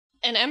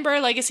An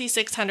Embraer Legacy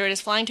 600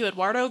 is flying to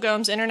Eduardo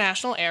Gomes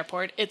International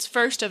Airport, its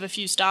first of a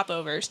few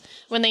stopovers,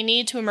 when they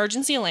need to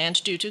emergency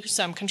land due to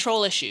some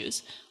control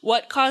issues.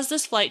 What caused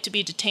this flight to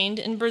be detained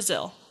in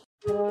Brazil?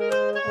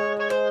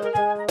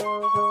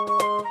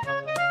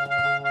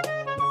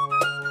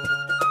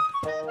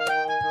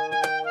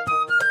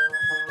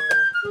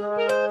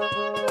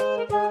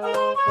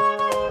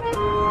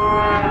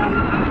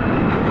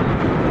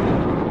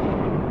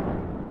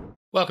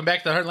 Welcome back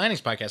to the Hard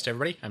Landings Podcast,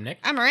 everybody. I'm Nick.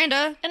 I'm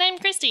Miranda. And I'm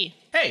Christy.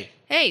 Hey.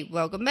 Hey,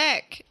 welcome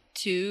back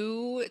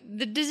to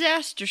the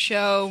disaster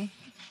show.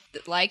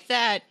 Like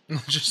that.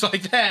 Just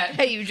like that.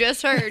 Hey, you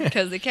just heard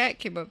because the cat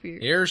came up here.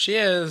 Here she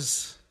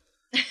is.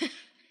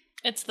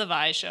 It's the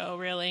Vi show,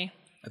 really.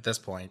 At this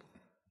point.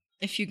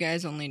 If you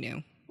guys only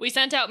knew. We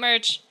sent out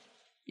merch.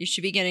 You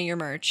should be getting your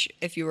merch.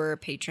 If you were a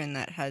patron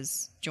that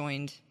has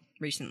joined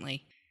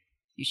recently,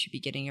 you should be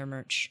getting your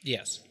merch.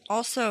 Yes.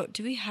 Also,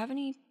 do we have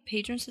any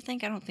patrons to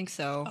thank? I don't think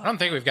so. I don't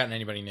think we've gotten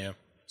anybody new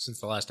since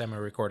the last time we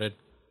recorded.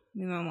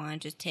 We might want to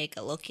just take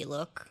a looky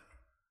look.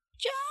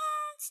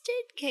 Just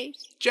in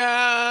case.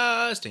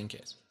 Just in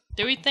case.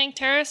 Do we thank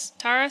Taurus?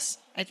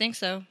 I think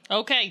so.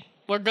 Okay,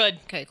 we're good.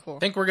 Okay, cool. I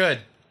think we're good.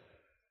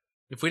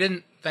 If we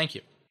didn't, thank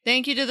you.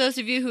 Thank you to those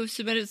of you who've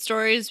submitted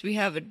stories. We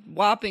have a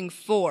whopping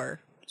 4.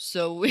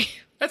 So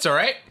That's all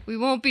right. we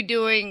won't be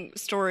doing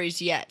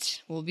stories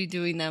yet. We'll be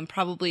doing them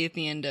probably at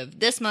the end of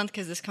this month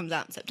because this comes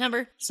out in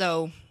September.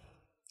 So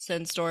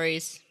send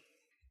stories.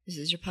 This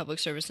is your public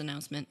service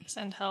announcement.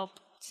 Send help.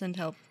 Send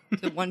help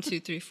to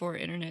 1234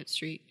 Internet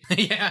Street.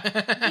 Yeah.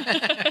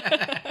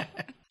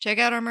 Check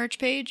out our merch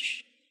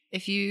page.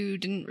 If you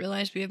didn't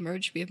realize we have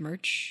merch,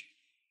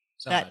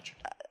 So That- much.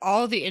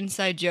 All the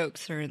inside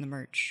jokes are in the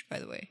merch, by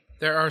the way.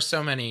 There are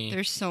so many.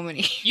 There's so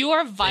many. You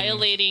are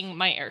violating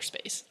my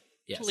airspace.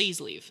 Yes.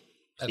 Please leave.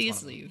 That's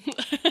Please one of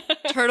them. leave.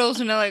 Turtles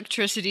and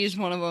electricity is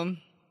one of them.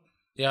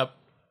 Yep.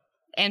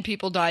 And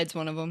people died's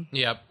one of them.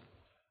 Yep.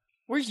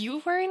 Were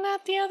you wearing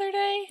that the other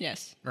day?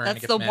 Yes. Miranda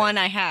That's gets the mad. one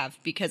I have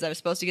because I was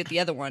supposed to get the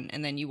other one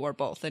and then you wore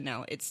both and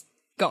now it's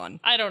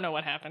gone. I don't know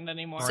what happened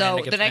anymore. Miranda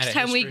So gets the next mad at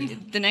time history.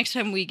 the next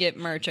time we get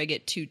merch, I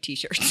get 2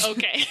 t-shirts.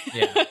 Okay.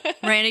 Yeah.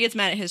 Miranda gets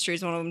mad at history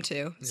is one of them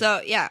too.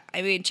 So yeah,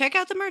 I mean, check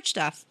out the merch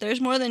stuff.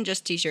 There's more than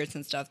just t-shirts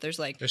and stuff. There's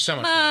like There's so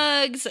much more.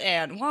 mugs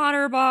and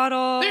water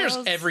bottles. There's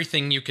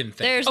everything you can think.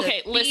 There's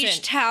Okay, a beach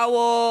listen.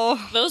 towel.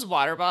 Those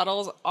water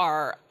bottles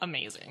are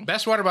amazing.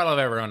 Best water bottle I've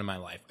ever owned in my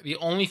life. The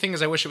only thing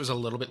is I wish it was a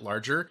little bit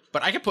larger,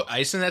 but I could put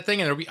ice in that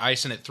thing and there'll be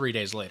ice in it 3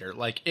 days later.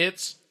 Like,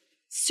 it's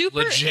Super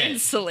Legit.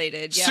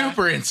 insulated. Yeah.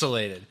 super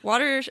insulated.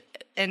 Water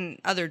and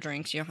other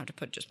drinks, you don't have to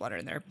put just water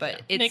in there,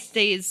 but it Nick-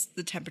 stays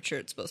the temperature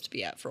it's supposed to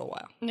be at for a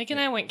while. Nick and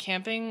I went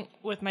camping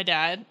with my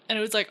dad, and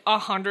it was like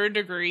 100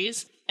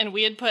 degrees, and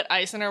we had put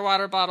ice in our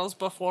water bottles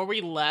before we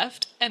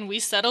left, and we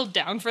settled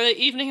down for the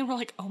evening, and we're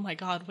like, oh my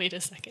god, wait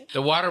a second.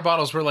 The water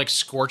bottles were like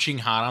scorching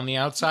hot on the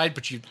outside,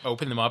 but you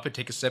open them up and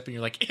take a sip and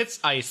you're like, it's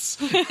ice.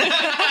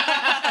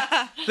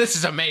 This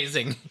is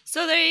amazing.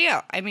 So there you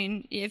go. I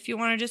mean, if you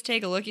want to just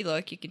take a looky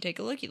look, you can take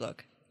a looky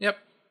look. Yep.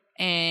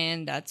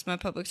 And that's my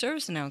public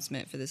service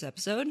announcement for this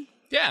episode.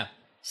 Yeah.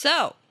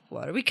 So,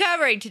 what are we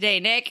covering today,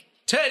 Nick?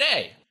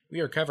 Today, we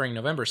are covering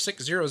November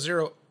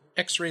 600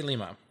 X-Ray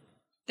Lima.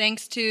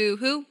 Thanks to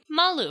who?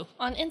 Malu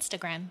on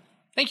Instagram.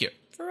 Thank you.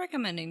 For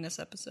recommending this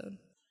episode.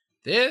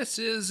 This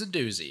is a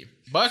doozy.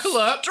 Buckle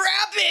up.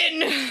 Strap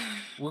in!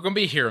 We're going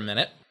to be here a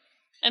minute.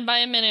 And by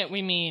a minute,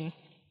 we mean...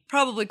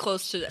 Probably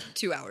close to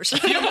 2 hours. A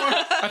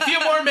few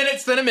more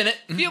minutes than a minute.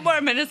 A few more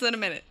minutes than a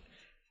minute.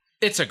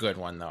 It's a good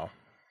one, though.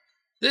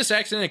 This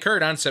accident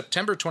occurred on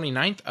September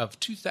 29th of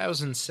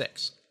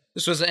 2006.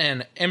 This was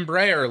an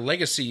Embraer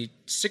Legacy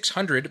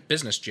 600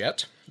 business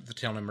jet, the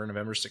tail number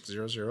November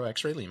 600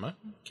 X-Ray Lima,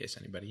 in case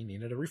anybody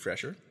needed a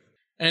refresher,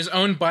 and is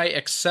owned by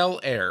Excel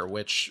Air,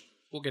 which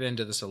we'll get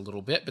into this a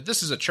little bit, but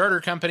this is a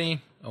charter company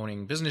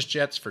owning business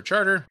jets for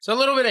charter. So a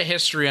little bit of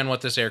history on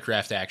what this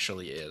aircraft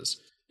actually is.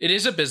 It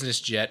is a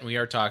business jet, and we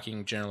are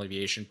talking general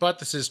aviation, but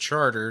this is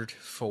chartered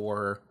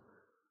for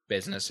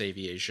business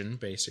aviation,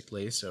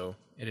 basically, so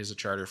it is a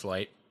charter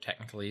flight.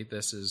 Technically,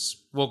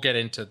 we'll get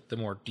into the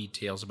more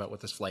details about what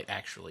this flight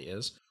actually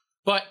is.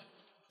 But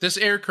this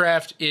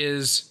aircraft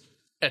is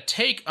a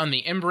take on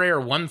the Embraer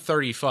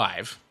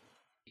 135,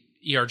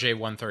 ERJ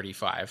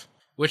 135,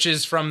 which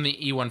is from the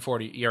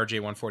E140, ERJ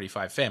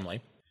 145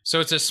 family. So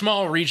it's a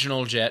small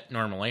regional jet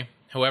normally.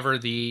 However,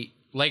 the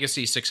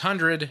Legacy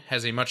 600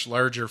 has a much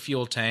larger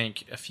fuel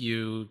tank, a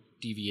few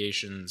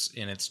deviations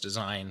in its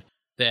design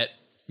that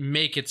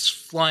make its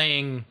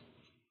flying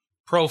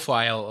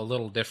profile a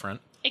little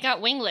different. It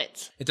got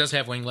winglets. It does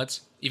have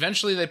winglets.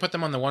 Eventually, they put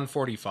them on the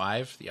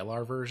 145, the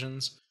LR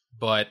versions,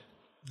 but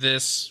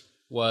this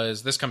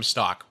comes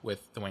stock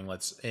with the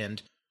winglets,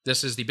 and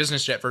this is the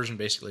business jet version,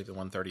 basically the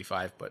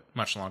 135, but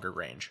much longer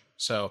range.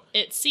 So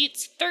It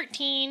seats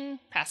 13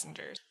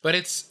 passengers. but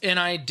it's an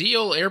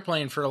ideal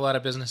airplane for a lot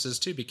of businesses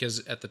too,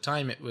 because at the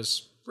time it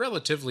was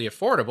relatively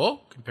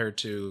affordable compared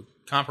to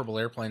comparable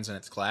airplanes in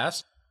its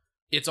class.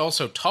 It's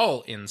also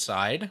tall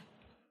inside.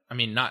 I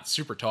mean, not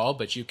super tall,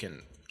 but you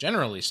can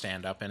generally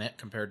stand up in it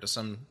compared to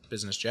some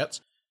business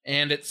jets.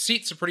 And it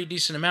seats a pretty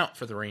decent amount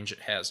for the range it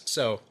has.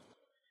 So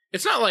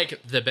it's not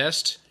like the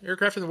best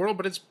aircraft in the world,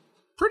 but it's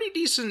pretty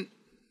decent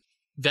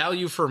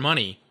value for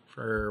money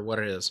for what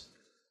it is.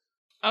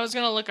 I was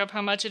going to look up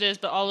how much it is,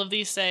 but all of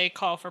these say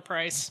call for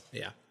price.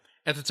 Yeah.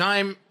 At the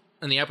time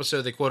in the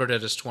episode, they quoted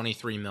it as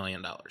 $23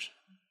 million.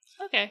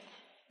 Okay.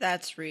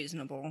 That's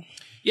reasonable.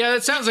 Yeah,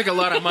 that sounds like a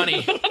lot of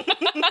money.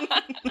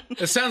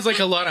 It sounds like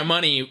a lot of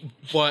money,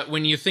 but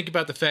when you think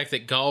about the fact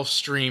that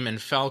Gulfstream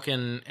and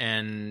Falcon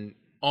and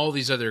all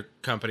these other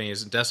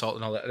companies, Dassault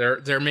and all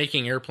that, they're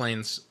making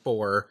airplanes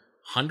for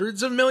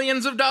hundreds of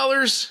millions of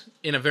dollars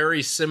in a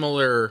very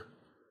similar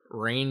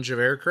range of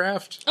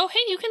aircraft. Oh, hey,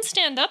 you can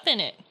stand up in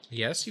it.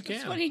 Yes, you can.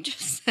 That's what he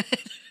just said.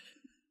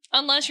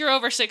 Unless you're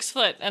over 6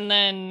 foot, and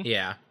then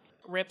Yeah.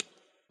 rip.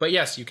 But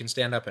yes, you can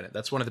stand up in it.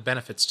 That's one of the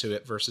benefits to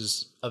it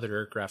versus other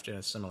aircraft in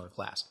a similar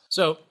class.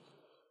 So,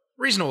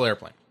 reasonable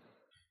airplane.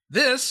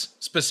 This,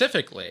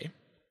 specifically,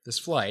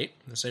 this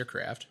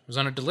aircraft, was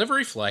on a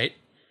delivery flight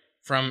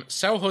from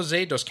São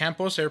José dos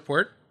Campos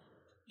Airport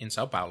in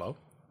Sao Paulo,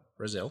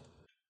 Brazil,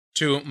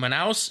 to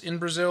Manaus in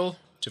Brazil,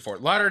 to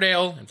Fort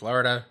Lauderdale in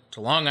Florida,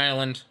 to Long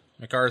Island,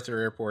 MacArthur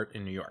Airport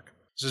in New York.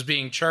 This is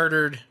being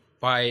chartered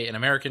by an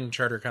American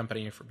charter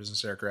company for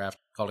business aircraft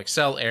called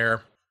Excel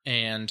Air.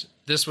 And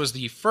this was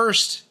the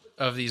first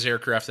of these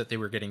aircraft that they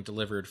were getting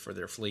delivered for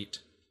their fleet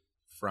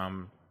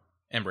from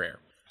Embraer.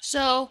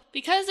 So,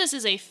 because this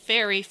is a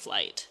ferry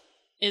flight,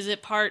 is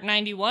it Part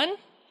 91?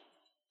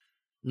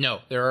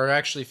 No, there are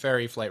actually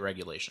ferry flight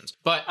regulations.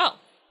 But Oh.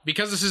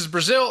 because this is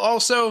Brazil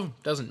also,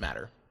 doesn't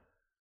matter.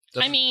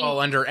 Doesn't I mean, fall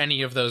under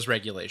any of those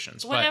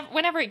regulations. But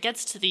Whenever it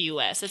gets to the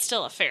U.S., it's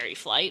still a ferry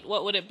flight.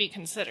 What would it be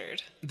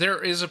considered? there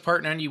is a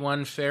Part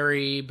 91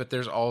 ferry, but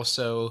there's a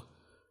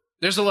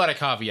lot of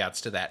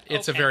caveats to that.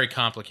 It's a Okay. very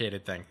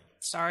complicated thing.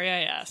 Sorry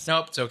I asked.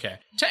 Nope, it's okay.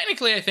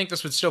 Technically, I think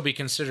this would still be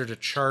considered a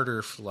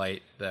charter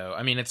flight, though.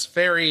 I mean, it's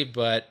ferry,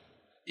 but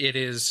it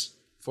is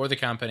for the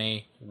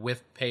company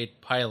with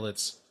paid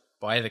pilots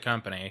by the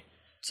company.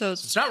 So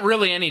It's not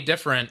really any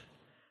different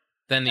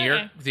than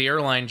Okay. the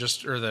airline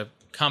or the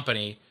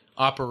company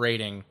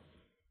operating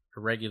a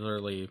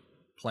regularly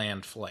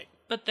planned flight.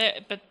 But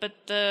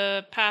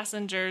the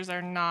passengers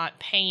are not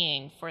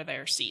paying for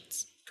their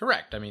seats.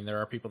 Correct. I mean, there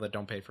are people that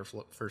don't pay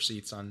for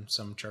seats on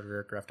some charter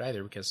aircraft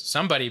either because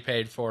somebody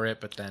paid for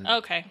it, but then...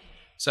 Okay.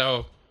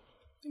 So,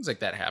 things like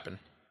that happen.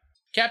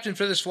 Captain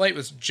for this flight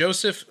was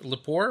Joseph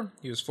Lepore.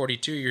 He was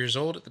 42 years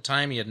old at the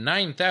time. He had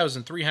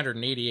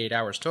 9,388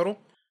 hours total,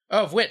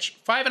 of which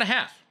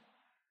 5.5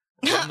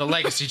 were on the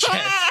Legacy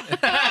jet.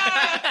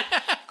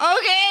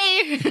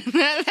 okay,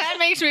 that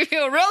makes me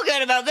feel real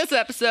good about this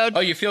episode. Oh,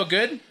 you feel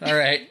good? All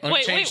right, let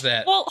me change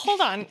that. Well,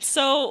 hold on.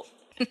 So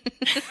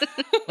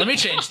Let me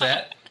change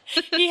that.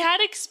 he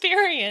had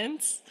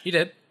experience He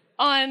did.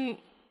 on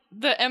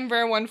the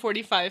Embraer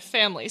 145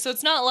 family. So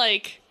it's not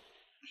like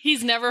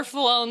he's never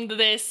flown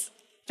this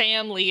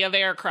family of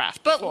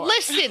aircraft But before.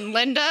 listen,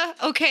 Linda,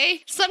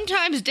 okay?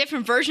 Sometimes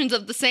different versions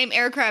of the same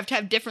aircraft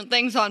have different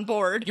things on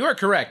board. You are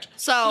correct.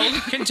 So,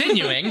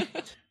 Continuing,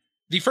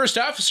 the first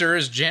officer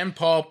is Jan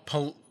Paul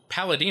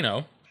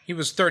Palladino. He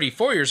was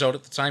 34 years old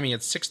at the time. He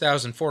had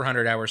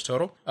 6,400 hours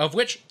total, of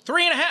which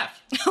 3.5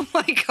 oh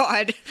my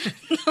god.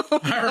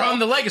 are on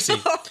the Legacy.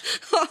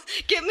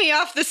 Get me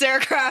off this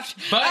aircraft.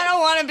 But- I don't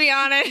want to be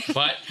on it.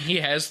 But he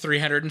has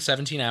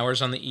 317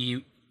 hours on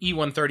the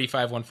E135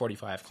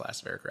 145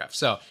 class of aircraft.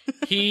 So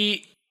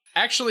he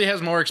actually has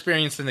more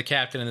experience than the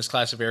captain in this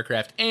class of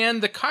aircraft.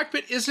 And the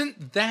cockpit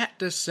isn't that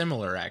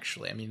dissimilar,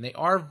 actually. I mean, they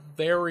are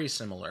very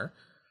similar.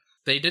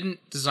 They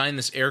didn't design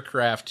this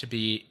aircraft to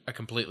be a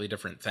completely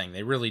different thing.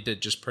 They really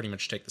did just pretty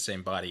much take the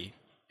same body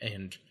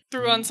and...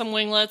 Threw on some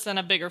winglets and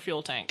a bigger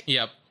fuel tank.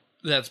 Yep,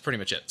 that's pretty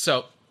much it.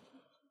 So,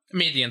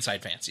 made the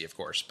inside fancy, of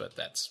course, but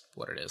that's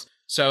what it is.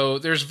 So,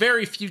 there's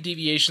very few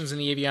deviations in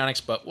the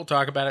avionics, but we'll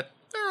talk about it.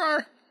 There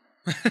are.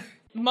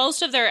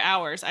 Most of their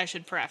hours, I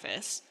should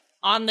preface,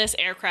 on this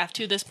aircraft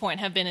to this point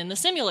have been in the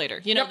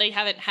simulator. You know, Yep. they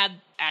haven't had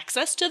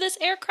access to this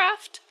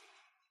aircraft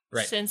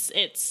Right. since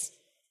it's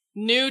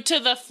new to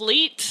the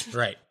fleet.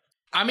 Right.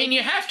 I mean,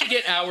 you have to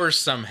get hours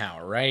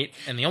somehow, right?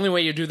 And the only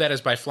way you do that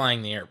is by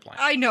flying the airplane.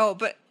 I know,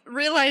 but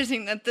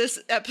realizing that this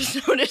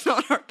episode is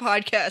on our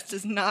podcast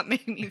does not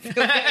make me feel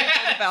very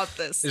good about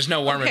this. There's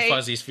no warm Okay. and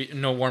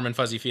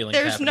fuzzy feelings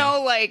There's happening.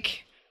 no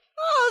like,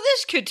 oh,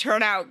 this could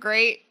turn out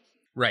great.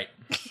 Right.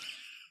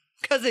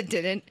 Because it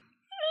didn't.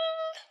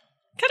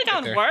 Could have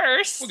gone there.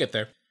 worse. We'll get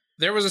there.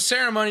 There was a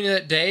ceremony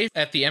that day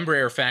at the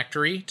Embraer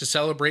factory to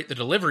celebrate the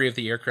delivery of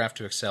the aircraft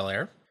to Excel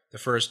Air, the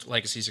first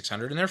Legacy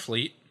 600 in their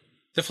fleet.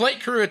 The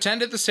flight crew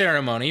attended the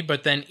ceremony,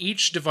 but then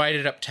each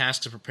divided up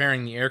tasks of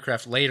preparing the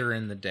aircraft later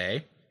in the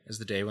day, as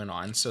the day went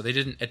on, so they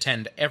didn't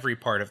attend every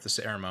part of the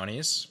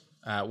ceremonies.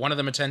 One of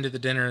them attended the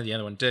dinner, the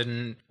other one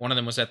didn't. One of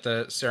them was at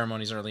the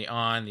ceremonies early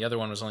on, the other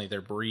one was only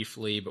there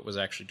briefly, but was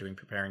actually doing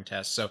preparing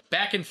tests. So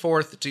back and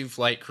forth, the two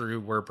flight crew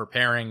were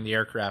preparing the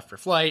aircraft for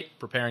flight,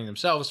 preparing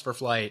themselves for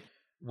flight,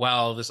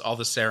 while all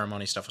this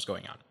ceremony stuff was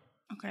going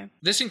on. Okay.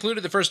 This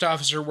included the first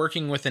officer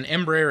working with an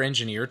Embraer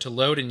engineer to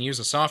load and use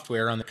a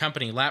software on the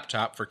company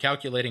laptop for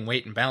calculating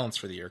weight and balance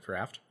for the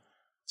aircraft.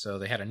 So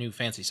they had a new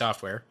fancy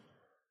software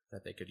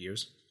that they could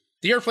use.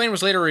 The airplane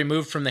was later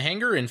removed from the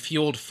hangar and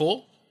fueled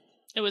full.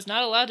 It was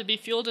not allowed to be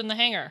fueled in the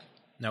hangar,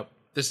 Nope,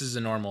 this is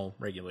a normal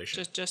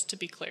regulation. just to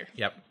be clear.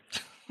 Yep.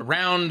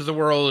 Around the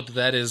world,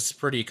 that is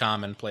pretty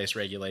commonplace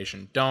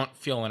regulation. Don't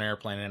fuel an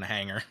airplane in a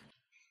hangar.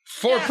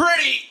 For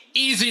pretty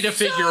easy to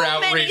figure out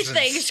many reasons.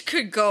 things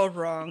could go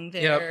wrong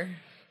there. Yep.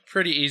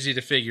 Pretty easy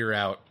to figure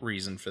out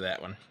reason for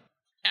that one.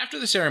 After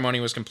the ceremony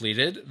was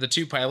completed, the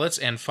 2 pilots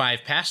and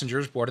 5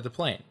 passengers boarded the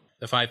plane.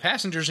 The 5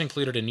 passengers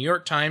included a New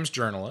York Times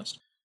journalist,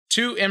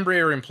 2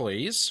 Embraer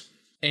employees,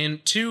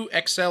 and 2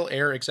 XL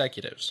Air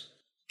executives.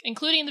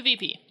 Including the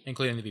VP.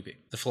 Including the VP.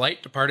 The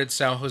flight departed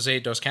São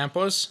José dos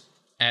Campos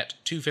at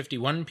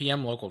 2:51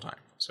 p.m. local time,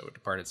 so it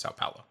departed Sao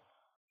Paulo.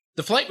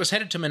 The flight was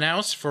headed to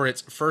Manaus for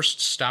its first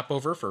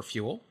stopover for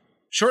fuel.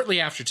 Shortly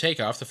after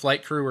takeoff, the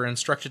flight crew were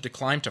instructed to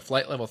climb to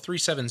flight level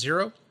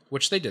 370,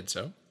 which they did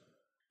so.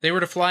 They were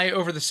to fly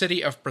over the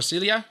city of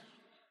Brasilia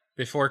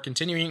before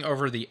continuing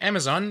over the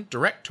Amazon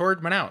direct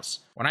toward Manaus.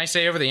 When I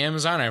say over the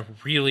Amazon, I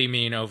really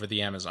mean over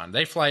the Amazon.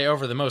 They fly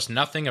over the most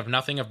nothing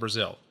of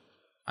Brazil.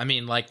 I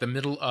mean, like the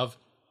middle of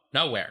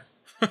nowhere.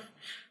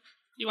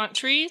 You want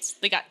trees?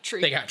 They got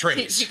trees. They got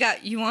trees.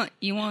 You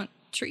want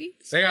trees?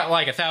 They got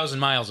like 1,000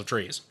 miles of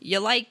trees. You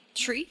like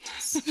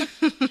trees?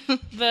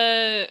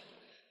 The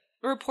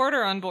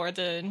reporter on board,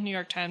 the New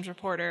York Times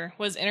reporter,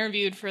 was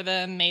interviewed for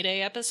the May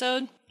Day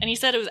episode, and he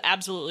said it was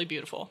absolutely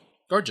beautiful.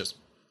 Gorgeous.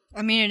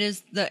 I mean, it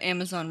is the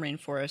Amazon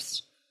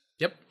rainforest.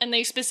 Yep. And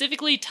they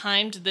specifically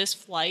timed this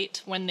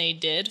flight when they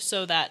did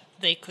so that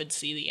they could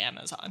see the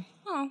Amazon.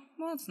 Oh,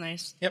 well, that's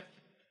nice. Yep.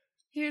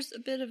 Here's a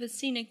bit of a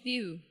scenic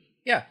view.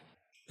 Yeah.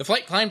 The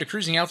flight climbed to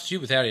cruising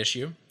altitude without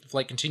issue. The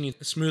flight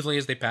continued smoothly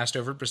as they passed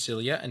over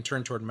Brasilia and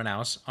turned toward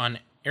Manaus on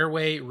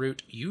airway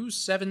route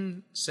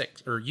UZ6,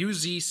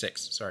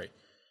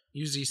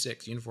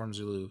 Uniform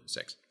Zulu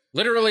 6.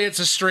 Literally, it's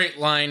a straight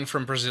line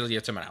from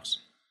Brasilia to Manaus.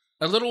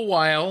 A little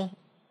while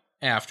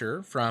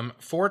after, from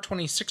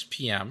 4:26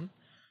 p.m.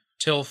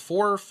 till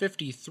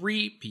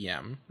 4:53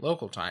 p.m.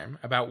 local time,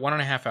 about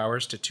 1.5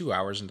 hours to 2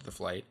 hours into the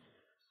flight,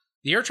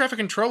 the air traffic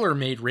controller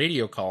made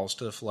radio calls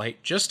to the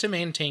flight just to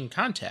maintain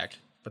contact,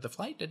 but the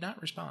flight did not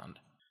respond.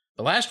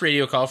 The last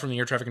radio call from the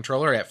air traffic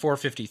controller at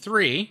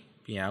 4:53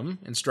 p.m.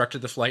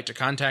 instructed the flight to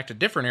contact a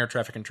different air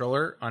traffic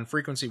controller on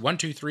frequency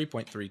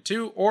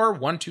 123.32 or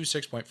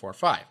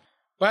 126.45,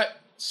 but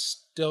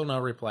still no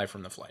reply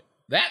from the flight.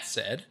 That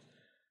said,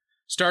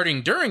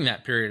 starting during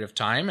that period of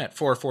time at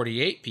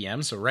 4:48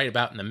 p.m., so right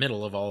about in the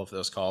middle of all of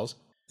those calls,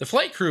 the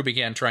flight crew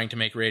began trying to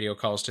make radio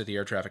calls to the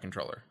air traffic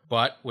controller,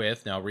 but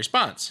with no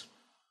response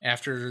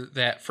after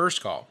that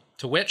first call,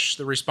 to which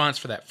the response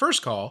for that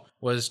first call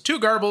was too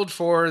garbled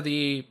for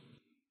the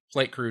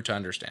flight crew to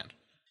understand.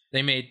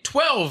 They made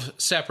 12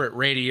 separate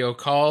radio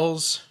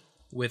calls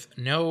with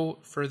no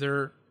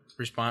further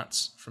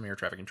response from air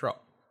traffic control.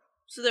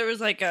 So there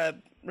was like a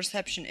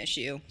reception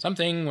issue.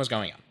 Something was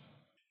going on.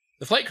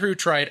 The flight crew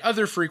tried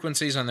other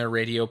frequencies on their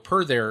radio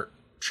per their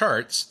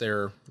charts,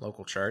 their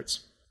local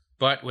charts,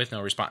 but with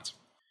no response.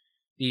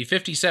 The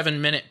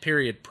 57-minute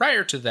period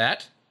prior to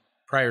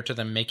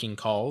them making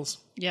calls,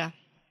 Yeah.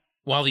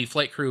 while the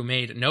flight crew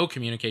made no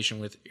communication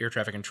with air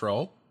traffic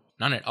control,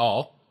 none at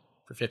all,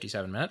 for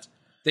 57 minutes,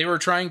 they were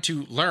trying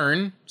to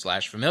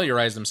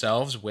learn/familiarize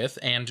themselves with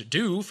and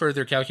do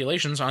further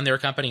calculations on their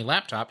company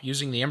laptop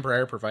using the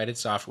Embraer-provided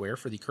software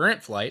for the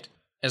current flight,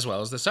 as well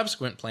as the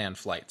subsequent planned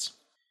flights.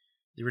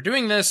 They were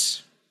doing this...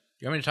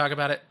 Do you want me to talk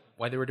about it?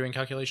 Why they were doing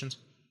calculations?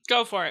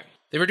 Go for it.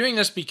 They were doing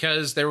this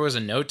because there was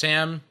a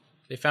NOTAM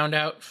they found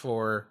out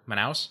for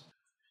Manaus,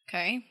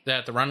 Okay.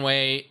 that the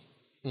runway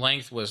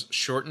length was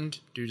shortened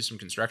due to some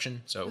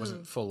construction, so it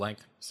wasn't full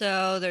length.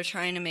 So they're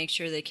trying to make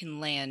sure they can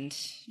land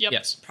Yep.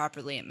 Yes.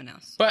 properly at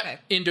Manaus. But Okay.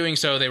 in doing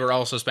so, they were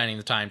also spending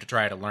the time to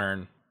try to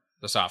learn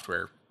the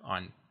software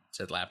on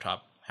said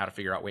laptop, how to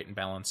figure out weight and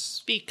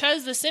balance.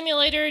 Because the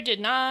simulator did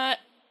not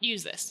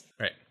use this.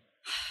 Right.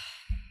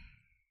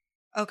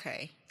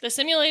 Okay. The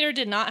simulator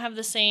did not have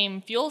the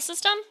same fuel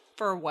system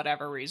for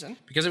whatever reason.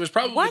 Because it was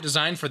probably What?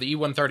 designed for the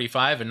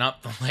E135 and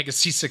not the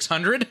Legacy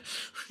 600,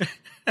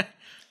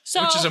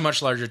 So which is a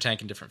much larger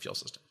tank and different fuel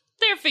system.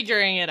 they're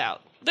figuring it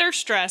out. They're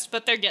stressed,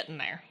 but they're getting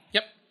there.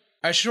 Yep.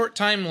 A short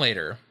time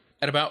later,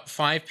 at about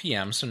 5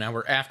 p.m., so now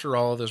we're after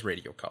all of those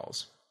radio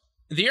calls,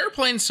 the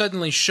airplane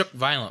suddenly shook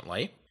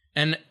violently,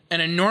 and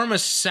an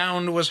enormous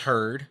sound was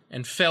heard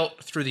and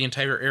felt through the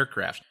entire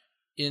aircraft.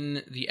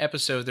 In the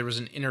episode, there was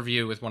an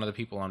interview with one of the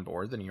people on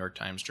board, the New York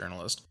Times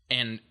journalist,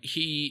 and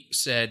he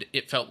said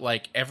it felt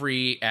like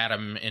every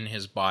atom in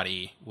his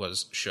body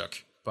was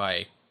shook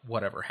by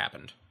whatever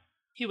happened.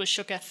 He was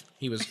shooketh.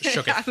 He was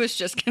shooketh. I was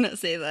just going to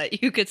say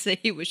that. You could say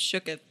he was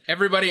shooketh.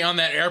 Everybody on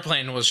that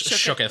airplane was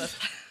Shooketh.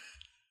 shooketh.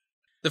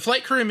 The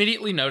flight crew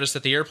immediately noticed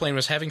that the airplane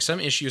was having some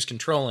issues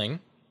controlling.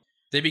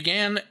 They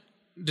began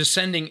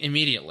descending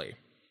immediately.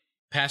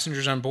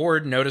 Passengers on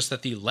board noticed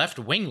that the left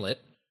winglet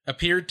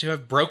appeared to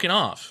have broken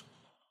off,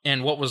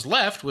 and what was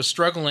left was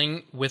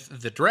struggling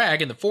with the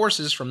drag and the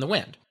forces from the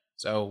wind.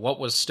 So what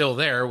was still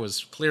there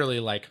was clearly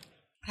like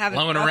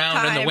blowing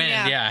around in the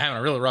wind. Yeah, having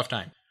a really rough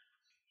time.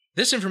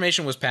 This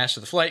information was passed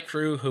to the flight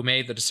crew, who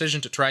made the decision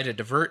to try to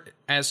divert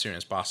as soon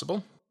as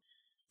possible.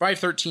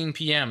 5:13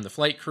 p.m., the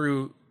flight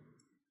crew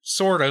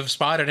sort of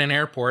spotted an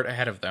airport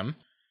ahead of them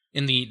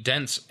in the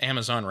dense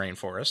Amazon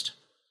rainforest.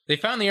 They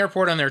found the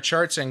airport on their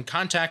charts and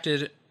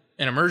contacted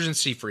an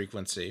emergency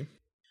frequency.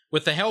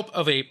 With the help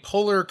of a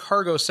Polar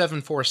Cargo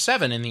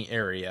 747 in the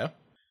area,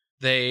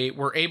 they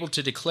were able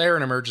to declare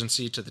an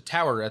emergency to the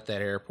tower at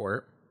that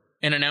airport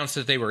and announce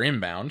that they were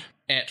inbound.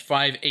 At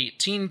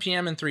 5:18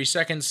 p.m. and 3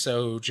 seconds,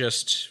 so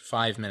just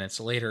 5 minutes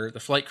later, the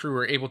flight crew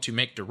were able to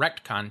make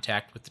direct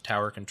contact with the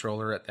tower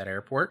controller at that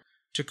airport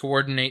to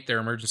coordinate their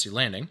emergency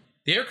landing.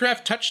 The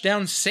aircraft touched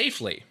down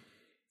safely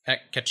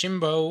at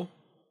Cachimbo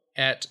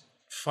at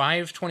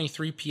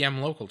 5:23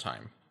 p.m. local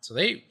time. So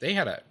they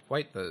had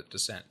quite the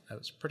descent. That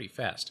was pretty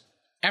fast.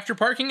 After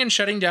parking and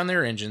shutting down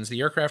their engines,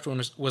 the aircraft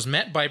was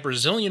met by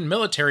Brazilian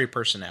military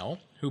personnel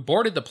who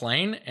boarded the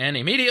plane and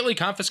immediately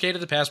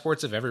confiscated the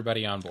passports of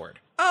everybody on board.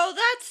 Oh,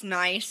 that's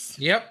nice.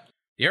 Yep.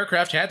 The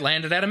aircraft had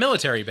landed at a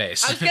military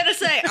base. I was going to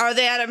say, are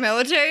they at a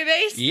military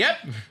base? Yep.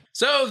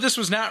 So this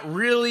was not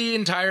really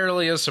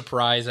entirely a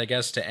surprise, I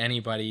guess, to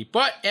anybody,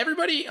 but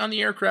everybody on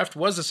the aircraft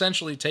was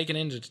essentially taken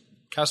into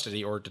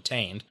custody or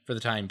detained for the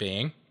time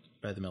being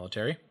by the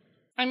military.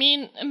 I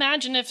mean,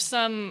 imagine if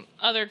some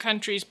other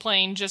country's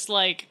plane just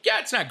Yeah,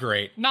 it's not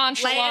great.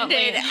 Nonchalantly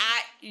Landed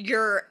at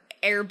your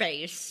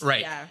airbase.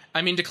 Right. Yeah.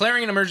 I mean,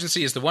 declaring an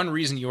emergency is the one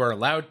reason you are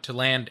allowed to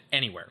land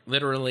anywhere.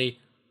 Literally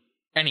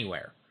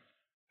anywhere.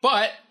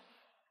 But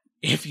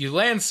if you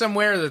land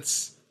somewhere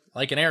that's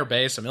like an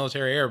airbase, a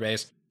military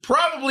airbase,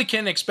 probably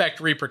can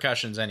expect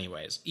repercussions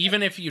anyways,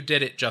 even if you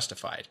did it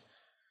justified.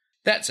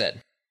 That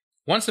said,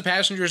 once the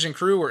passengers and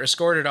crew were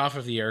escorted off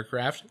of the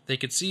aircraft, they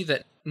could see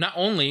that not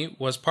only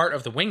was part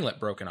of the winglet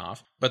broken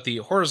off, but the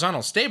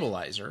horizontal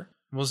stabilizer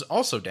was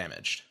also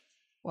damaged.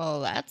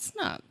 Well, that's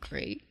not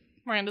great.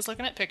 Miranda's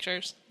looking at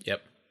pictures.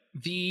 Yep.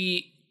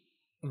 The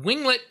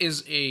winglet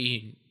is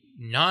a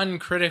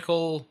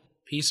non-critical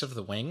piece of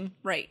the wing,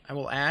 Right. I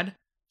will add.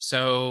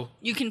 So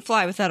You can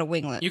fly without a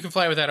winglet. you can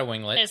fly without a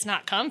winglet. It's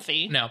not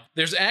comfy. No.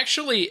 There's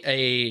actually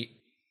a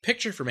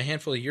picture from a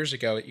handful of years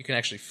ago that you can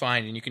actually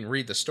find, and you can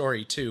read the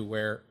story too,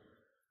 where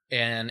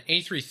an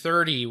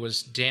A330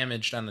 was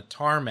damaged on the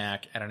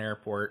tarmac at an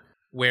airport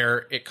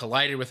where it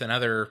collided with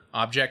another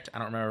object. I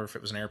don't remember if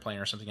it was an airplane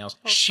or something else.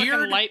 Or a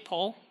frickin' light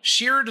pole.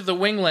 Sheared the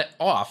winglet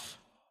off,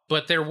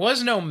 but there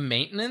was no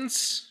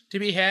maintenance to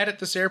be had at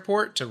this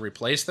airport to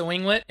replace the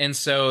winglet, and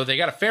so they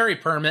got a ferry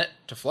permit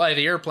to fly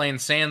the airplane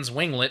sans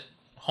winglet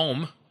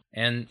home,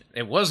 and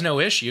it was no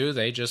issue.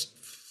 They just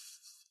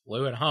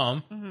flew it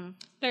home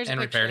There's and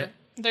a picture. repaired it.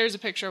 There's a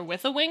picture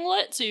with a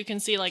winglet, so you can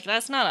see,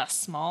 that's not a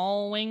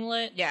small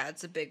winglet. Yeah,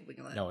 it's a big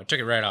winglet. No, it took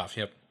it right off,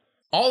 yep.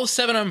 All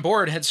 7 on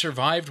board had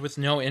survived with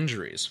no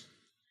injuries.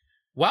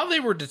 While they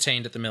were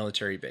detained at the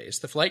military base,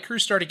 the flight crew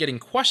started getting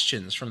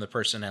questions from the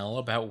personnel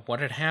about what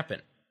had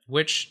happened,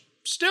 which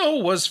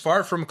still was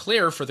far from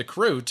clear for the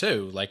crew,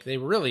 too. They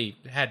really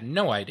had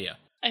no idea.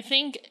 I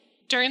think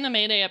during the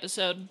Mayday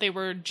episode, they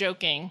were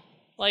joking.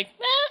 We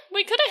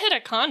could have hit a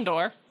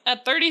condor.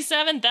 At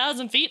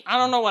 37,000 feet, I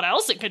don't know what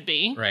else it could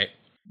be. Right.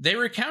 They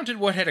recounted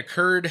what had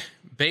occurred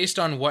based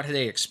on what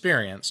they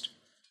experienced,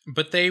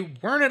 but they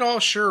weren't at all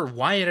sure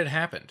why it had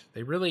happened.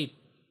 They really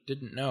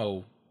didn't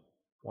know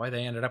why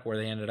they ended up where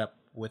they ended up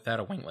without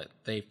a winglet.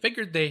 They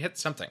figured they hit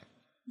something.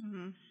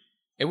 Mm-hmm.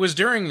 It was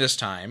during this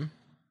time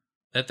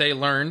that they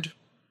learned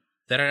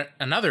that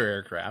another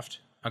aircraft,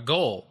 a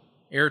Gull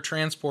Air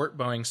Transport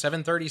Boeing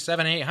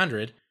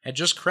 737-800, had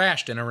just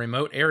crashed in a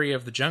remote area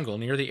of the jungle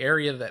near the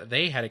area that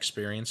they had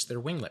experienced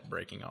their winglet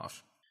breaking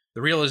off.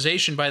 The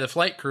realization by the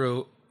flight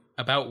crew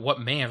about what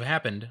may have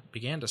happened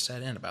began to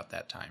set in about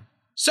that time.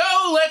 So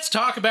let's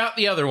talk about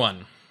the other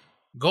one.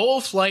 Gull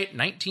Flight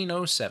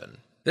 1907.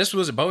 This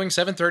was a Boeing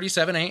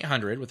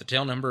 737-800 with the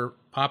tail number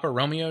Papa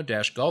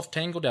Romeo-Golf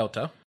Tango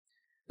Delta.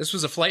 This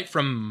was a flight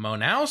from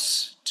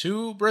Manaus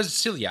to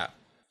Brasilia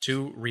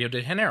to Rio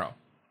de Janeiro.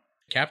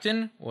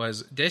 Captain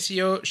was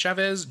Decio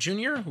Chavez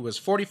Jr., who was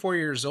 44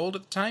 years old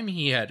at the time.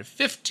 He had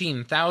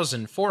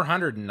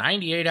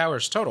 15,498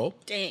 hours total.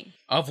 Dang.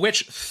 Of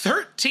which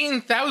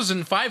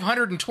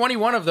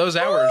 13,521 of those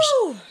hours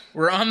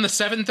were on the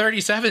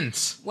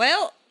 737s.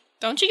 Well,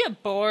 Don't you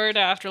get bored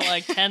after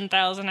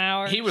 10,000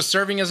 hours? He was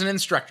serving as an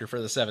instructor for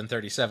the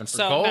 737 for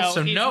So, Gull, no,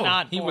 so he's no,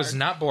 not he was bored.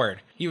 not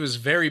bored. He was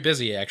very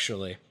busy,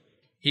 actually.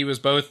 He was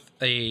both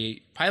a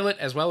pilot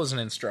as well as an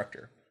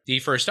instructor. The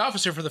first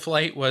officer for the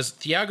flight was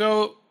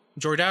Thiago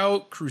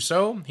Jordão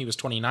Crusoe. He was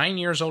 29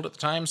 years old at the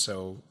time,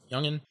 so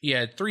youngin'. He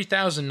had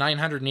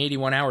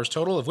 3,981 hours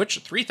total, of which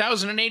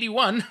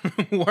 3,081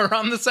 were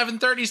on the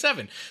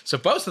 737. So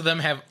both of them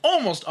have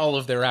almost all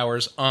of their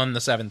hours on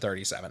the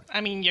 737. I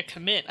mean, you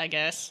commit, I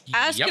guess.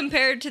 as Yep.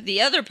 compared to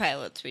the other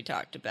pilots we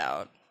talked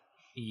about.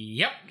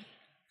 Yep.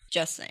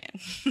 Just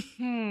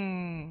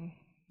saying.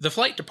 The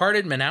flight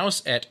departed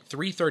Manaus at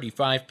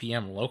 3:35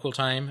 p.m. local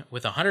time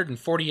with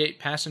 148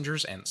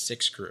 passengers and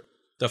 6 crew.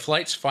 The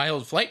flight's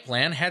filed flight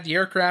plan had the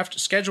aircraft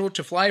scheduled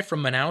to fly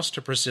from Manaus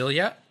to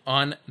Brasilia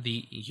on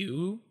the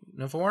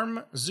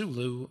Uniform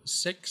Zulu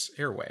 6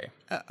 airway.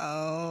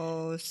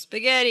 Uh-oh,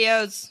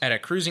 SpaghettiOs. At a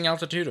cruising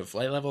altitude of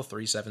flight level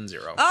 370.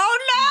 Oh,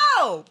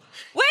 no!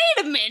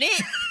 Wait a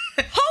minute!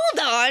 Hold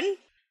on!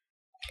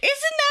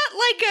 Isn't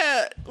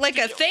that like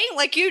a thing?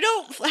 Like you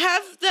don't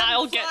have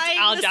them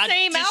flying the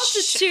same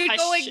altitude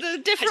going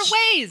the different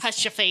ways?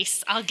 Hush your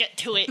face. I'll get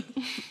to it.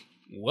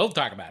 We'll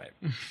talk about it.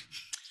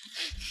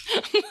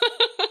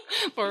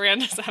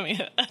 Miranda's having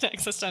an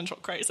existential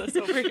crisis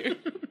over here.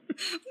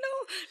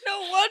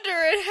 No wonder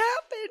it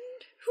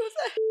happened. Who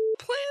the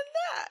planned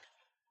that?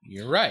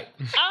 You're right.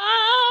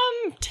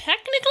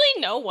 Technically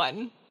no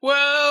one.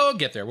 We'll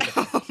get there.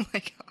 Oh my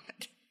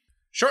god.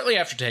 Shortly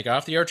after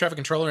takeoff, the air traffic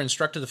controller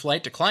instructed the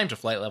flight to climb to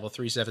flight level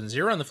 370,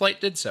 and the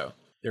flight did so.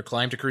 Their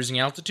climb to cruising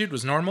altitude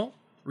was normal,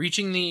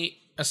 reaching the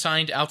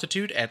assigned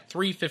altitude at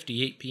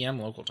 3:58 p.m.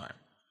 local time.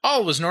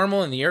 All was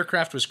normal, and the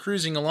aircraft was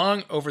cruising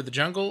along over the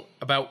jungle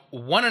about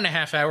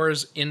 1.5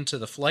 hours into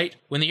the flight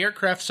when the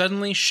aircraft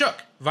suddenly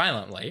shook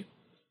violently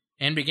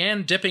and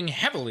began dipping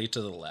heavily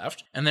to the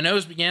left, and the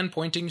nose began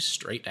pointing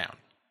straight down.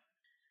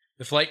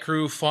 The flight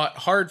crew fought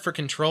hard for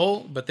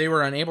control, but they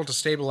were unable to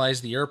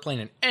stabilize the airplane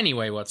in any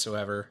way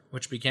whatsoever,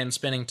 which began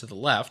spinning to the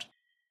left.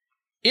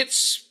 It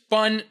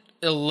spun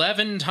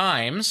 11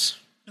 times,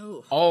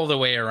 all the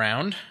way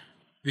around,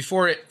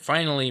 before it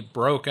finally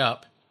broke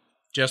up,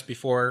 just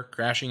before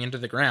crashing into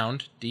the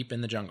ground deep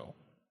in the jungle.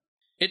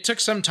 It took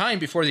some time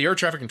before the air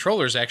traffic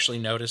controllers actually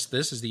noticed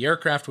this, as the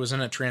aircraft was in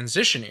a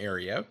transition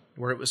area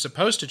where it was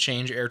supposed to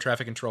change air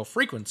traffic control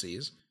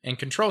frequencies and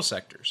control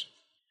sectors.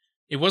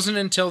 It wasn't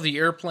until the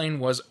airplane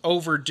was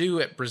overdue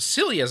at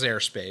Brasilia's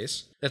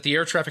airspace that the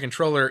air traffic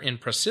controller in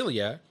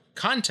Brasilia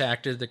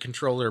contacted the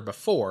controller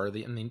before,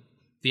 in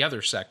the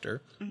other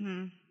sector,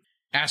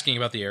 asking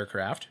about the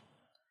aircraft,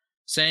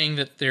 saying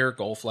that their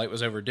goal flight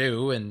was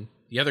overdue, and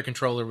the other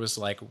controller was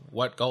like,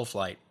 "What goal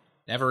flight?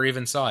 Never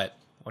even saw it.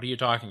 What are you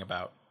talking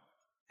about?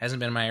 Hasn't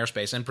been in my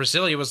airspace." And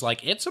Brasilia was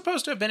like, "It's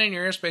supposed to have been in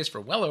your airspace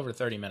for well over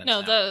 30 minutes No,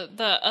 now."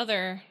 the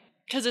other,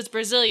 because it's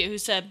Brasilia who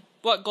said,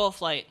 "What goal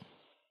flight?"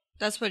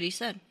 That's what he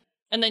said.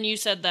 And then you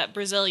said that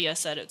Brasilia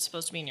said it's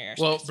supposed to be in your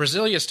airspace. Well,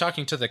 Brasilia's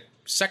talking to the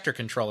sector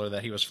controller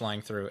that he was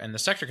flying through, and the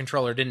sector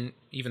controller didn't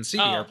even see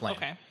the airplane.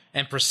 Okay.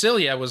 And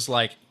Brasilia was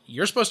like,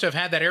 "You're supposed to have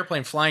had that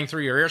airplane flying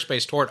through your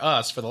airspace toward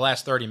us for the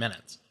last 30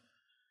 minutes.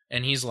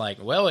 And he's like,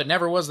 "Well, it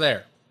never was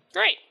there.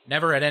 Great.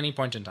 Never at any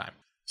point in time."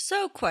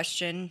 So,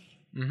 question.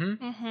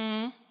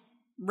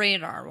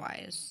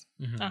 Radar-wise.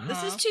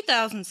 This is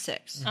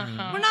 2006.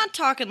 We're not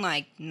talking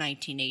like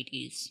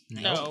 1980s,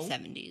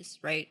 1970s,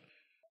 right?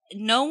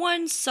 No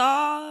one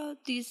saw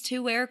these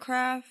two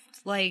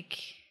aircraft, like...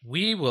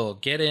 We will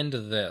get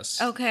into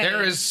this. Okay.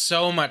 There is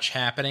so much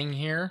happening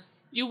here.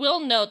 You will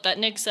note that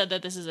Nick said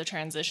that this is a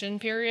transition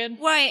period.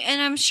 Right,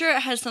 and I'm sure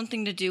it has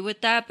something to do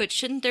with that, but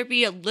shouldn't there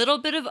be a little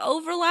bit of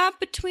overlap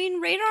between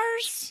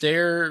radars?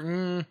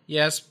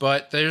 Yes,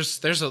 but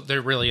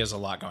there really is a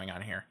lot going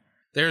on here.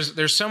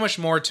 There's so much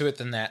more to it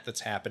than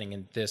that's happening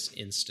in this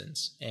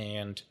instance,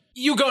 and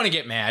you're going to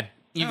get mad.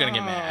 You're going to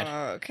get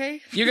mad.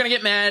 Okay. You're going to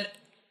get mad,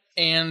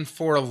 and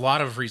for a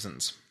lot of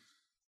reasons.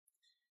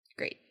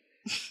 Great.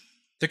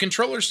 The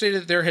controller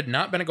stated that there had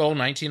not been a Goal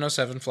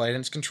 1907 flight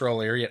in its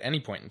control area at any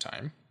point in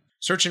time.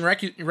 Search and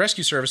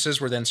rescue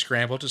services were then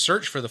scrambled to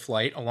search for the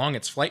flight along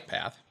its flight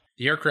path.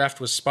 The aircraft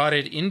was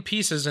spotted in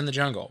pieces in the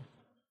jungle.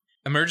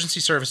 Emergency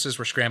services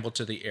were scrambled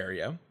to the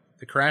area.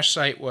 The crash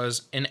site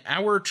was an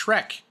hour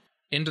trek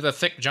into the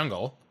thick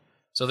jungle,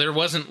 so there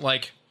wasn't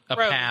like a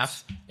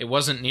path. It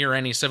wasn't near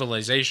any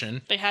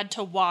civilization. They had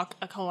to walk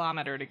a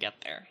kilometer to get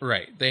there.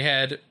 Right. They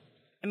had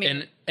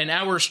an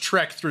hour's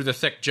trek through the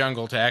thick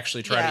jungle to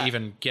actually try to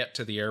even get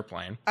to the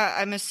airplane.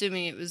 I'm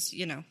assuming it was,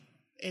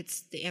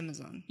 it's the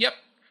Amazon. Yep.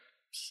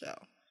 So.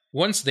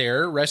 Once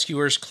there,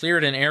 rescuers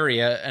cleared an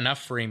area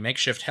enough for a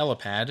makeshift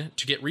helipad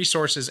to get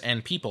resources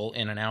and people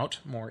in and out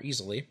more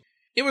easily.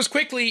 It was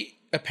quickly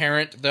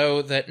apparent,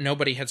 though, that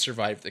nobody had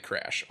survived the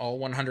crash. All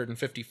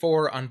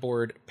 154 on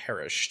board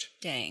perished.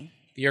 Dang.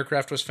 The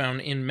aircraft was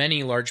found in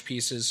many large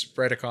pieces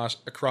spread across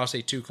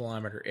a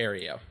 2-kilometer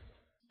area.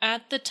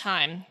 At the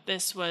time,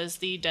 this was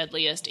the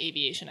deadliest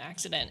aviation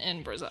accident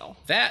in Brazil.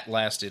 That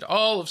lasted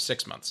all of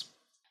 6 months.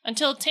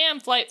 Until TAM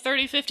Flight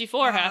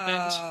 3054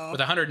 happened. With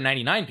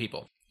 199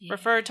 people. Yeah.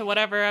 Refer to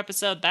whatever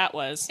episode that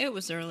was. It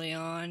was early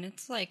on.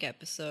 It's like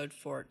episode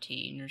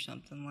 14 or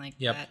something like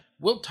Yep. that.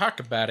 We'll talk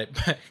about it,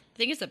 but... I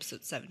think it's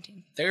episode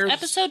 17.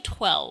 Episode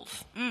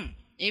 12.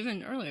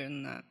 Even earlier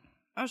than that.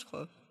 I was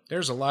close.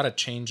 There's a lot of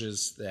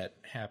changes that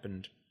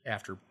happened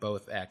after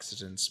both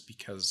accidents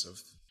because of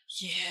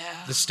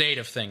the state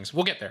of things.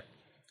 We'll get there.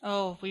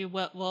 Oh, we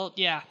will. Well,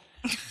 yeah.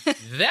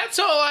 That's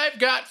all I've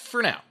got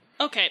for now.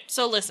 Okay,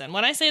 so listen.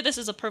 When I say this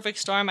is a perfect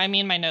storm, I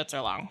mean my notes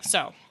are long.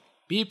 So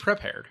be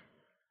prepared.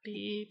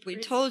 Be prepared.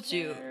 We told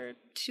you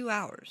 2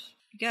 hours.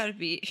 You gotta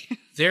be.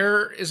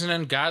 There is an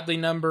ungodly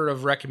number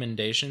of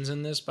recommendations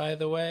in this, by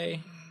the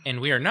way, and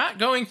we are not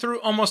going through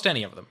almost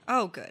any of them.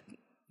 Oh, good.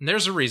 And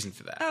there's a reason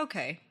for that.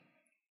 Okay.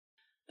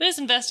 This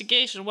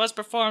investigation was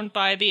performed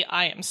by the,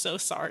 I am so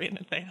sorry in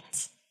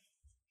advance,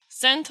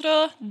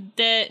 Centro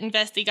de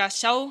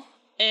Investigación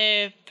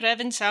y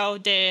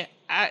Prevención de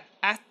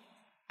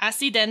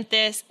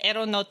Accidentes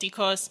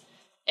Aeronáuticos,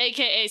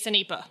 a.k.a.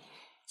 CENIPA.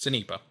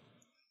 CENIPA.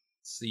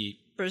 It's the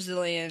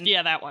Brazilian.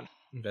 Yeah, that one.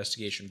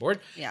 Investigation Board.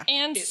 Yeah.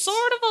 And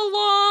sort of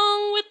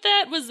along with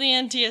that was the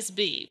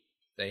NTSB.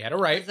 They had a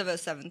right. Because of a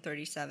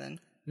 737.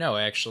 No,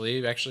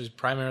 actually,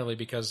 primarily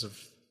because of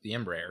the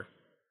Embraer.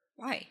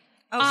 Why?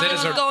 Oh, it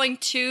is going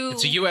to...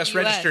 It's a U.S.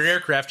 registered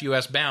aircraft,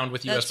 U.S. bound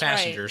with U.S.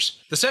 passengers.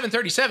 Right. The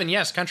 737,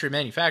 yes, country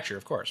manufacturer,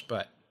 of course,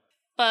 but...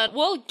 But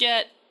we'll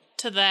get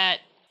to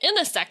that in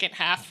the second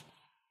half.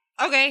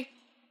 Okay.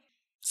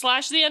 /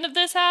 the end of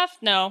this half?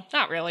 No,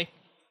 not really.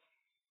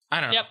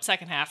 I don't know. Yep,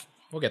 second half.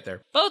 We'll get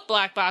there. Both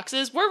black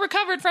boxes were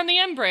recovered from the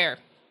Embraer.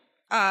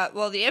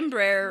 Well, the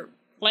Embraer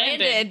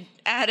landed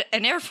at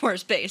an Air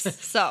Force base,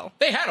 so...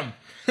 They had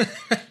them!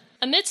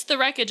 Amidst the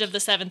wreckage of the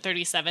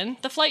 737,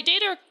 the flight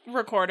data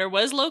recorder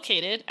was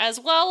located, as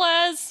well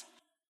as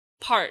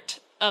part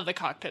of the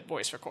cockpit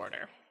voice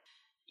recorder.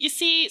 You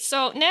see,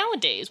 so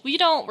nowadays, we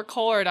don't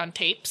record on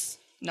tapes.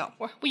 No.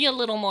 We're a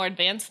little more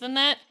advanced than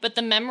that, but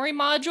the memory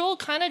module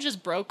kind of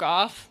just broke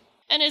off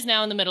and is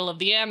now in the middle of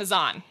the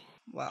Amazon.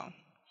 Well...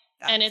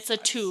 And it's a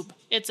tube.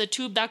 It's a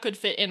tube that could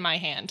fit in my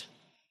hand.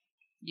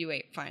 You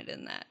ain't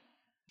finding that.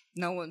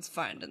 No one's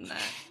finding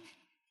that.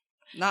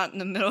 Not in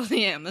the middle of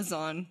the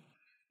Amazon.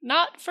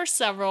 Not for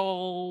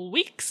several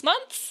weeks,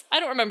 months? I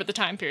don't remember the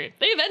time period.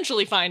 They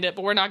eventually find it,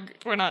 but we're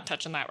not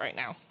touching that right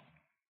now.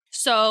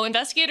 So,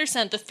 investigators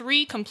sent the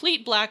 3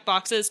 complete black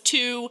boxes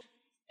to...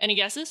 Any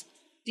guesses?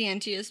 The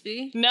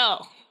NTSB?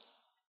 No.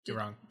 You're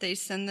wrong. They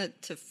send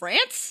it to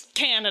France?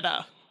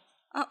 Canada.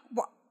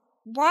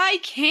 Why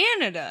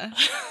Canada?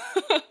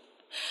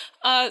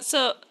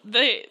 So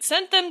they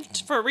sent them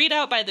for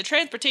readout by the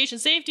Transportation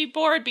Safety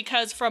Board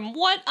because from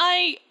what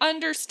I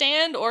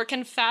understand or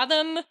can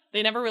fathom,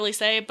 they never really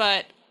say,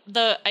 but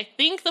I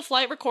think the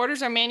flight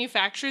recorders are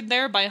manufactured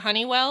there by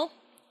Honeywell,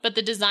 but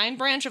the design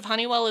branch of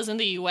Honeywell is in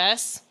the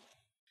US.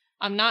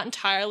 I'm not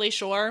entirely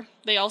sure.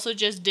 They also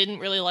just didn't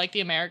really like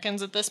the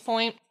Americans at this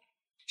point.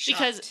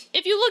 Because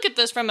if you look at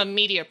this from a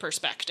media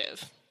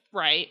perspective,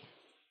 right?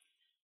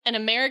 An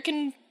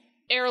American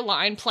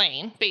airline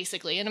plane,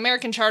 basically, an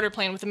American charter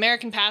plane with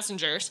American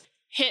passengers,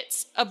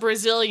 hits a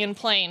Brazilian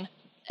plane.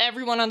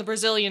 Everyone on the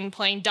Brazilian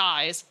plane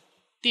dies.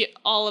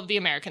 All of the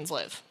Americans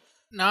live.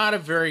 Not a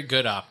very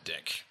good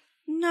optic.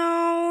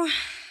 No.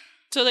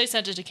 So they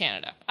sent it to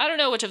Canada. I don't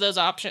know which of those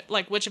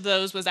which of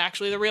those was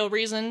actually the real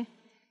reason.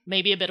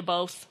 Maybe a bit of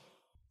both.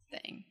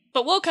 Dang.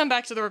 But we'll come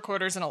back to the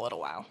recorders in a little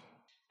while.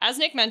 As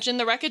Nick mentioned,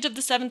 the wreckage of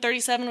the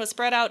 737 was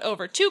spread out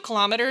over 2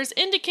 kilometers,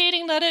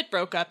 indicating that it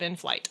broke up in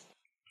flight.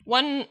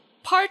 One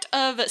part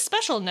of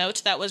special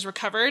note that was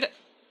recovered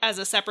as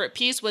a separate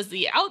piece was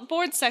the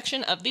outboard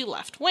section of the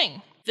left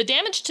wing. The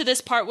damage to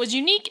this part was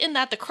unique in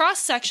that the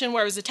cross-section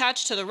where it was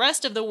attached to the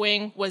rest of the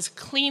wing was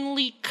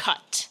cleanly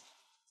cut.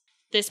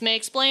 This may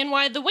explain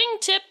why the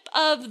wingtip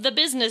of the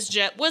business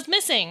jet was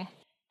missing,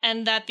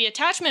 and that the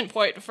attachment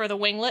point for the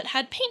winglet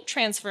had paint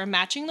transfer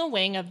matching the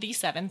wing of the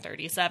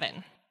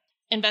 737.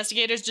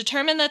 Investigators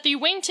determined that the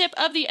wingtip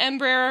of the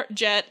Embraer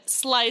jet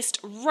sliced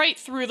right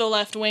through the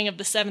left wing of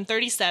the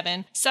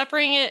 737,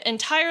 separating it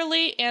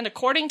entirely, and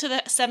according to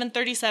the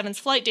 737's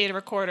flight data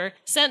recorder,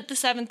 sent the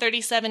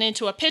 737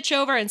 into a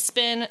pitch-over and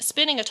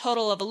spinning a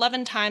total of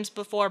 11 times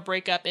before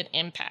breakup and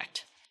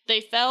impact. They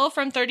fell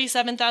from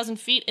 37,000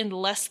 feet in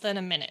less than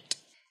a minute.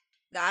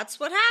 That's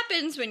what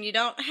happens when you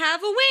don't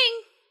have a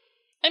wing.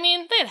 I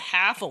mean, they had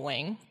half a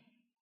wing.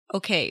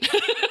 Okay.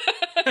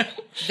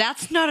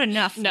 That's not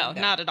enough. No,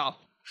 not at all.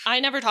 I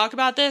never talk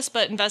about this,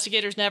 but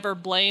investigators never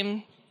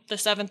blame the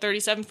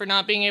 737 for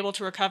not being able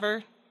to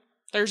recover.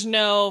 There's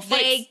no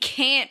flight... They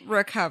can't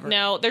recover.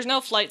 No, there's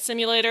no flight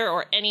simulator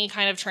or any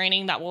kind of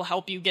training that will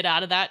help you get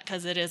out of that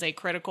because it is a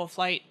critical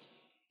flight.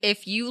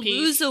 If you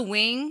lose a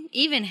wing,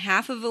 even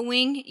half of a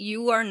wing,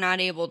 you are not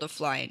able to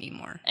fly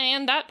anymore.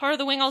 And that part of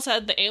the wing also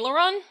had the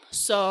aileron,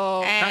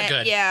 so... Not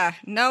good. Yeah,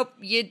 nope,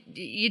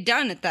 you're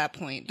done at that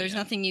point. There's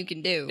nothing you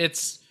can do.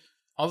 It's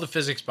all the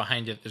physics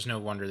behind it. There's no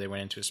wonder they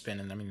went into a spin,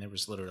 and I mean, there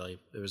was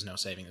no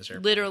saving this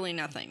airplane. Literally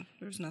nothing.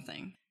 There's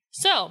nothing.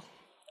 So,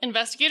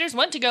 investigators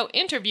went to go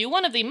interview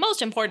one of the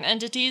most important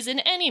entities in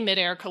any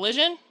mid-air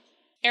collision,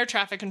 air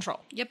traffic control.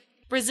 Yep.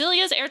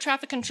 Brasilia's Air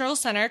Traffic Control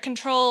Center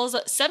controls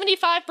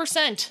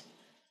 75%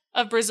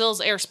 of Brazil's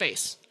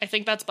airspace. I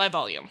think that's by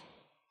volume.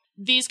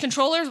 These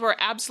controllers were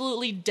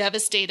absolutely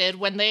devastated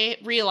when they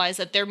realized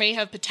that there may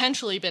have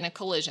potentially been a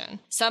collision.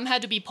 Some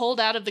had to be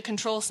pulled out of the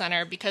control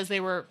center because they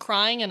were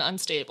crying and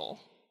unstable.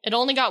 It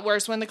only got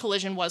worse when the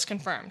collision was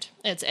confirmed.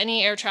 It's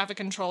any air traffic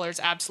controller's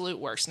absolute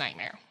worst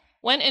nightmare.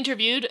 When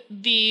interviewed,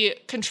 the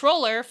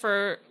controller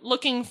for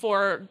looking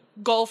for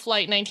Gull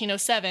Flight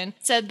 1907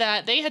 said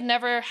that they had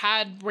never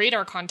had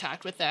radar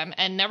contact with them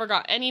and never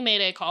got any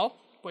Mayday call,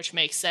 which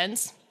makes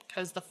sense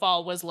because the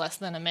fall was less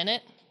than a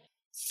minute.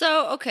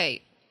 So,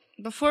 okay,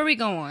 before we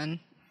go on,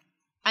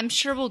 I'm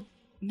sure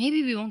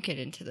maybe we won't get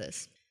into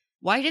this.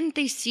 Why didn't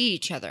they see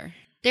each other?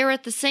 They were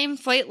at the same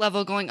flight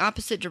level going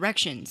opposite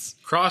directions.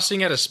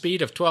 Crossing at a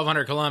speed of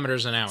 1,200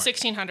 kilometers an hour.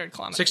 1,600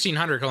 kilometers.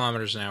 1,600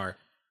 kilometers an hour.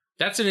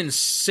 That's an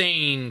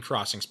insane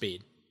crossing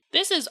speed.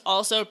 This is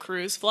also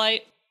cruise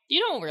flight. You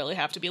don't really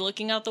have to be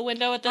looking out the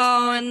window at this point.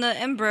 Oh, and the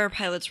Embraer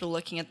pilots were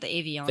looking at the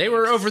avionics. They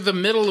were over the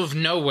middle of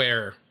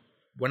nowhere.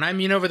 When I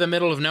mean over the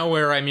middle of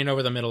nowhere, I mean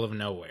over the middle of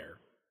nowhere.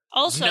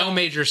 Also, no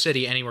major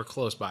city anywhere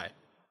close by.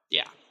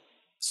 Yeah.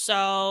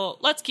 So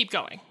let's keep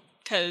going,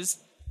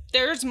 because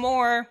there's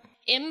more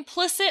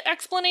implicit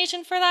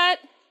explanation for that.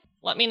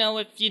 Let me know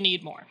if you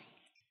need more.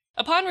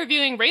 Upon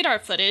reviewing radar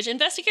footage,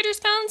 investigators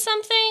found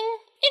something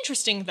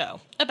interesting, though,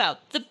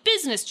 about the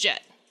business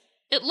jet.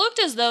 It looked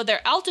as though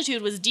their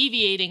altitude was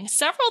deviating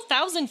several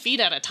thousand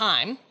feet at a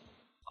time,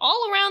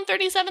 all around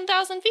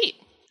 37,000 feet.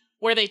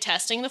 Were they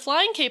testing the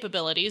flying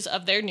capabilities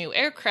of their new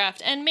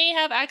aircraft and may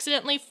have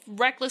accidentally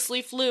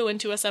recklessly flew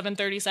into a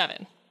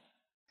 737?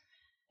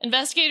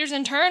 Investigators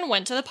in turn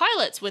went to the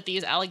pilots with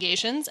these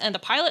allegations, and the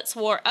pilots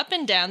swore up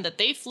and down that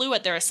they flew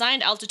at their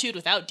assigned altitude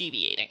without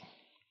deviating.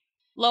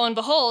 Lo and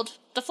behold,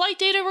 the flight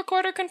data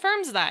recorder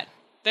confirms that.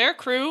 Their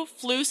crew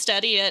flew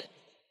steady at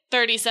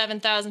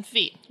 37,000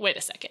 feet. Wait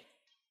a second.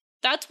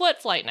 That's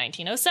what Flight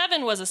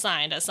 1907 was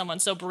assigned, as someone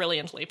so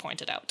brilliantly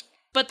pointed out.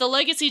 But the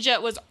Legacy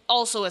jet was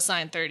also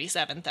assigned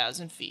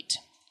 37,000 feet.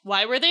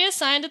 Why were they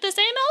assigned at the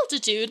same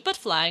altitude, but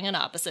flying in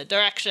opposite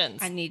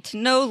directions? I need to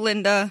know,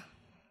 Linda.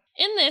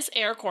 In this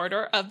air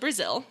corridor of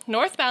Brazil,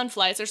 northbound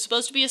flights are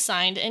supposed to be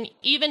assigned an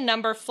even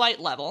number flight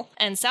level,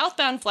 and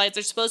southbound flights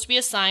are supposed to be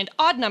assigned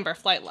odd number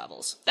flight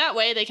levels. That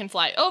way they can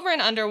fly over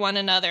and under one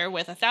another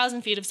with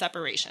 1,000 feet of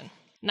separation.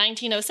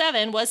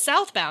 1907 was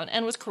southbound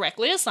and was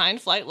correctly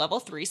assigned flight level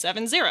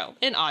 370,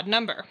 an odd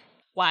number.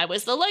 Why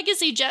was the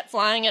Legacy jet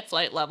flying at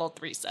flight level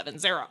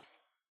 370?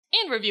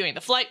 In reviewing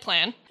the flight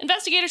plan,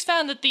 investigators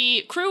found that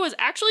the crew was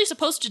actually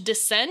supposed to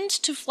descend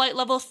to flight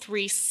level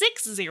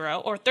 360,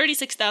 or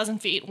 36,000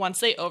 feet, once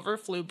they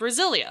overflew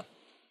Brasilia.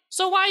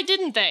 So why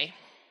didn't they?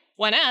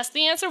 When asked,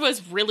 the answer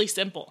was really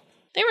simple.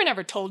 They were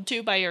never told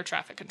to by air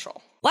traffic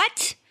control.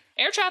 What?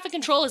 Air traffic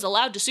control is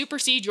allowed to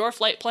supersede your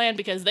flight plan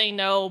because they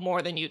know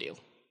more than you do.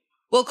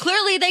 Well,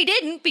 clearly they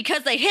didn't,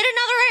 because they hit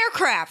another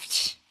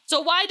aircraft. So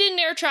why didn't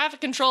air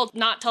traffic control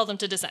not tell them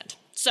to descend?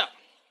 So,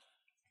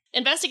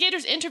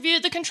 investigators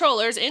interviewed the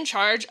controllers in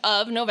charge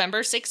of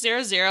November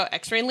 600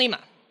 X-Ray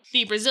Lima.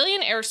 The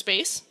Brazilian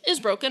airspace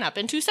is broken up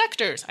into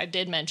sectors. I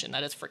did mention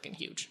that it's freaking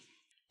huge.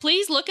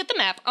 Please look at the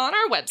map on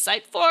our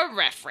website for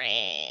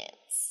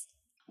reference.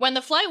 When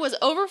the flight was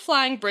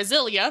overflying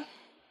Brasilia,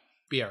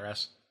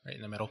 BRS, right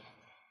in the middle,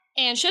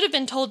 and should have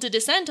been told to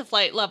descend to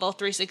flight level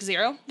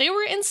 360, they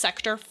were in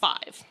Sector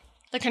 5.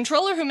 The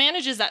controller who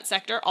manages that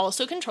sector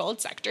also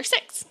controlled Sector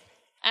 6.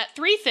 At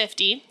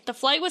 3:50, the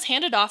flight was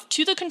handed off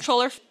to the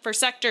controller for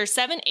Sectors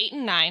 7, 8,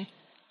 and 9,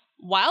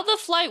 while the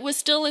flight was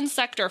still in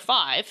Sector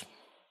 5,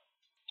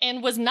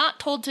 and was not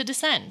told to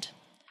descend.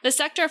 The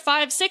Sector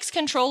 5-6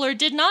 controller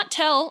did not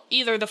tell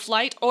either the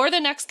flight or the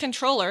next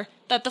controller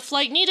that the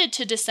flight needed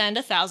to descend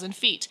 1,000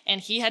 feet,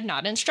 and he had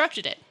not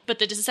instructed it. But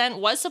the descent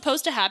was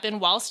supposed to happen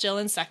while still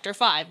in Sector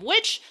 5,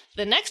 which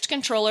the next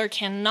controller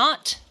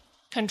cannot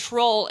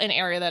control an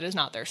area that is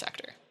not their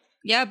sector.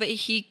 Yeah, but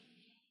he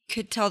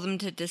could tell them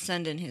to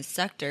descend in his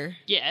sector.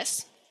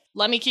 Yes.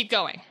 Let me keep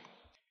going.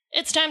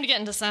 It's time to get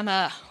into some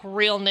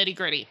real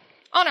nitty-gritty.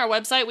 On our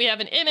website, we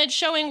have an image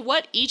showing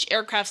what each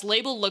aircraft's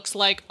label looks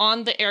like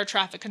on the air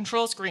traffic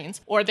control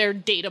screens, or their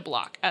data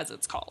block, as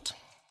it's called.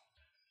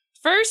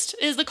 First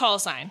is the call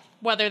sign,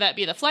 whether that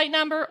be the flight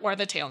number or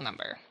the tail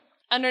number.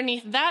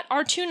 Underneath that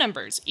are two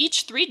numbers,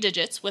 each 3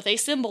 digits with a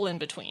symbol in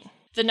between.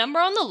 The number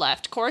on the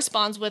left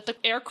corresponds with the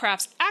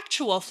aircraft's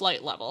actual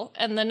flight level,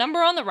 and the number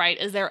on the right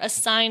is their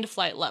assigned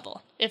flight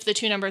level. If the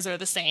two numbers are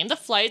the same, the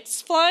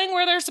flight's flying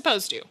where they're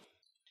supposed to.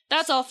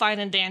 That's all fine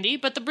and dandy,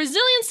 but the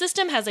Brazilian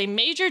system has a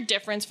major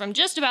difference from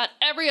just about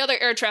every other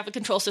air traffic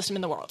control system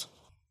in the world.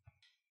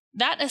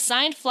 That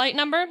assigned flight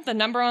number, the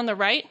number on the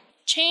right,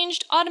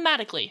 changed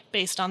automatically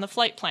based on the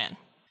flight plan.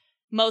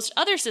 Most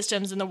other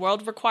systems in the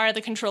world require the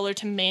controller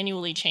to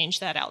manually change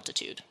that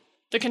altitude.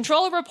 The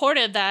controller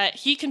reported that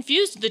he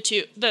confused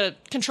the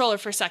controller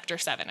for Sector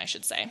 7,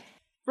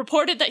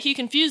 reported that he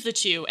confused the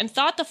two and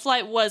thought the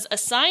flight was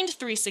assigned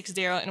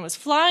 360 and was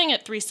flying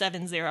at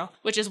 370,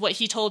 which is what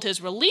he told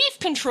his relief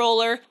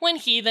controller when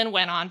he then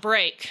went on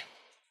break.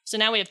 So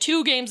now we have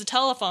 2 games of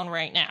telephone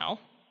right now.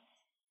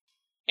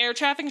 Air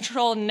traffic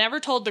control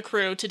never told the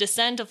crew to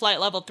descend to flight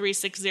level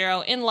 360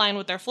 in line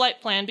with their flight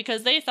plan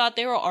because they thought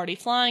they were already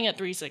flying at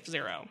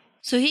 360.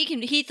 So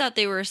he thought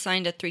they were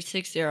assigned at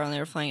 360 and they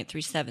were flying at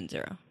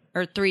 370.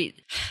 Or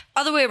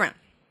other way around.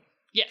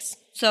 Yes.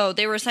 So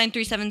they were assigned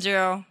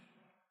 370,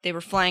 they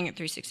were flying at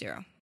 360.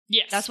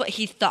 Yes. That's what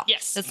he thought.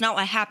 Yes. That's not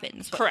what happened.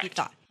 That's what Correct. he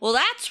thought. Well,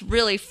 that's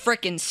really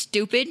freaking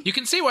stupid. You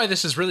can see why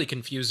this is really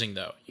confusing,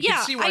 though. You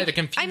can see why the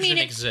confusion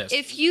exists.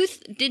 If you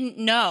didn't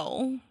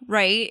know,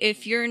 right?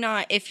 If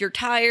you're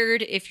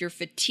tired, if you're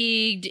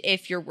fatigued,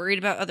 if you're worried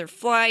about other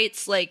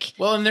flights, like...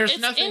 Well, and there's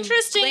it's nothing...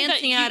 interesting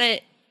glancing at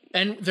it...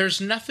 And there's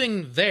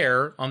nothing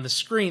there on the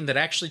screen that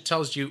actually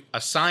tells you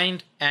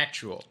assigned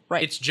actual.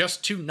 Right. It's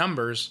just two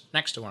numbers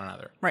next to one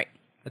another. Right.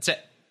 That's it.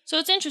 So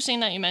it's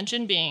interesting that you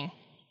mentioned being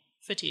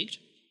fatigued.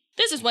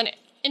 This is when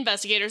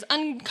investigators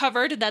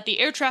uncovered that the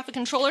air traffic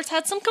controllers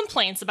had some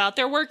complaints about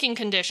their working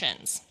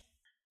conditions.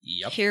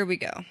 Yep. Here we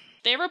go.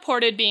 They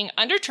reported being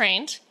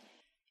undertrained,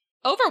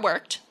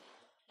 overworked,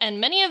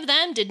 and many of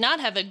them did not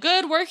have a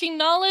good working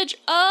knowledge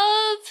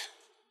of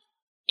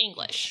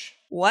English.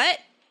 What?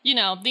 You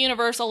know, the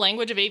universal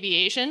language of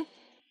aviation.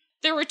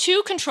 There were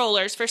 2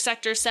 controllers for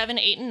sectors 7,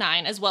 8, and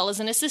 9, as well as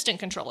an assistant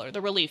controller,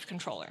 the relief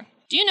controller.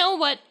 Do you know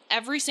what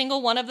every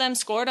single one of them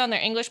scored on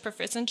their English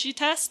proficiency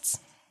tests?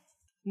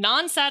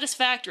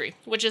 Non-satisfactory,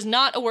 which is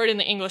not a word in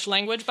the English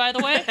language, by the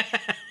way.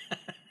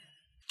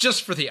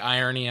 Just for the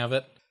irony of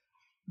it,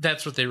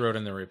 that's what they wrote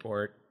in the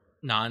report.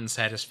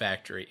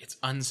 Non-satisfactory. It's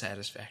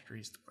unsatisfactory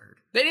is the word.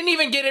 They didn't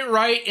even get it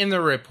right in the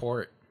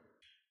report.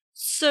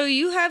 So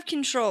you have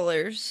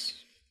controllers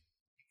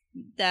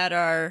that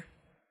are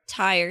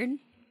tired,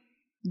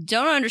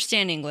 don't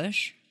understand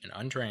English, And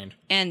untrained.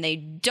 and they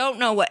don't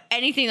know what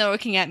anything they're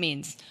looking at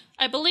means.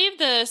 I believe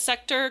the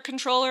sector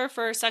controller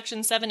for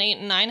section 7, 8,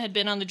 and 9 had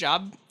been on the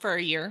job for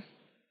a year.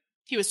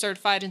 He was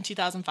certified in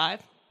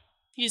 2005.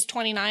 He's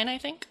 29, I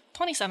think.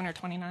 27 or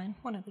 29,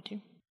 one of the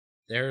two.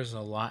 There's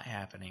a lot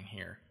happening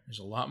here. There's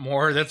a lot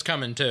more that's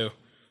coming, too.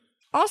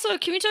 Also,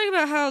 can we talk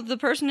about how the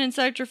person in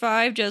Sector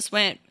 5 just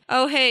went,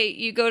 oh, hey,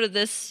 you go to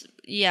this,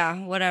 yeah,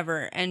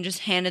 whatever, and just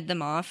handed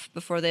them off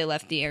before they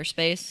left the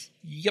airspace?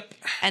 Yep.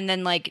 And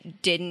then,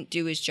 didn't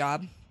do his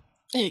job?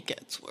 It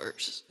gets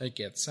worse. It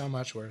gets so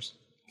much worse.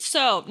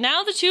 So,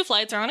 now the 2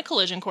 flights are on a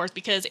collision course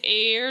because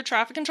air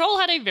traffic control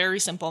had a very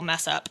simple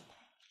mess up.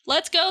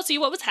 Let's go see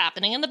what was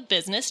happening in the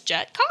business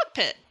jet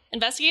cockpit.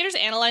 Investigators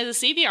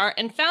analyzed the CVR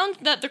and found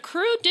that the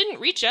crew didn't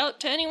reach out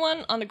to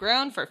anyone on the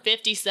ground for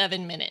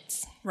 57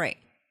 minutes. Right.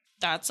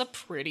 That's a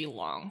pretty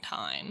long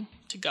time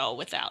to go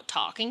without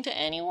talking to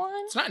anyone.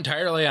 It's not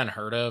entirely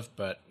unheard of,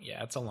 but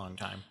yeah, it's a long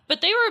time.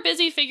 But they were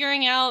busy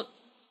figuring out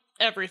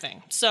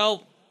everything.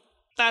 So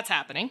that's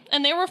happening.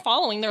 And they were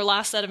following their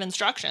last set of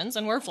instructions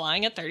and were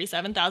flying at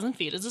 37,000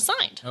 feet as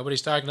assigned.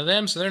 Nobody's talking to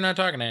them, so they're not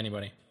talking to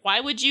anybody.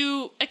 Why would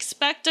you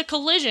expect a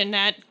collision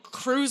at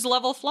cruise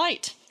level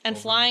flight and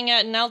flying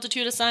at an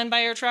altitude assigned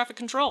by air traffic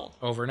control?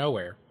 Over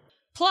nowhere.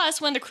 Plus,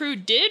 when the crew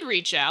did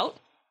reach out,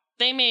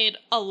 they made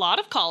a lot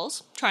of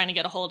calls trying to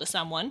get a hold of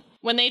someone.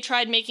 When they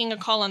tried making a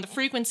call on the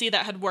frequency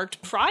that had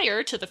worked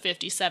prior to the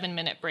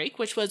 57-minute break,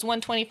 which was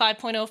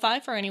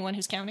 125.05 for anyone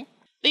who's counting,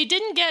 they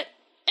didn't get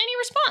any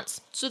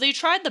response. So they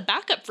tried the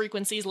backup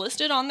frequencies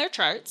listed on their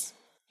charts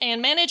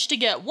and managed to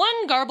get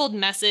one garbled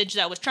message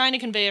that was trying to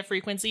convey a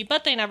frequency,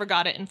 but they never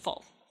got it in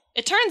full.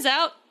 It turns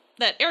out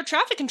that air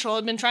traffic control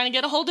had been trying to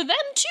get a hold of them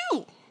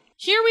too.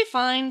 Here we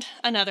find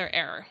another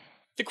error.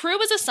 The crew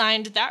was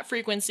assigned that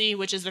frequency,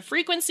 which is the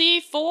frequency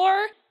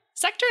for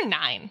Sector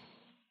 9.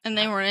 And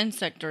they were in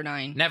Sector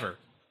 9. Never.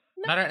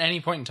 Not at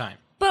any point in time.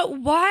 But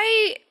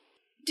why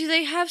do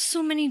they have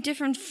so many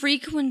different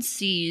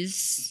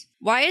frequencies?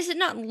 Why is it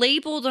not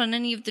labeled on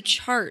any of the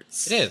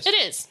charts? It is. It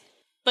is.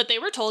 But they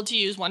were told to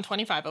use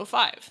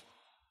 125.05.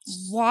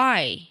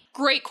 Why?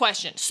 Great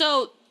question.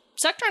 So,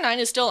 Sector 9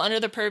 is still under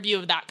the purview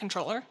of that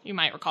controller. You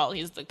might recall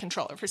he's the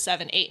controller for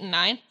 7, 8, and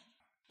 9.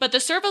 But the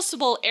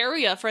serviceable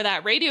area for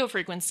that radio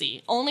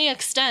frequency only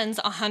extends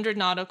 100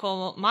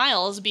 nautical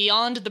miles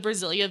beyond the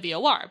Brasilia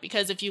VOR,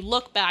 because if you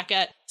look back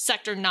at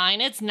Sector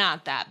 9, it's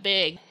not that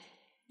big.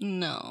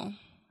 No.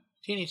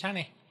 Teeny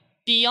tiny.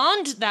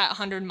 Beyond that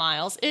 100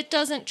 miles, it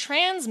doesn't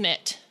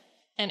transmit,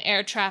 and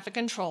air traffic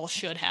control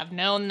should have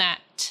known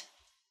that.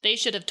 They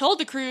should have told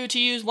the crew to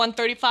use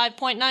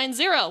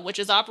 135.90, which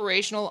is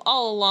operational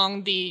all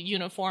along the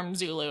Uniform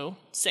Zulu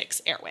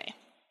 6 airway,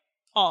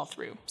 all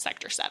through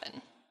Sector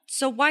 7.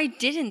 So why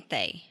didn't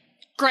they?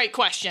 Great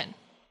question.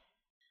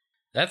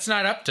 That's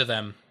not up to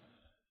them.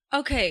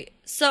 Okay,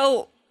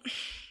 so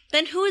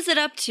then who is it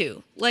up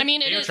to? I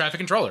mean, Air traffic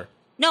controller.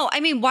 No, I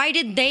mean, why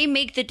did they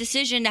make the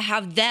decision to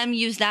have them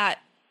use that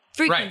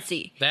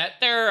frequency? Right.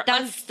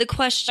 That's the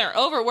question. They're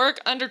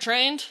overworked,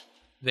 undertrained.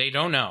 They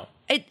don't know.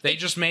 They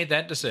just made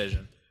that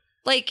decision.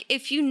 Like,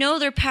 if you know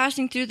they're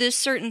passing through this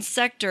certain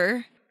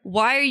sector,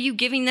 why are you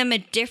giving them a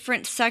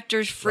different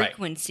sector's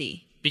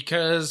frequency? Right.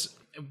 Because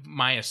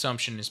my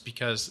assumption is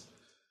because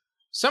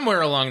somewhere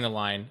along the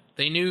line,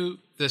 they knew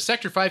the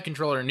Sector 5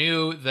 controller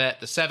knew that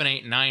the 7,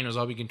 8, and 9 was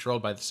all being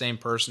controlled by the same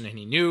person, and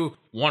he knew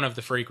one of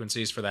the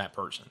frequencies for that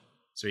person.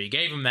 So he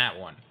gave him that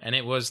one, and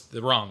it was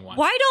the wrong one.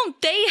 Why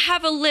don't they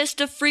have a list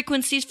of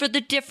frequencies for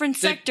the different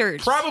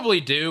sectors? They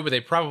probably do, but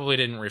they probably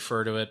didn't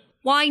refer to it.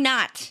 Why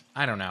not?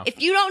 I don't know. If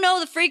you don't know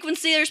the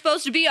frequency they're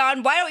supposed to be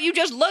on, why don't you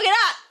just look it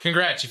up?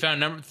 Congrats, you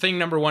found thing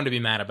number 1 to be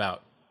mad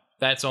about.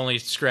 That's only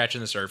scratching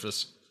the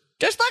surface.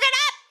 Just look it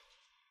up!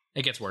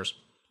 It gets worse.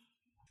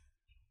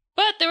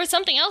 But there was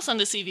something else on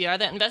the CVR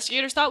that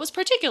investigators thought was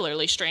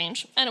particularly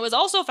strange, and it was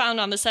also found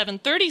on the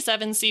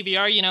 737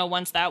 CVR,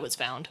 once that was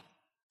found.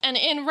 And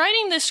in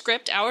writing this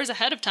script hours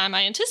ahead of time,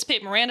 I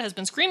anticipate Miranda has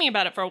been screaming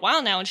about it for a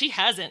while now, and she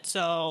hasn't,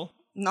 so...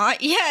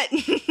 Not yet.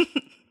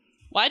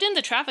 Why didn't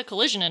the Traffic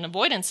Collision and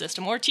Avoidance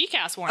System or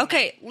TCAS warn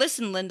Okay,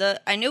 listen,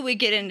 Linda, I know we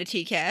get into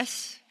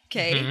TCAS,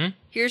 okay? Mm-hmm.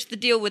 Here's the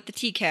deal with the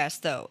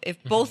TCAS, though.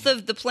 If both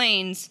of the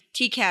planes,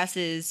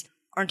 TCASs,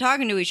 aren't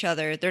talking to each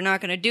other, they're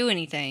not going to do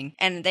anything.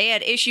 And they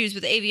had issues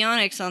with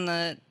avionics on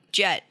the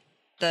jet.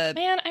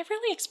 Man, I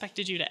really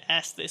expected you to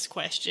ask this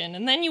question,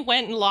 and then you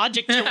went and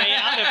logicked your way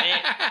out of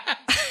it.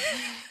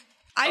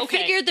 I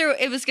figured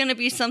it was going to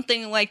be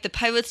something like the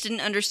pilots didn't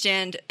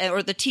understand,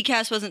 or the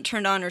TCAS wasn't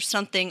turned on, or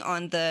something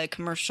on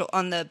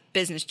the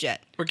business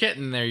jet. We're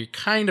getting there. You're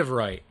kind of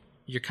right.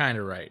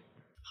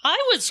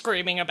 I was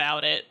screaming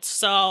about it,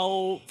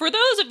 so for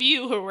those of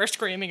you who were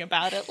screaming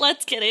about it,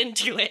 let's get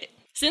into it.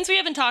 Since we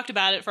haven't talked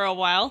about it for a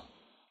while,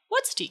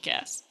 what's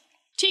TCAS?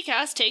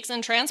 TCAS takes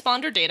in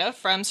transponder data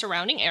from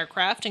surrounding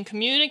aircraft and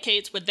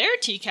communicates with their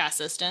TCAS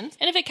systems,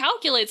 and if it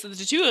calculates that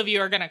the two of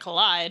you are going to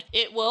collide,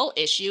 it will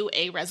issue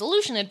a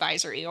resolution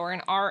advisory, or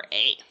an RA,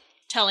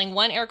 telling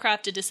one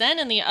aircraft to descend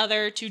and the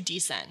other to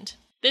descend.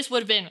 This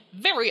would have been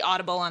very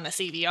audible on the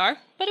CVR,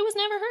 but it was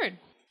never heard.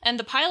 And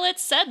the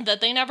pilots said that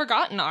they never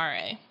got an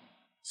RA.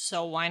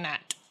 So why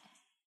not?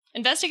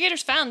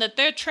 Investigators found that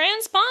their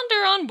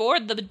transponder on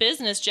board the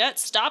business jet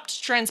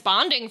stopped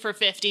transponding for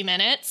 50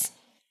 minutes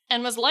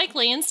and was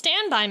likely in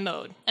standby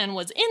mode and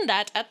was in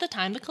that at the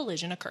time the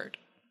collision occurred.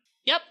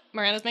 Yep,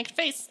 Miranda's making a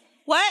face.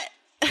 What?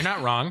 You're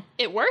not wrong.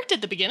 It worked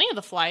at the beginning of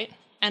the flight,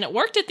 and it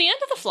worked at the end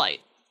of the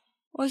flight.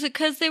 Was it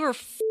because they were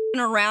f***ing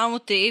around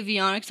with the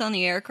avionics on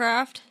the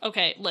aircraft?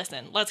 Okay,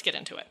 listen, let's get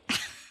into it.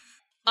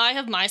 I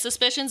have my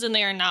suspicions, and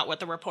they are not what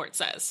the report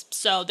says.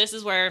 So this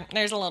is where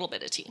there's a little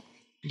bit of tea.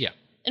 Yeah.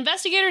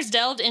 Investigators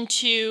delved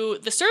into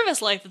the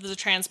service life of the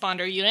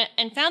transponder unit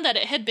and found that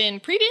it had been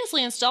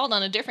previously installed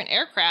on a different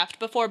aircraft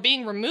before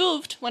being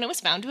removed when it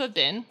was found to have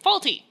been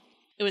faulty.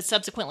 It was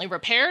subsequently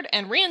repaired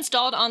and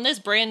reinstalled on this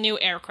brand new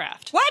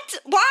aircraft. What?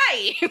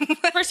 Why?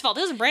 First of all,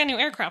 this is a brand new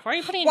aircraft. Why are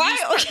you putting in new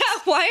parts? Yeah,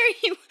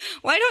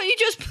 why don't you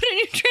just put a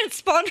new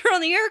transponder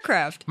on the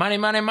aircraft? Money,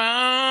 money,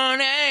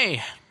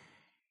 money!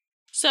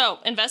 So,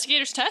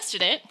 investigators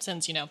tested it,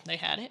 since, they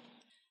had it,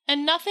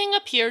 and nothing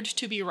appeared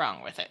to be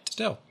wrong with it.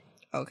 Still.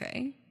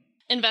 Okay.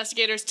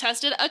 Investigators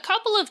tested a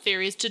couple of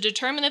theories to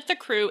determine if the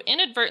crew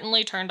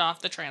inadvertently turned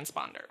off the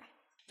transponder.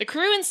 The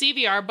crew and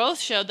CVR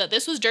both showed that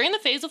this was during the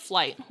phase of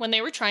flight when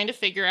they were trying to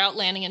figure out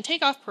landing and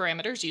takeoff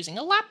parameters using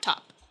a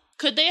laptop.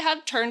 Could they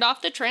have turned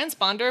off the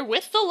transponder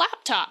with the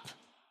laptop?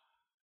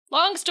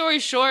 Long story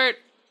short,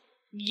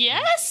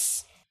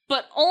 yes,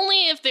 but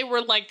only if they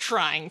were,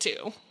 trying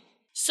to.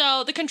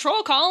 So the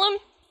control column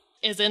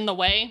is in the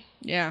way.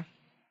 Yeah.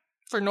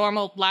 For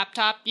normal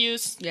laptop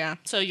use. Yeah.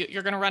 So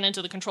you're going to run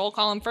into the control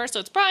column first,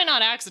 so it's probably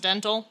not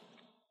accidental.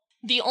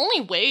 The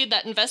only way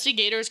that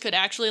investigators could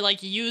actually,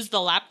 use the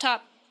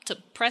laptop to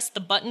press the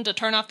button to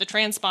turn off the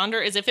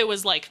transponder is if it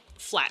was,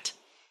 flat.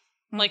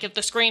 Like if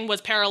the screen was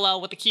parallel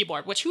with the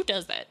keyboard, which who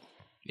does that?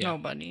 Yeah.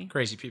 Nobody.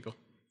 Crazy people.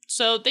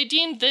 So they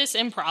deemed this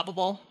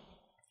improbable.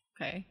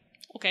 Okay.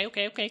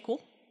 Okay,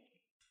 cool.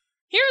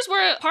 Here's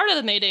where part of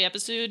the Mayday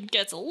episode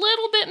gets a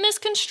little bit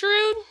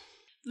misconstrued.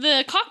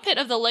 The cockpit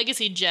of the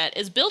Legacy jet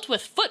is built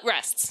with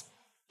footrests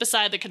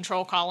beside the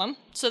control column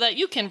so that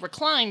you can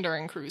recline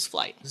during cruise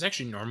flight. It's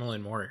actually normal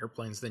in more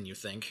airplanes than you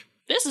think.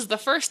 This is the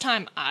first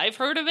time I've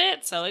heard of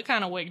it, so it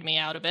kind of wigged me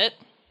out a bit.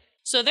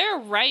 So they're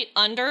right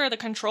under the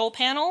control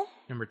panel.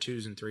 Number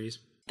 2s and 3s.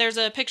 There's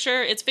a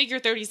picture, it's figure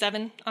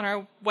 37 on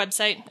our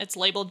website. It's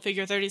labeled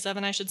figure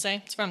 37, I should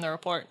say. It's from the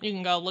report. You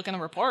can go look in the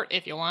report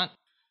if you want.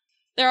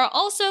 There are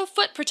also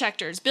foot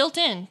protectors built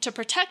in to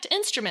protect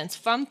instruments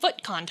from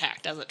foot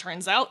contact, as it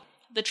turns out.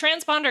 The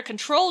transponder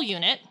control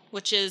unit,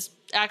 which is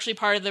actually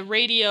part of the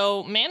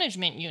radio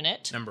management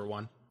unit, Number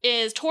 1,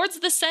 is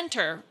towards the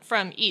center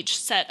from each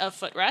set of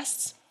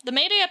footrests. The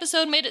Mayday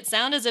episode made it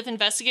sound as if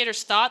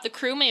investigators thought the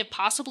crew may have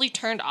possibly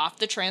turned off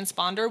the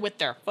transponder with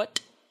their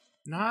foot.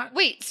 Not...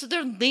 Wait, so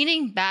they're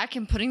leaning back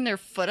and putting their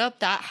foot up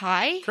that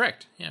high?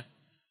 Correct, yeah.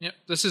 Yep.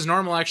 This is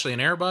normal, actually, in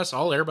Airbus,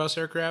 all Airbus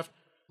aircraft,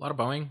 a lot of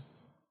Boeing.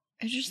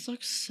 It just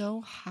looks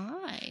so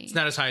high. It's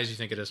not as high as you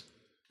think it is.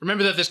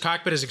 Remember that this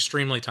cockpit is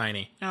extremely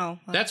tiny. Oh.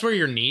 Well. That's where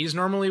your knees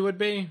normally would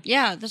be.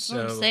 Yeah, that's what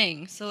I'm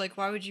saying. So,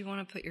 why would you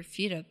want to put your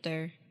feet up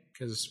there?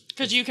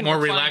 Because you can more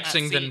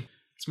relaxing than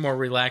it's more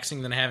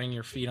relaxing than having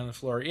your feet on the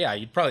floor. Yeah,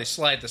 you'd probably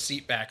slide the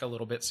seat back a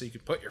little bit so you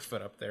could put your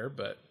foot up there,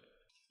 but...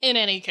 In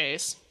any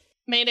case,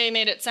 Mayday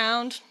made it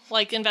sound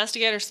like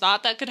investigators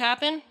thought that could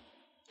happen.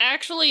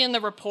 Actually, in the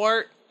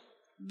report,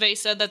 they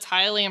said that's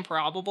highly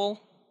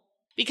improbable.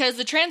 Because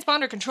the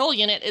transponder control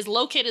unit is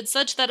located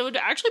such that it would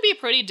actually be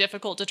pretty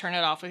difficult to turn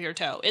it off with your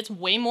toe. It's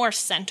way more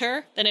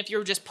center than if you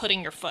were just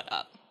putting your foot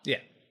up. Yeah.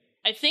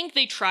 I think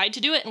they tried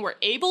to do it and were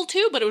able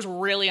to, but it was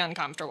really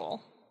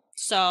uncomfortable.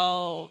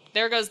 So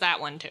there goes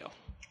that one, too.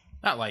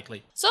 Not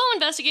likely. So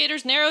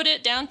investigators narrowed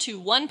it down to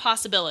one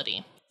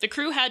possibility. The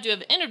crew had to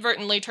have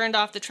inadvertently turned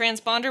off the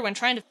transponder when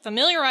trying to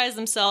familiarize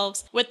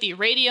themselves with the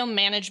Radio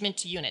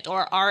Management Unit,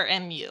 or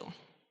RMU.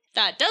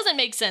 That doesn't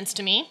make sense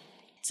to me,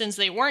 since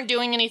they weren't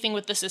doing anything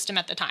with the system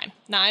at the time.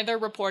 Neither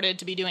reported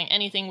to be doing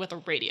anything with a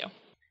radio.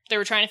 They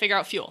were trying to figure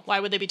out fuel. Why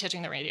would they be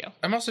touching the radio?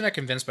 I'm also not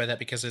convinced by that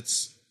because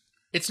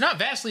it's not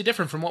vastly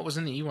different from what was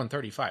in the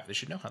E-135. They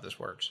should know how this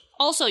works.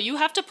 Also, you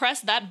have to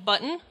press that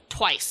button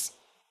twice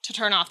to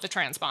turn off the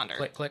transponder.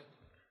 Click, click.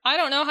 I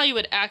don't know how you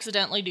would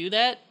accidentally do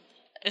that,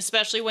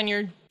 especially when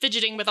you're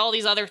fidgeting with all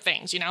these other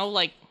things,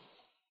 Like,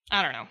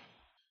 I don't know.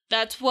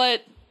 That's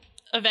what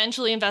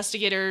eventually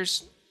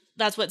investigators,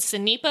 that's what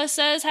SNIPA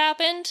says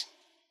happened.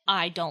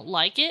 I don't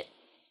like it,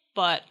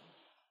 but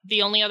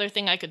the only other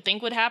thing I could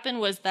think would happen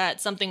was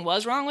that something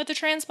was wrong with the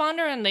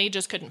transponder and they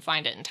just couldn't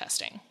find it in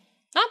testing.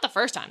 Not the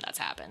first time that's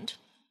happened.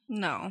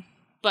 No.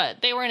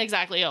 But they weren't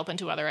exactly open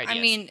to other ideas.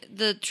 I mean,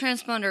 the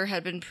transponder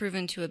had been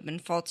proven to have been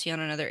faulty on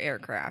another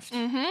aircraft.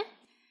 Mm-hmm.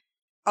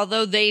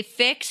 Although they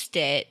fixed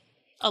it,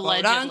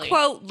 allegedly.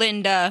 quote unquote,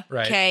 Linda,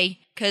 right. Okay?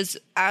 Because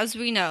as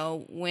we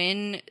know,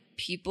 when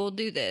people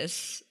do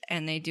this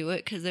and they do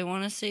it because they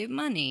want to save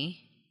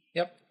money,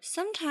 yep,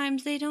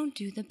 sometimes they don't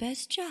do the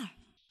best job.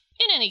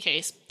 In any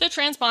case, the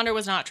transponder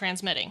was not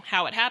transmitting.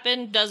 How it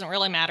happened doesn't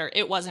really matter.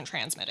 It wasn't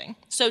transmitting.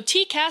 So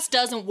TCAS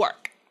doesn't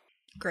work.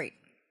 Great.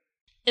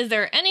 Is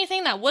there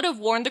anything that would have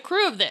warned the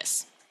crew of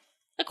this?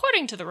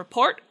 According to the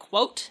report,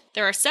 quote,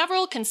 there are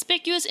several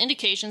conspicuous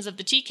indications of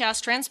the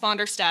TCAS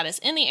transponder status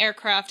in the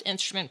aircraft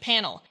instrument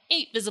panel.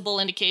 8 visible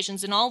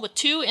indications in all, with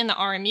 2 in the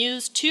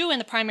RMUs, 2 in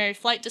the primary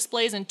flight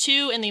displays, and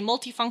 2 in the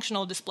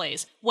multifunctional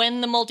displays,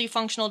 when the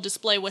multifunctional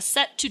display was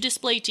set to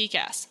display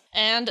TCAS.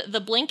 And the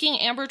blinking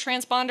amber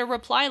transponder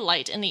reply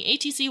light in the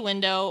ATC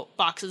window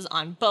boxes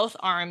on both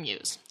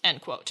RMUs,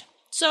 end quote.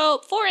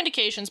 So, 4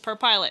 indications per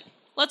pilot.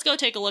 Let's go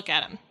take a look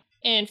at them.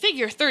 In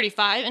Figure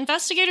 35,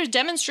 investigators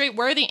demonstrate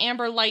where the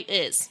amber light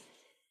is.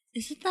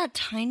 Is it that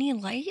tiny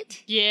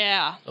light?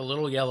 Yeah. a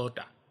little yellow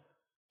dot.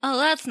 Oh,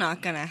 that's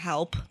not going to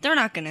help. They're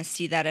not going to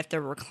see that if they're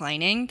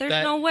reclining.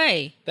 There's no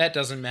way. That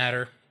doesn't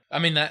matter. I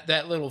mean,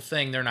 that little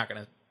thing, they're not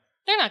going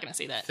to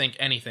see that. Think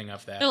anything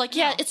of that. They're like,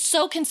 yeah, it's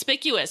so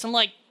conspicuous. I'm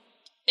like,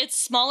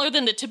 it's smaller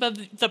than the tip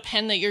of the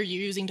pen that you're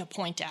using to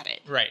point at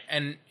it. Right.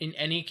 And in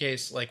any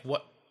case, like,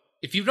 what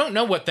if you don't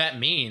know what that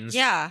means?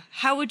 Yeah.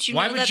 How would you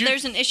know that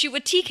there's an issue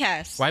with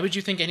TCAS? Why would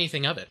you think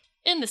anything of it?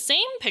 In the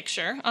same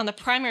picture, on the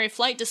primary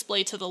flight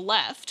display to the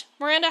left,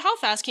 Miranda, how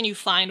fast can you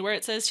find where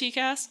it says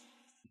TCAS?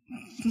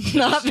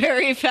 Not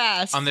very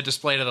fast. On the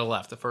display to the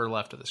left, the far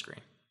left of the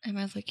screen. Am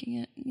I looking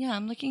at? Yeah,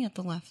 I'm looking at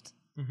the left.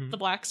 Mm-hmm. The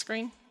black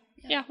screen?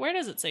 Yeah, where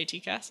does it say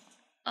TCAS?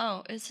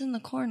 Oh, it's in the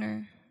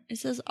corner. It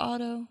says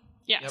auto.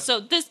 Yeah, so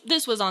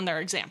this was on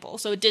their example,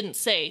 so it didn't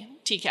say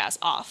TCAS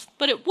off,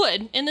 but it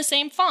would in the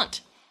same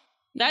font.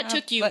 That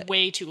took you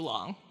way too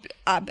long.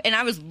 And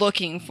I was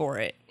looking for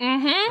it.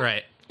 Mm-hmm.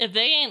 Right. If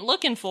they ain't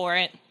looking for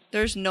it...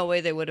 There's no way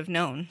they would have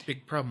known.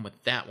 Big problem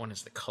with that one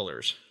is the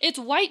colors. It's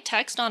white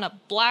text on a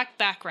black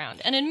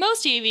background, and in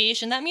most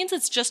aviation, that means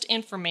it's just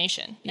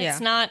information. It's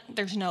not...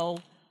 There's no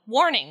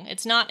warning.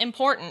 It's not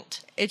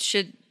important. It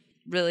should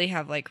really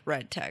have, like,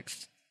 red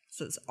text. It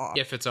says off.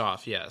 If it's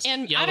off, yes.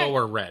 And yellow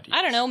or red. Yes.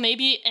 I don't know,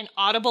 maybe an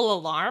audible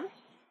alarm?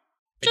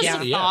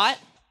 Just a thought.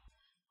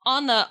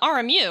 On the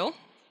RMU...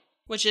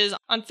 which is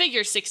on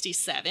Figure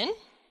 67,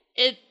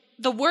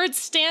 the word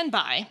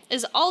standby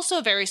is also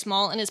very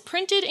small and is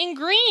printed in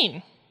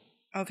green.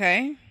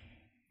 Okay.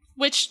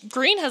 Which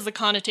green has the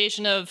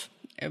connotation of...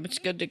 it's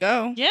good to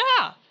go.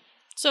 Yeah.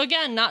 So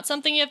again, not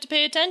something you have to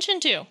pay attention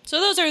to. So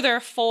those are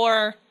their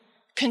 4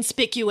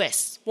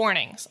 conspicuous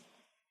warnings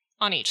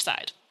on each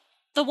side.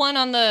 The one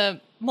on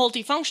the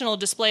multifunctional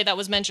display that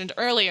was mentioned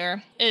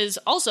earlier is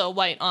also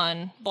white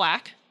on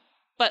black,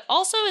 but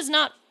also is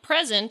not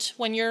present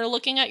when you're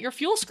looking at your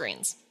fuel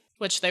screens,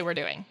 which they were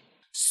doing.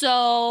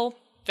 So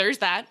there's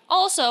that.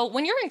 Also,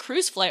 when you're in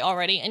cruise flight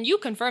already and you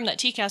confirm that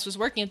TCAS was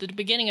working at the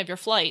beginning of your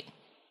flight,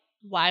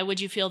 why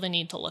would you feel the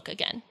need to look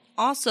again?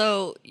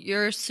 Also,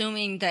 you're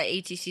assuming that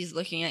ATC is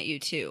looking at you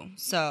too.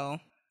 So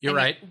you're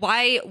right.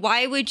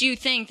 Why would you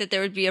think that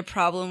there would be a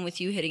problem with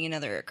you hitting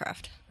another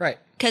aircraft? Right.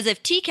 Because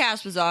if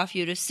TCAS was off,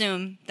 you'd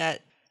assume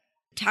that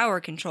tower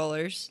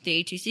controllers,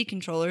 the ATC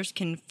controllers,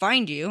 can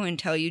find you and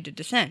tell you to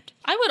descend.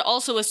 I would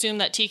also assume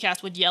that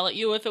TCAS would yell at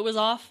you if it was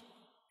off.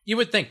 You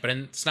would think, but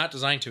it's not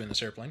designed to in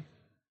this airplane.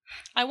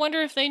 I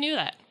wonder if they knew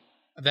that.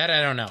 That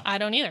I don't know. I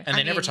don't either. And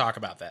they never talk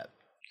about that.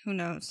 Who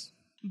knows?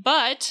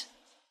 But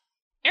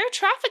air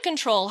traffic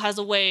control has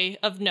a way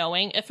of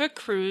knowing if a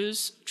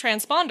crew's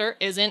transponder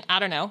isn't,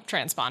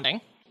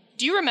 transponding.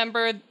 Do you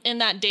remember in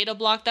that data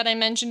block that I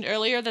mentioned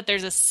earlier that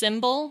there's a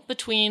symbol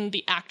between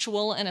the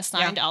actual and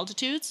assigned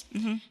altitudes?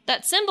 Mm-hmm.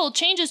 That symbol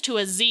changes to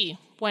a Z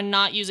when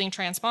not using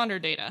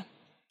transponder data.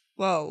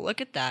 Whoa,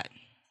 look at that.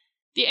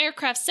 The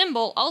aircraft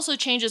symbol also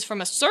changes from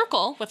a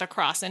circle with a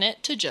cross in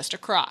it to just a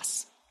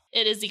cross.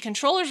 It is the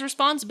controller's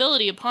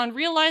responsibility upon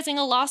realizing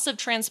a loss of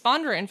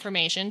transponder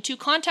information to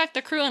contact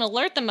the crew and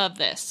alert them of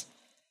this.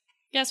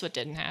 Guess what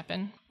didn't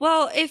happen?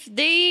 Well, if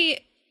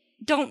they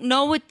don't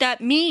know what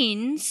that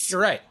means...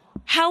 You're right.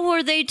 How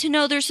are they to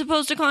know they're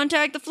supposed to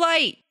contact the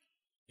flight?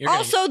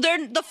 Also,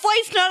 the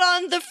flight's not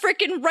on the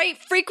frickin' right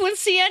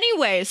frequency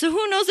anyway, so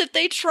who knows if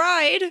they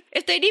tried,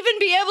 if they'd even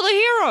be able to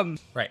hear them.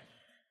 Right.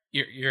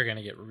 You're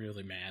gonna get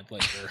really mad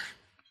later.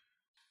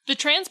 The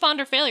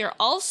transponder failure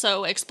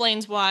also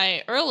explains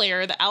why,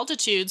 earlier, the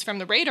altitudes from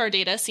the radar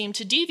data seem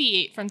to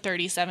deviate from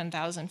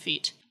 37,000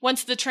 feet.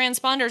 Once the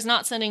transponder is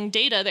not sending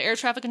data, the air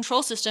traffic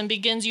control system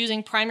begins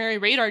using primary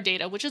radar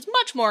data, which is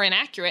much more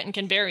inaccurate and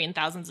can vary in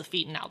thousands of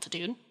feet in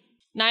altitude.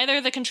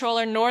 Neither the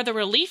controller nor the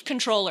relief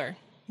controller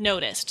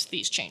noticed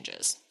these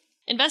changes.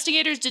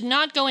 Investigators did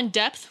not go in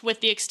depth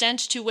with the extent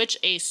to which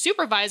a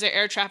supervisor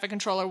air traffic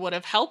controller would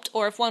have helped,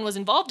 or if one was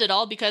involved at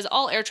all, because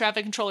all air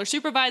traffic controller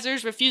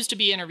supervisors refused to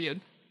be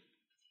interviewed.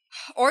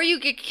 Or you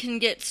can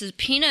get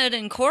subpoenaed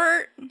in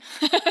court.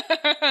 No, they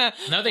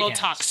can't. We'll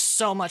talk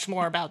so much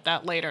more about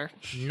that later.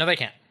 No, they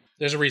can't.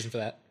 There's a reason for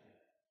that.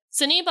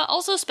 Saniba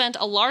also spent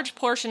a large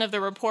portion of the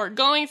report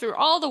going through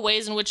all the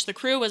ways in which the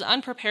crew was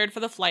unprepared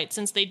for the flight,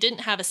 since they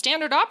didn't have a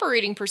standard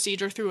operating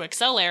procedure through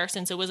Accellair,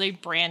 since it was a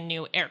brand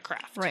new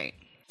aircraft. Right.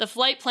 The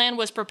flight plan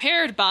was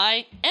prepared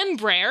by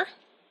Embraer,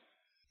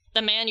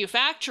 the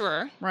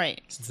manufacturer.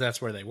 Right. Since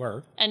that's where they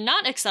were. And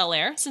not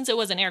Accellair, since it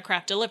was an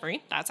aircraft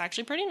delivery. That's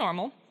actually pretty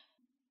normal.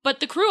 But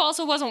the crew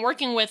also wasn't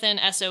working with an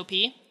SOP.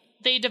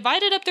 They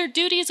divided up their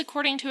duties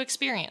according to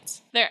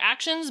experience. Their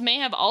actions may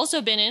have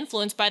also been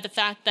influenced by the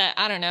fact that,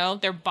 I don't know,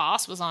 their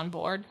boss was on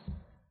board.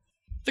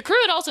 The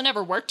crew had also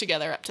never worked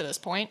together up to this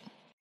point.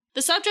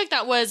 The subject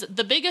that was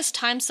the biggest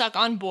time suck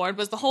on board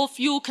was the whole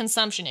fuel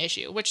consumption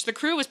issue, which the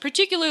crew was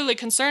particularly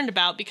concerned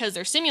about because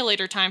their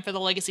simulator time for the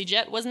Legacy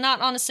jet was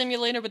not on a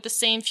simulator with the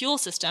same fuel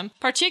system,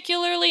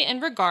 particularly in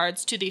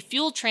regards to the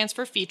fuel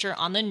transfer feature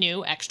on the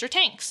new extra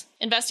tanks.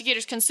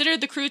 Investigators considered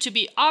the crew to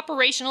be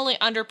operationally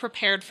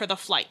underprepared for the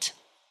flight.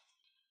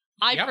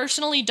 I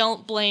personally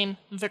don't blame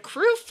the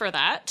crew for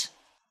that,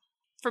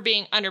 for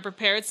being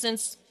underprepared,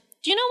 since,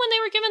 do you know when they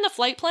were given the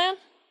flight plan?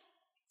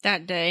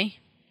 That day.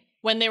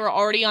 When they were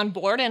already on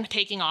board and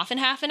taking off in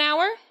half an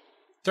hour?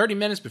 30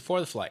 minutes before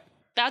the flight.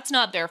 That's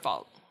not their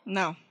fault.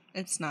 No,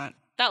 it's not.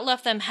 That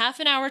left them half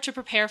an hour to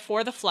prepare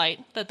for the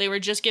flight that they were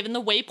just given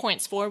the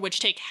waypoints for,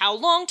 which take how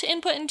long to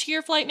input into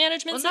your flight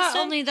management system? Well,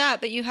 not only that,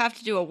 but you have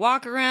to do a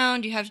walk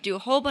around, you have to do a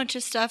whole bunch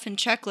of stuff and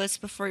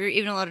checklists before you're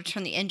even allowed to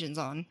turn the engines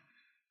on.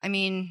 I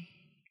mean,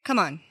 come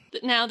on.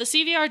 Now, the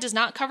CVR does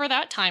not cover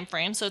that time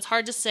frame, so it's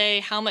hard to say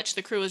how much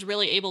the crew was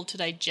really able to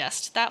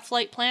digest that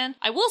flight plan.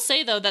 I will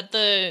say, though, that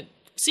the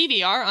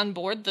CVR on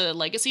board the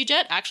Legacy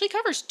jet actually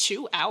covers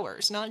 2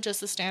 hours, not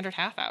just the standard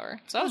half hour.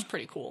 So that was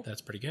pretty cool.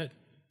 That's pretty good.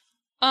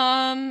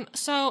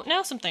 So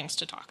now some things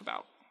to talk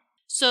about.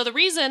 So the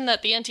reason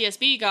that the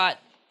NTSB got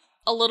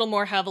a little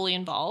more heavily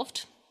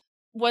involved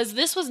was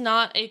this was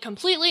not a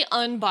completely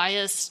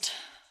unbiased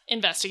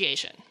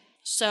investigation.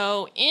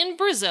 So in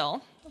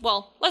Brazil,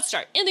 well, let's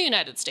start. In the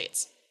United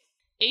States,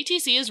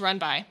 ATC is run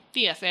by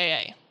the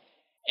FAA.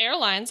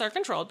 Airlines are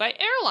controlled by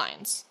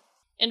airlines.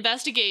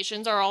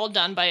 Investigations are all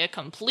done by a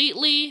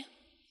completely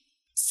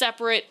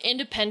separate,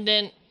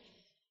 independent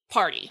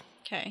party.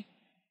 Okay.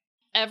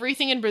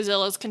 Everything in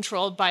Brazil is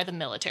controlled by the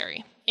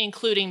military,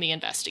 including the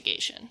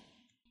investigation.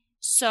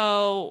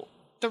 So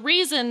the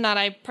reason that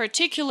I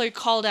particularly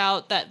called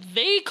out that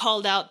they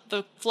called out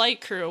the flight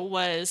crew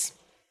was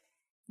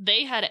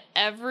they had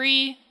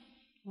every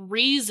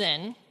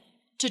reason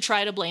to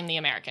try to blame the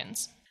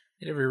Americans.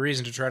 They had every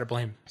reason to try to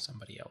blame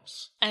somebody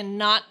else. And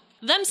not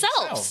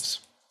themselves.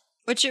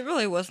 Which it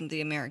really wasn't the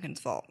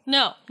Americans' fault.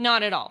 No,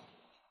 not at all.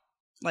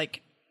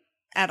 Like,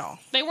 at all.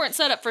 They weren't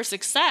set up for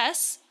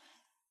success,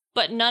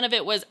 but none of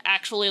it was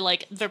actually,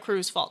 like, the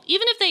crew's fault.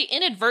 Even if they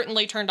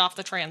inadvertently turned off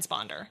the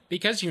transponder.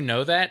 Because you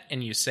know that,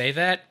 and you say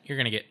that, you're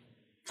going to get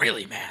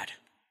really mad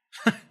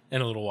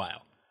in a little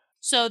while.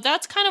 So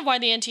that's kind of why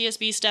the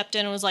NTSB stepped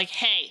in and was like,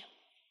 hey,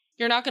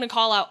 you're not going to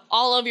call out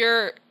all of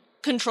your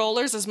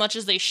controllers as much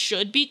as they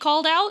should be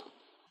called out?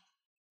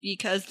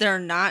 Because they're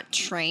not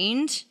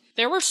trained?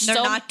 They're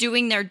not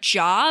doing their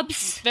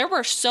jobs? There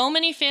were so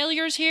many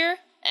failures here,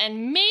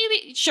 and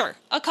maybe, sure,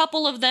 a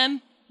couple of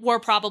them were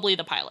probably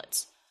the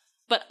pilots.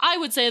 But I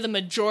would say the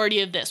majority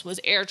of this was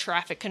air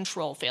traffic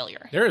control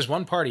failure. There is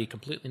one party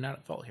completely not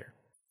at fault here.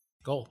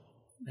 GOL.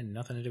 Had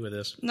nothing to do with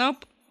this.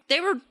 Nope.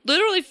 They were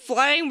literally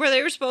flying where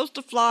they were supposed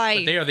to fly.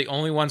 But they are the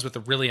only ones with the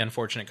really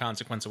unfortunate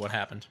consequence of what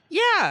happened.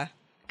 Yeah.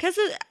 Because,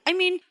 I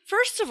mean,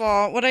 first of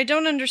all, what I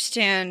don't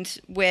understand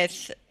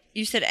with...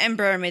 You said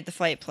Embraer made the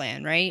flight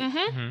plan, right? Mm-hmm.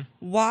 Mm-hmm.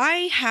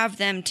 Why have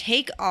them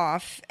take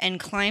off and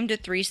climb to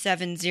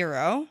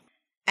 370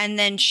 and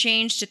then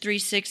change to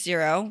 360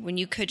 when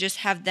you could just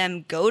have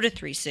them go to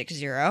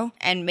 360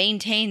 and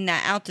maintain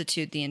that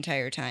altitude the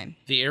entire time?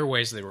 The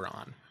airways they were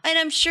on. And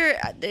I'm sure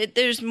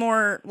there's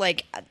more,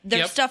 like,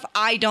 there's stuff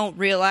I don't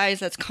realize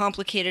that's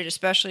complicated,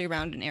 especially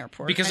around an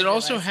airport. Because it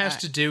also has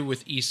to do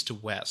with east to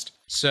west.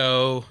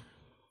 So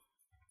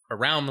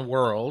around the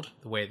world,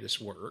 the way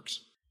this works,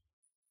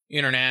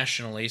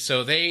 internationally.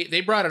 So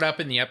they brought it up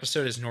in the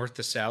episode as north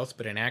to south,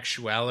 but in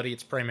actuality,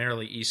 it's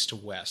primarily east to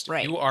west.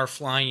 Right. If you are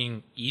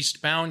flying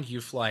eastbound, you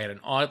fly at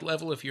an odd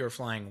level. If you are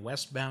flying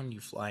westbound,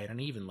 you fly at an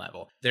even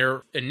level.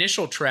 Their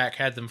initial track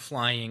had them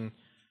flying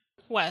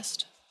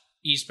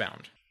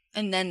eastbound.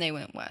 And then they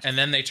went west. And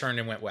then they turned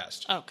and went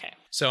west. Okay.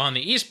 So on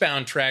the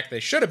eastbound track, they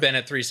should have been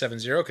at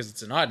 370 because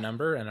it's an odd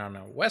number. And on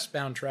a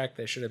westbound track,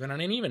 they should have been on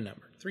an even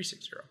number,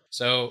 360.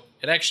 So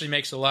it actually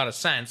makes a lot of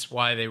sense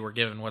why they were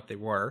given what they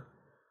were.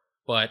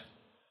 But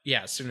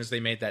yeah, as soon as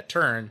they made that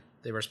turn,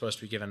 they were supposed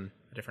to be given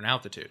a different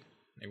altitude.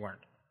 They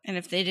weren't. And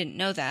if they didn't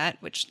know that,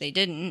 which they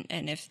didn't,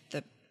 and if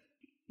the,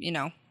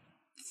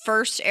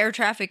 first air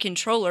traffic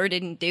controller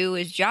didn't do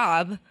his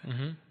job,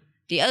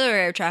 the other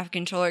air traffic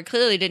controller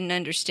clearly didn't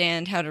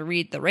understand how to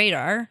read the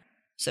radar,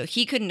 so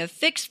he couldn't have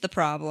fixed the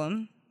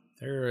problem.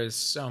 There is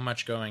so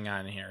much going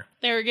on here.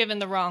 They were given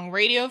the wrong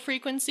radio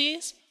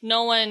frequencies.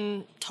 No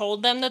one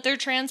told them that their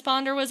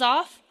transponder was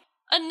off.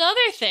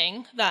 Another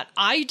thing that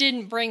I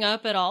didn't bring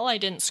up at all, I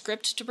didn't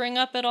script to bring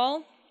up at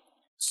all.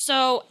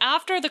 So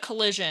after the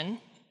collision,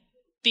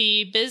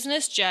 the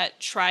business jet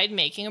tried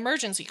making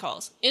emergency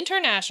calls.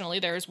 Internationally,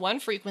 there is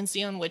one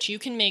frequency on which you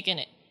can make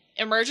an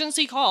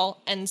emergency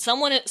call, and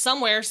someone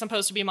somewhere is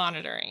supposed to be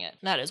monitoring it.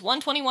 That is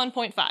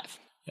 121.5.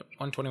 Yep,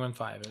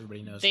 121.5.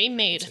 Everybody knows. They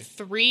made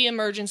 3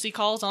 emergency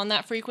calls on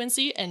that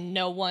frequency, and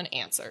no one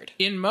answered.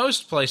 In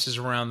most places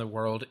around the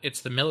world,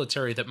 it's the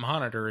military that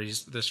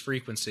monitors this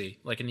frequency.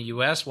 Like in the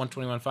U.S.,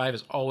 121.5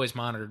 is always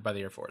monitored by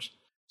the Air Force.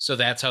 So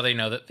that's how they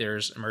know that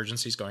there's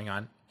emergencies going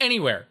on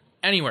anywhere.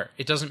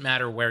 It doesn't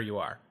matter where you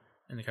are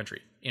in the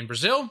country. In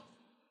Brazil,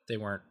 they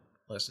weren't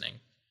listening.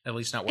 At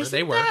least not where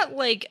they were. Isn't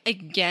that,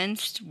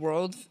 against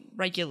world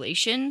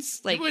regulations?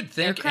 You would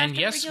think, and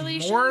yes,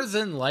 more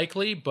than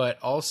likely, but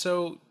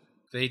also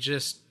they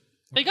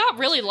got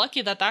really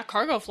lucky that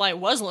cargo flight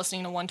was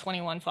listening to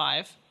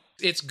 121.5.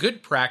 It's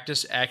good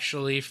practice,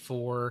 actually,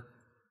 for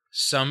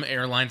some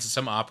airlines and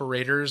some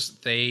operators.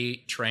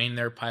 They train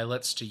their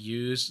pilots to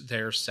use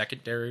their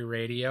secondary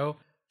radio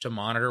to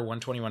monitor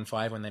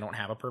 121.5 when they don't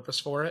have a purpose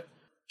for it,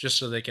 just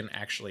so they can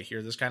actually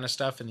hear this kind of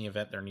stuff in the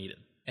event they're needed.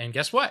 And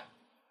guess what?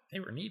 They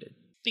were needed.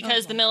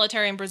 Because the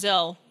military in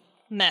Brazil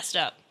messed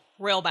up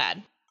real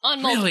bad. On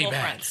multiple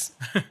fronts.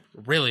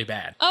 Really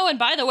bad. Oh, and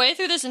by the way,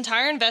 through this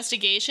entire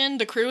investigation,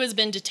 the crew has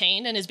been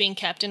detained and is being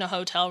kept in a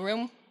hotel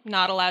room,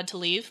 not allowed to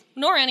leave,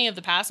 nor any of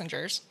the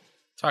passengers.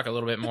 Talk a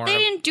little bit more. But they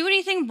didn't do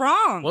anything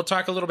wrong. We'll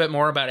talk a little bit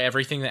more about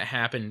everything that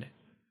happened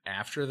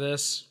after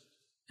this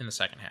in the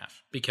second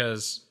half,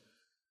 because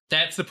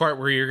that's the part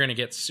where you're going to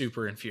get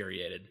super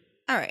infuriated.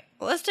 All right,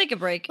 well, let's take a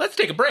break. And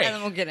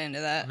then we'll get into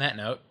that. On that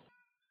note.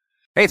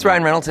 Hey, it's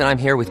Ryan Reynolds, and I'm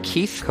here with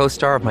Keith,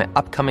 co-star of my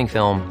upcoming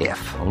film,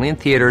 If, only in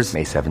theaters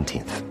May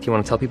 17th. Do you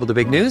want to tell people the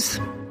big news?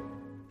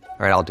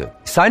 All right, I'll do it.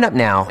 Sign up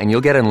now and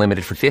you'll get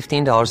unlimited for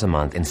 $15 a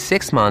month and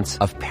 6 months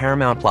of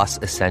Paramount Plus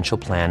Essential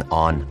Plan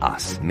on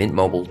us.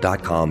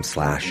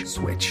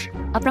 MintMobile.com/switch.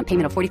 Upfront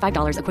payment of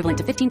 $45 equivalent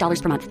to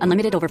 $15 per month.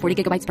 Unlimited over 40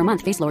 gigabytes per month.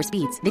 Face lower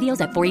speeds.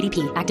 Videos at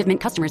 480p. Active Mint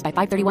customers by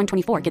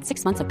 531.24 get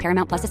 6 months of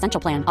Paramount Plus Essential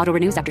Plan. Auto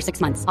renews after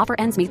 6 months. Offer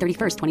ends May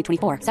 31st,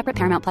 2024. Separate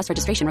Paramount Plus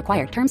registration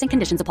required. Terms and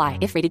conditions apply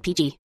if rated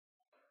PG.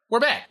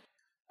 We're back.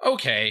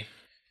 Okay,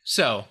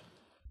 so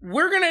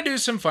we're going to do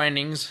some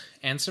findings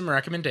and some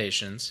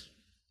recommendations,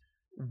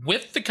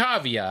 with the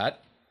caveat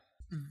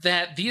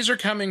that these are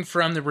coming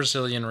from the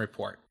Brazilian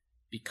report.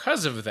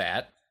 Because of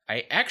that,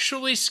 I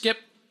actually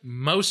skipped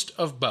most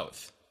of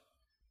both.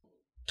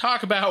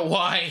 Talk about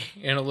why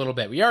in a little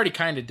bit. We already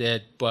kind of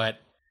did, but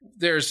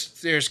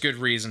there's good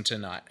reason to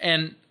not.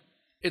 And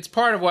it's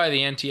part of why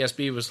the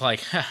NTSB was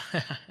like,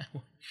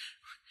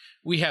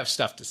 we have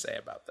stuff to say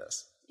about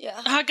this.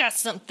 Yeah, I got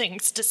some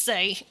things to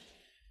say.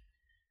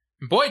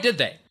 Boy, did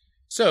they.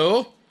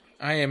 So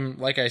I am,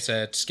 like I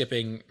said,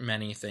 skipping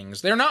many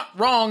things. They're not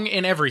wrong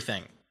in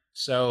everything.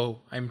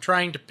 So I'm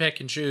trying to pick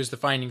and choose the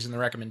findings and the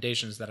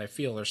recommendations that I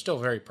feel are still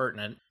very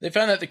pertinent. They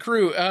found that the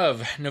crew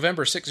of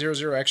November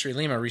 600 X-Ray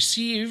Lima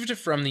received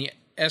from the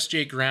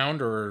SJ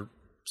ground, or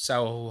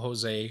Sao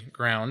Jose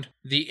ground,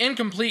 the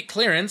incomplete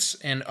clearance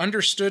and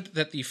understood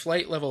that the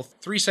flight level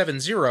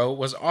 370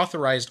 was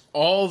authorized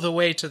all the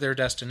way to their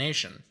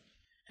destination.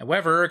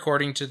 However,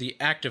 according to the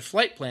active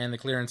flight plan, the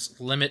clearance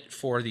limit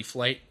for the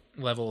flight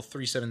level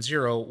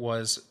 370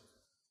 was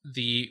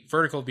the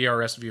vertical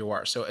BRS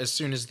VOR. So as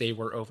soon as they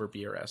were over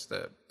BRS,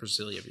 the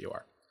Brasilia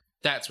VOR,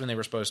 that's when they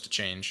were supposed to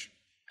change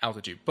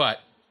altitude. But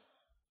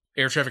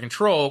air traffic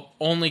control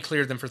only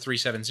cleared them for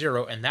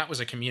 370, and that was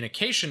a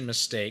communication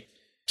mistake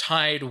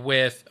tied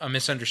with a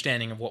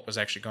misunderstanding of what was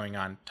actually going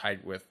on,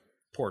 tied with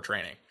poor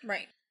training.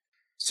 Right.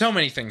 So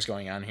many things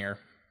going on here.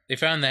 They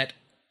found that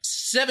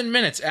 7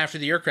 minutes after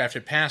the aircraft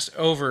had passed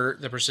over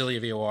the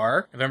Brasilia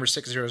VOR, November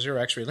 600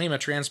 X-Ray Lima,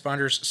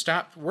 transponders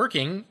stopped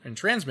working and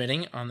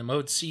transmitting on the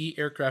Mode C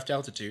aircraft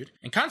altitude,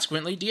 and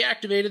consequently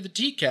deactivated the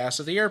TCAS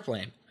of the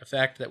airplane, a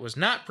fact that was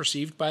not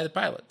perceived by the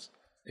pilots.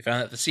 They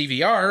found that the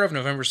CVR of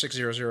November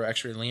 600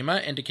 X-ray Lima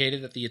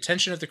indicated that the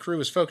attention of the crew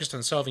was focused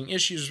on solving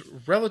issues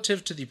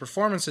relative to the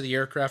performance of the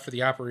aircraft for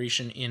the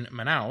operation in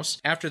Manaus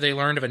after they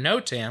learned of a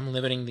NOTAM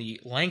limiting the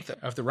length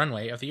of the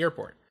runway of the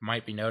airport. It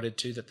might be noted,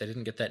 too, that they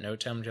didn't get that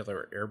NOTAM until they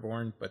were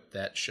airborne, but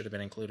that should have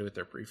been included with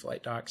their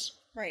pre-flight docs.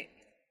 Right.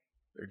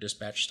 Their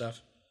dispatch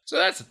stuff. So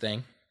that's the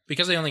thing.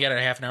 Because they only got it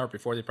a half an hour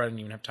before, they probably didn't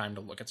even have time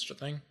to look at such a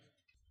thing.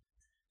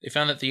 They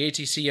found that the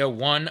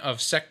ATCO-1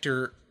 of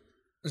Sector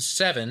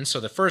 7, so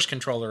the first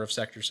controller of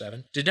Sector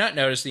 7, did not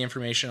notice the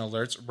information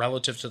alerts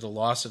relative to the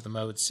loss of the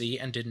Mode C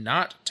and did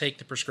not take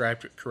the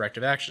prescribed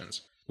corrective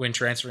actions. When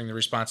transferring the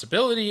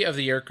responsibility of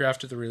the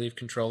aircraft to the relief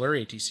controller,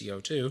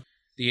 ATCO-2,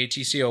 the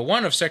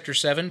ATCO-1 of Sector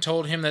 7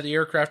 told him that the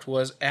aircraft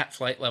was at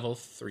flight level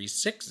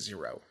 360,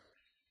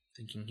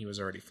 thinking he was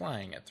already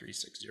flying at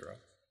 360.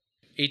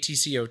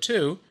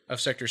 ATCO-2 of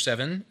Sector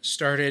 7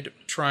 started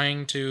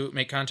trying to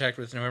make contact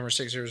with November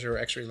 600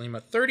 X-ray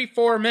Lima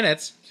 34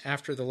 minutes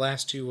after the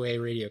last two-way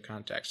radio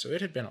contact, so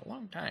it had been a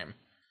long time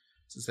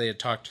since they had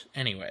talked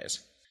anyways.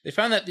 They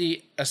found that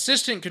the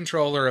assistant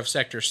controller of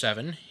Sector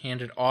 7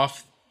 handed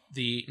off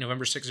the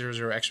November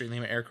 600 X-ray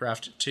Lima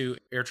aircraft to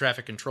Air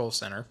Traffic Control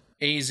Center,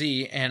 AZ,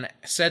 and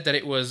said that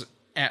it was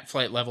at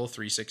flight level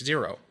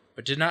 360.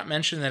 But did not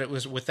mention that it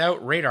was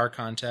without radar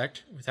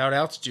contact, without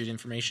altitude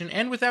information,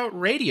 and without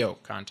radio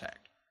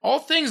contact. All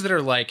things that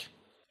are like...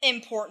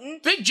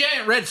 important. Big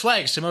giant red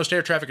flags to most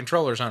air traffic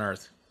controllers on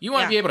Earth. You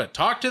want to be able to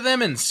talk to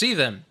them and see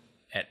them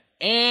at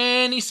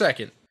any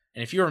second.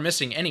 And if you are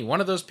missing any one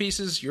of those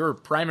pieces, your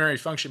primary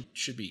function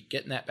should be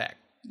getting that back.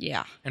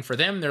 Yeah. And for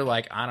them, they're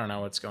like, I don't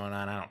know what's going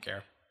on. I don't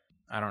care.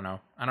 I don't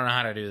know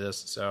how to do this,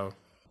 so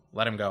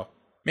let them go.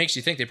 Makes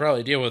you think they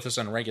probably deal with this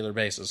on a regular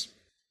basis.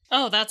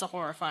 Oh, that's a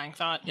horrifying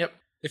thought. Yep.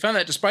 They found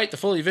that despite the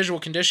fully visual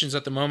conditions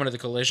at the moment of the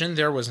collision,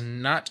 there was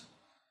not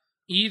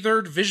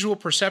either visual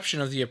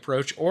perception of the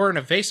approach or an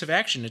evasive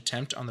action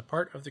attempt on the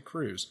part of the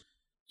crews.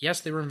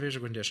 Yes, they were in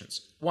visual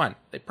conditions. 1,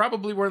 they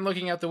probably weren't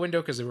looking out the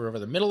window because they were over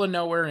the middle of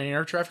nowhere in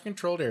air traffic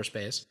controlled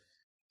airspace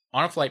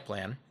on a flight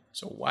plan,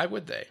 so why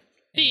would they?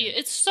 B,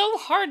 it's so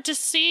hard to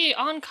see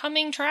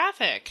oncoming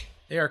traffic.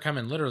 They are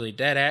coming literally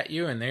dead at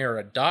you, and they are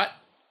a dot.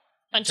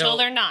 Until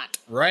they're not.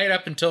 Right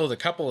up until the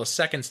couple of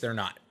seconds they're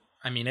not.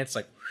 I mean, it's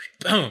like,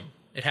 boom,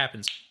 it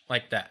happens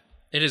like that.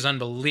 It is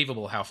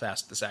unbelievable how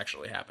fast this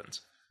actually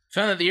happens.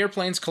 Found that the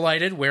airplanes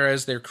collided,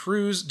 whereas their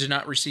crews did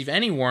not receive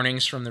any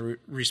warnings from the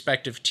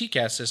respective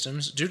TCAS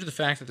systems due to the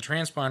fact that the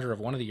transponder of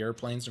one of the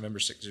airplanes, November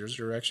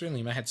 600 X-ray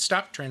Lima, had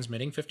stopped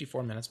transmitting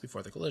 54 minutes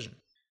before the collision.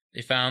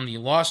 They found the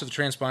loss of the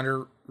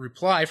transponder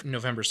reply from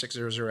November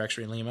 600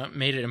 X-ray Lima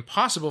made it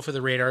impossible for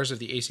the radars of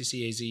the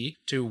ACCAZ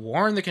to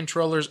warn the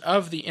controllers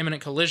of the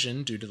imminent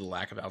collision due to the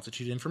lack of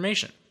altitude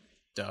information.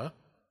 Duh.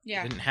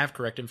 Yeah. They didn't have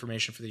correct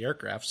information for the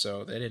aircraft,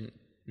 so they didn't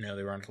know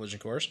they were on collision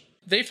course.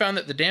 They found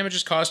that the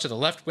damages caused to the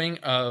left wing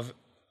of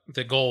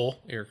the GOL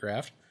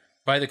aircraft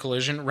by the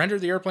collision rendered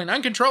the airplane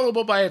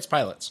uncontrollable by its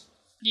pilots.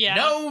 Yeah.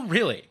 No,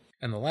 really.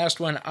 And the last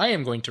one I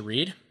am going to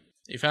read.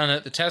 They found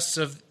that the tests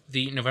of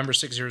the November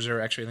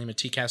 600 X-ray Lima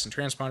TCAS and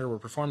transponder were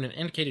performed and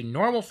indicated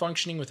normal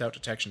functioning without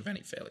detection of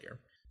any failure.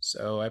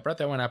 So I brought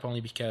that one up only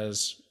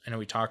because I know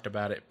we talked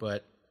about it,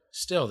 but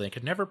still, they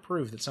could never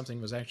prove that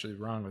something was actually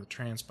wrong with the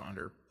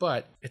transponder.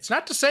 But it's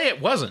not to say it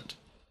wasn't.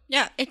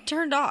 Yeah, it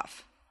turned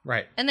off.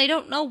 Right. And they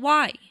don't know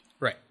why.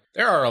 Right.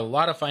 There are a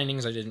lot of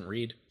findings I didn't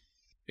read.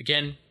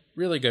 Again,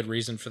 really good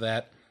reason for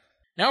that.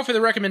 Now for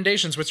the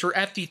recommendations, which were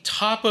at the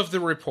top of the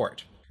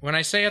report. When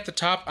I say at the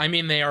top, I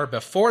mean they are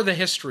before the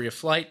history of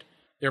flight.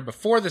 They're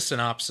before the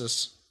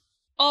synopsis.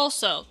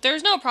 Also,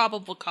 there's no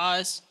probable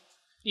cause,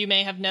 you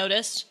may have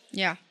noticed.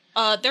 Yeah.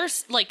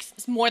 There's, like,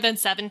 more than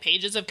 7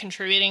 pages of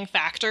contributing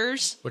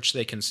factors. Which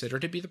they consider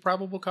to be the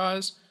probable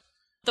cause.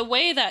 The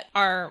way that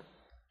our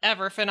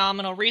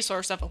ever-phenomenal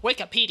resource of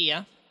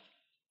Wikipedia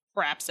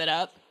wraps it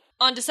up.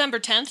 On December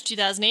 10th,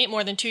 2008,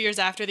 more than 2 years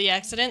after the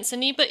accident,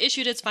 SANEPA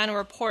issued its final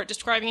report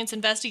describing its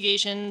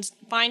investigations,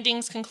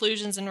 findings,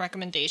 conclusions, and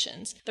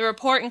recommendations. The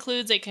report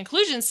includes a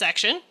conclusions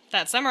section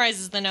that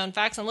summarizes the known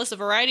facts and lists a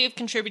variety of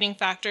contributing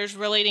factors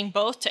relating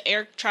both to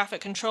air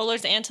traffic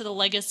controllers and to the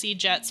Legacy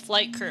Jet's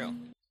flight crew.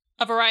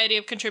 A variety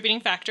of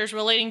contributing factors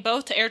relating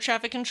both to air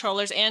traffic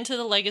controllers and to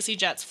the Legacy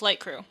Jet's flight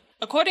crew.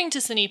 According to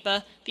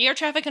SANEPA, the air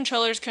traffic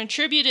controllers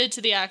contributed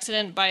to the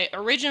accident by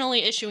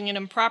originally issuing an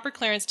improper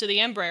clearance to the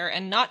Embraer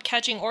and not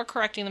catching or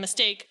correcting the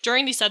mistake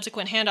during the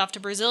subsequent handoff to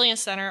Brazilian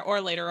Center or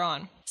later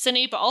on.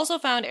 SANEPA also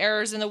found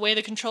errors in the way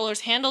the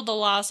controllers handled the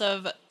loss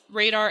of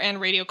radar and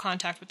radio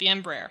contact with the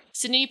Embraer.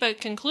 SANEPA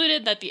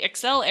concluded that the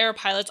Excel Air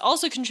pilots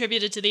also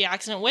contributed to the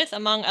accident with,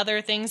 among other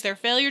things, their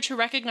failure to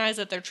recognize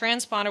that their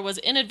transponder was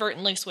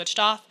inadvertently switched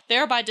off,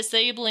 thereby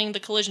disabling the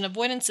collision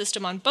avoidance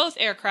system on both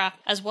aircraft,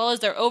 as well as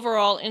their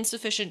overall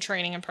insufficient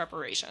training and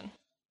preparation.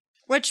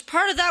 Which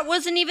part of that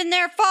wasn't even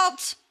their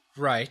fault.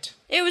 Right.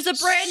 It was a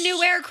brand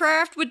new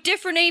aircraft with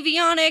different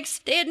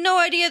avionics. They had no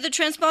idea the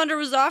transponder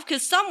was off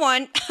because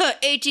someone,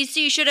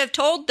 ATC, should have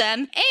told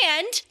them.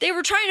 And they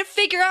were trying to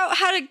figure out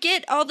how to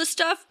get all the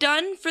stuff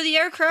done for the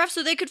aircraft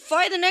so they could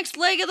fly the next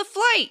leg of the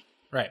flight.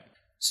 Right.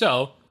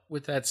 So,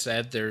 with that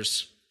said,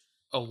 there's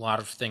a lot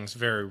of things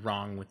very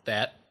wrong with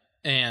that.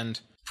 And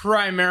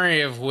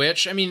primary of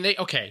which, I mean, they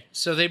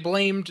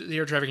blamed the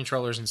air traffic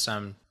controllers in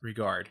some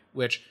regard,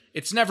 which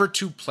it's never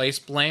to place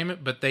blame,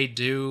 but they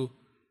do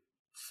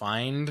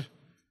find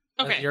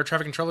that the air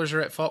traffic controllers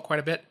are at fault quite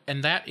a bit,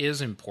 and that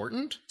is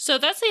important. So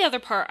that's the other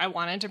part I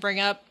wanted to bring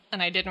up,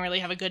 and I didn't really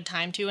have a good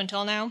time to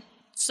until now.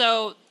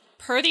 So,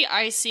 per the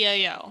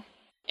ICAO,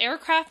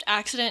 aircraft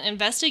accident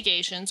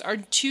investigations are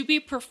to be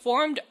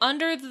performed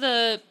under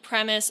the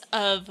premise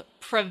of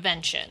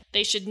prevention.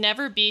 They should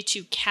never be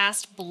to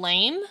cast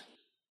blame,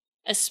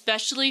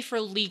 especially for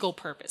legal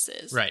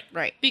purposes.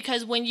 Right.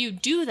 Because when you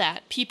do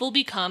that, people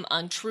become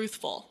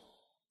untruthful.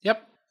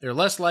 Yep. They're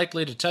less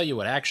likely to tell you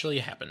what actually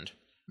happened.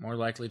 More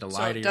likely to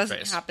lie to your face. So it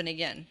doesn't happen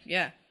again.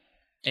 Yeah.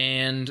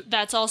 And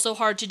that's also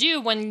hard to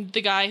do when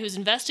the guy who's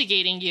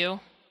investigating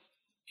you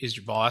is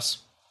your boss,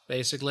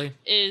 basically.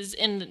 Is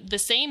in the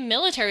same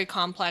military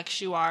complex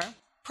you are.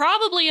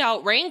 Probably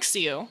outranks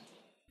you.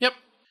 Yep.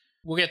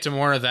 We'll get to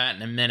more of that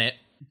in a minute,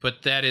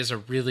 but that is a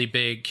really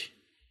big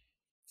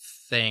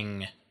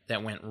thing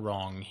that went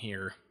wrong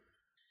here.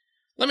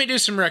 Let me do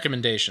some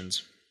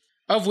recommendations,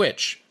 of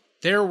which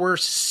there were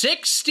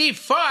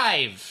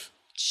 65.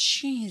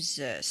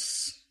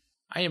 Jesus.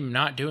 I am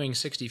not doing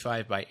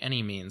 65 by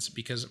any means,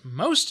 because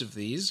most of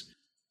these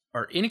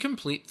are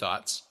incomplete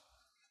thoughts,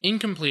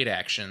 incomplete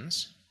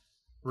actions,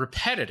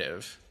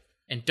 repetitive,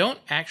 and don't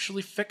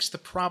actually fix the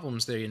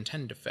problems they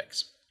intend to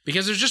fix.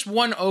 Because there's just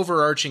one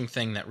overarching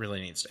thing that really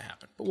needs to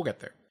happen, but we'll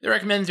get there. They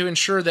recommend to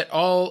ensure that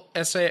all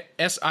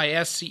SISCEAB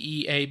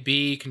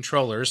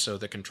controllers, so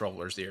the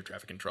controllers, the air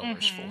traffic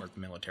controllers for the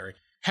military,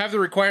 have the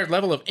required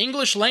level of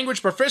English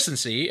language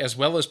proficiency, as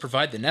well as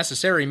provide the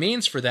necessary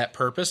means for that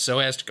purpose so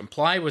as to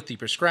comply with the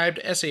prescribed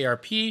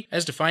SARP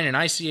as defined in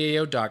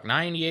ICAO Doc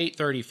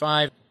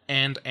 9835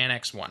 and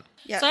Annex 1.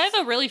 Yes. So I have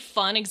a really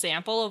fun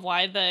example of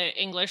why the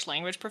English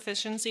language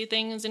proficiency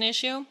thing is an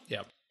issue.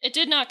 Yep. It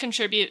did not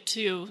contribute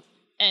to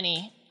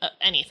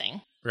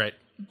anything. Right.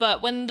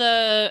 But when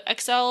the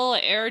Excel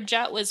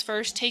Airjet was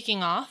first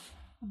taking off,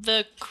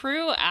 the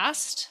crew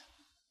asked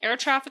air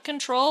traffic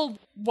control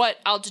what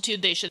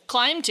altitude they should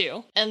climb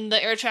to. And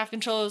the air traffic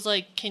controller was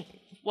like,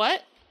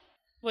 what?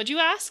 What'd you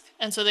ask?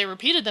 And so they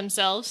repeated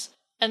themselves.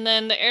 And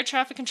then the air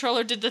traffic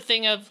controller did the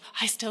thing of,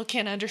 I still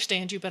can't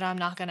understand you, but I'm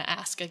not going to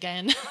ask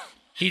again.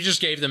 He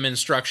just gave them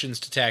instructions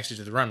to taxi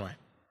to the runway.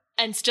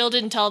 And still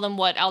didn't tell them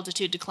what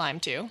altitude to climb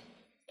to.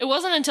 It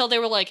wasn't until they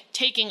were,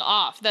 taking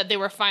off that they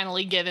were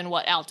finally given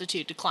what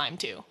altitude to climb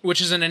to.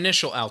 Which is an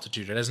initial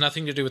altitude. It has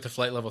nothing to do with the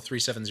flight level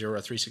 370 or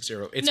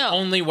 360. It's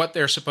only what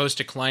they're supposed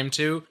to climb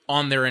to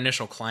on their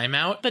initial climb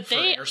out for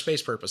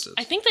airspace purposes.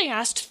 I think they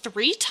asked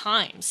 3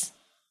 times,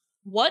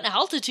 what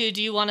altitude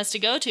do you want us to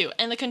go to?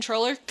 And the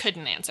controller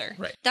couldn't answer.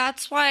 Right.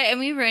 That's why, and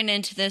we ran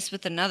into this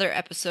with another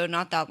episode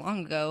not that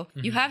long ago,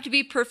 you have to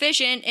be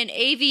proficient in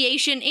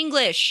aviation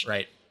English.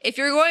 Right. If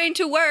you're going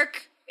to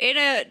work in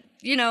a,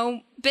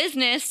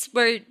 business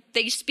where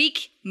they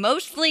speak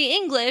mostly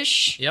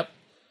English. Yep.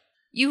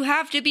 You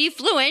have to be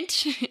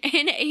fluent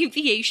in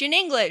aviation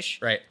English.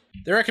 Right.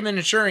 They recommend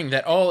ensuring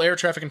that all air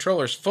traffic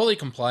controllers fully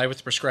comply with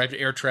the prescribed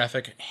air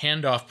traffic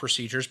handoff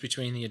procedures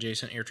between the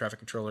adjacent air traffic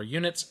controller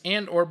units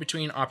and or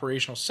between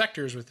operational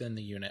sectors within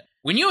the unit.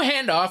 When you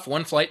hand off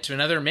one flight to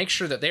another, make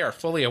sure that they are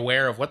fully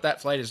aware of what that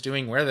flight is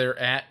doing, where they're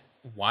at,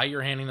 why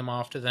you're handing them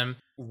off to them,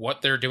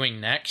 what they're doing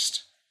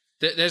next.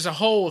 There's a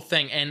whole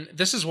thing, and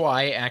this is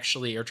why,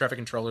 actually, air traffic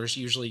controllers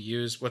usually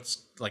use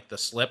what's like the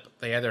slip.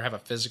 They either have a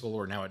physical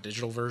or now a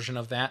digital version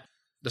of that.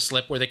 The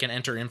slip where they can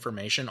enter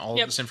information,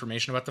 all of this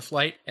information about the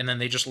flight, and then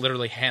they just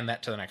literally hand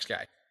that to the next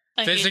guy.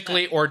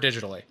 Physically or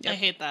digitally. I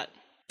hate that.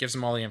 Gives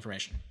them all the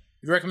information.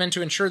 We recommend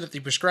to ensure that the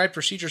prescribed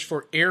procedures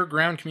for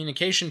air-ground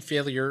communication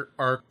failure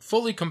are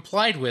fully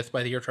complied with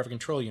by the air traffic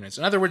control units.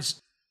 In other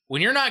words,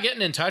 when you're not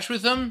getting in touch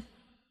with them,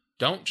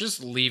 don't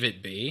just leave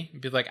it be.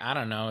 Be like, I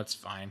don't know, it's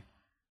fine.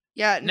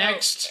 Yeah,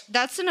 next. No,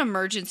 that's an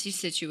emergency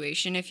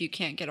situation if you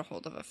can't get a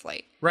hold of a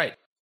flight. Right.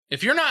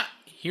 If you're not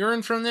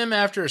hearing from them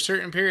after a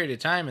certain period of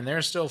time and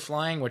they're still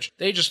flying, which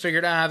they just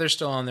figured, they're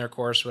still on their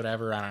course,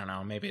 whatever, I don't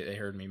know, maybe they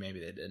heard me, maybe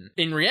they didn't.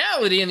 In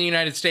reality, in the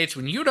United States,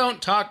 when you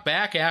don't talk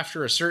back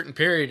after a certain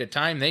period of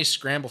time, they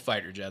scramble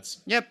fighter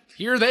jets. Yep.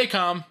 Here they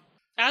come.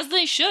 As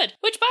they should.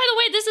 Which, by the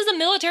way, this is a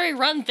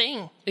military-run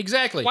thing.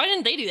 Exactly. Why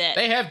didn't they do that?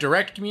 They have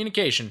direct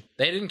communication.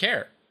 They didn't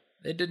care.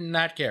 They did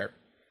not care.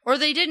 Or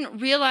they didn't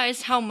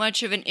realize how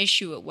much of an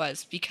issue it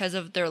was because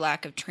of their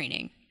lack of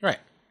training. Right.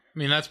 I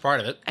mean, that's part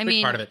of it.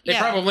 Part of it. They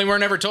yeah. probably were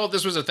never told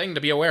this was a thing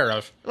to be aware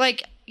of.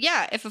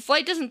 If a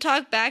flight doesn't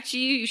talk back to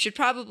you, you should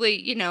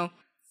probably,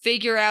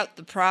 figure out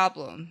the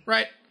problem.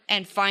 Right.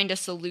 And find a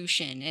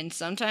solution. And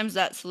sometimes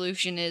that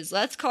solution is,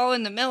 let's call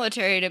in the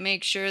military to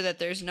make sure that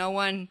there's no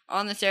one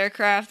on this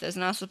aircraft that's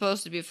not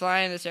supposed to be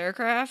flying this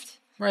aircraft.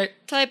 Right.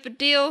 Type of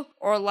deal.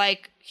 Or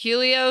like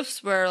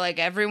Helios, where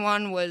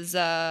everyone was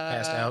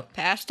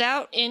passed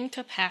out.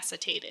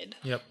 Incapacitated.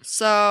 Yep.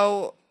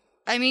 So,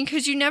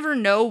 because you never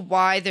know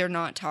why they're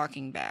not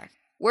talking back.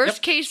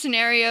 Worst case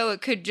scenario,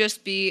 it could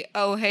just be,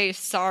 oh, hey,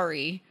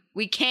 sorry,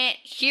 we can't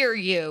hear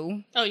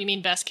you. Oh, you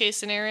mean best case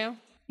scenario?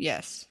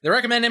 Yes. They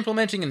recommend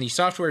implementing in the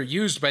software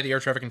used by the air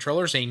traffic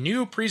controllers a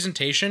new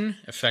presentation,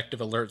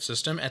 effective alert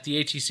system, at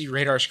the ATC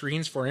radar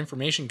screens for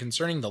information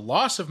concerning the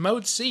loss of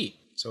Mode C,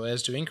 so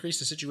as to increase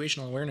the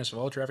situational awareness of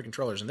all traffic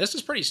controllers. And this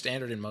is pretty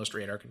standard in most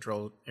radar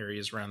control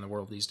areas around the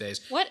world these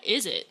days. What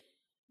is it?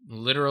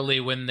 Literally,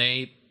 when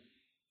they,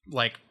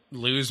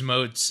 lose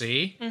Mode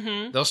C,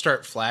 they'll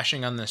start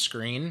flashing on the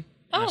screen.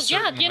 Oh,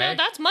 yeah,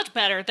 that's much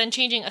better than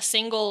changing a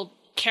single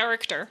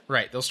character.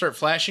 Right, they'll start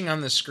flashing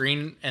on the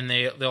screen, and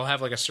they'll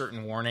have a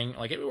certain warning.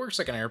 It works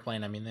like an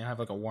airplane. I mean, they have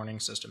a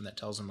warning system that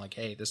tells them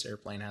hey, this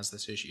airplane has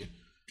this issue,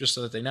 just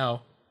so that they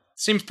know.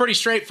 Seems pretty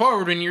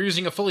straightforward when you're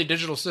using a fully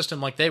digital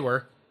system like they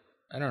were.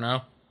 I don't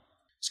know.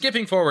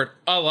 Skipping forward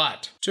a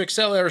lot. To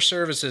excel air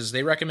services,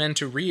 they recommend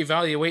to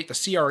reevaluate the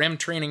CRM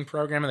training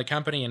program of the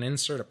company and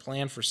insert a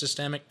plan for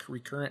systemic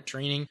recurrent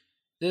training.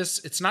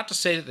 It's not to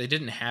say that they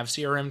didn't have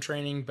CRM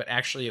training, but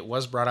actually it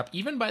was brought up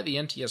even by the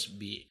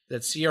NTSB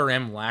that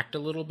CRM lacked a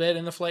little bit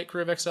in the flight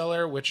crew of XL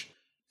Air, which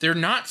they're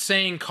not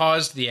saying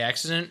caused the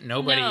accident.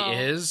 Nobody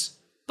is.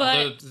 But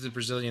although the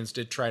Brazilians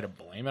did try to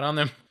blame it on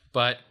them.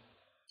 But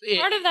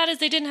part of that is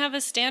they didn't have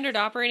a standard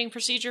operating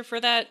procedure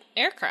for that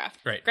aircraft.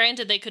 Right.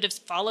 Granted, they could have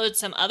followed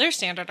some other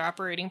standard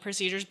operating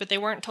procedures, but they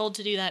weren't told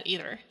to do that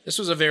either. This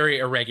was a very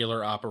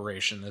irregular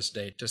operation this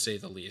day, to say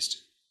the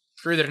least.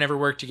 Crew that had never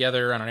worked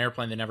together on an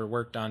airplane they never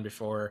worked on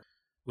before,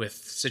 with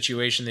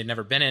situation they'd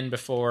never been in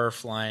before,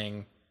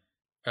 flying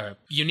a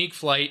unique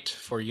flight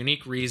for a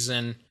unique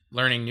reason,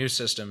 learning new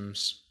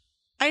systems.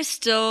 I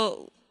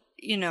still,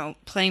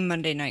 playing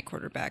Monday Night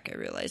Quarterback, I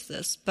realize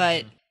this,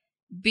 but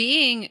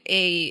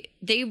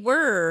they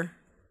were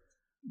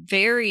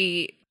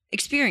very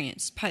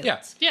experienced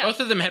pilots. Yeah. Both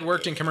of them had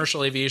worked in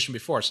commercial aviation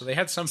before, so they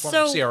had some form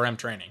of CRM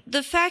training.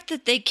 The fact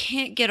that they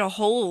can't get a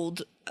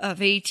hold of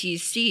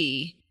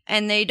ATC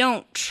and they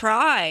don't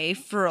try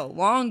for a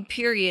long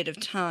period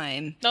of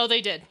time. No, they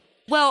did.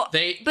 Well,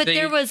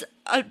 there was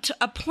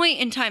a point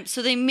in time.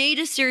 So they made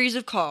a series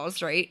of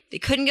calls, right? They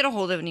couldn't get a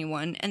hold of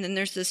anyone. And then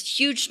there's this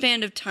huge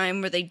span of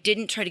time where they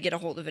didn't try to get a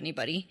hold of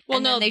anybody. Well,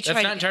 and no, that's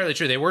not entirely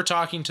true. They were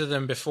talking to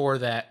them before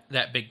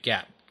that big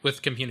gap.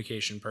 With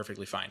communication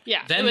perfectly fine.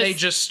 Yeah. Then they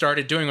just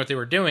started doing what they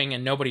were doing,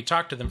 and nobody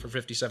talked to them for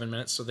 57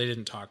 minutes, so they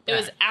didn't talk back. It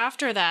was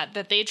after that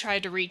they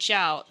tried to reach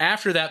out.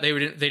 After that, they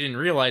didn't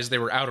realize they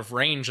were out of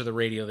range of the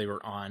radio they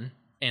were on,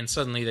 and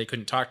suddenly they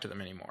couldn't talk to them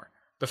anymore.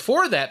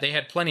 Before that, they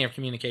had plenty of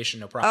communication,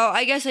 no problem. Oh,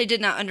 I guess I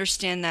did not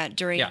understand that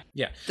during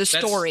the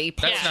story.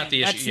 That's not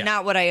the issue. That's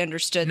not what I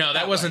understood. No,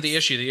 that wasn't the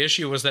issue. The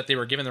issue was that they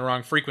were given the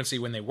wrong frequency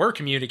when they were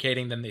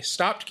communicating, then they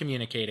stopped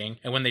communicating,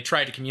 and when they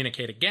tried to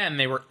communicate again,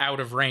 they were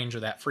out of range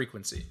of that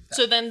frequency.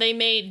 So then they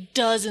made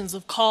dozens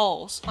of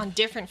calls on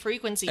different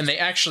frequencies. And they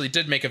actually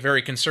did make a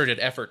very concerted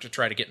effort to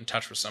try to get in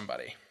touch with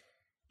somebody.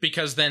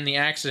 Because then the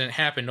accident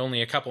happened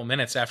only a couple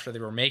minutes after they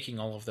were making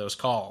all of those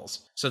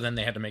calls. So then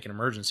they had to make an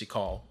emergency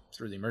call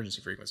through the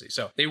emergency frequency.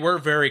 So they were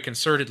very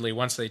concertedly,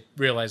 once they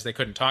realized they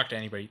couldn't talk to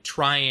anybody,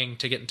 trying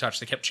to get in touch.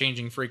 They kept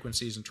changing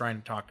frequencies and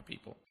trying to talk to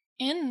people.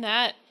 In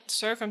that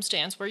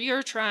circumstance where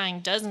you're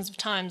trying dozens of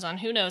times on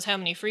who knows how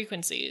many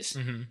frequencies,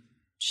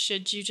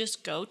 should you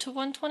just go to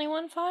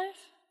 121.5?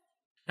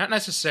 Not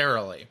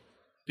necessarily.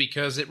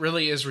 Because it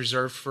really is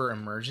reserved for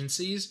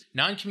emergencies.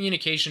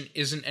 Non-communication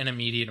isn't an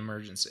immediate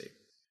emergency.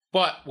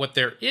 But what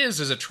there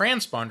is a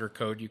transponder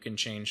code you can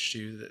change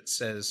to that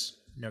says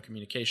no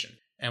communication.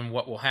 And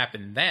what will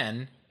happen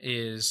then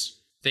is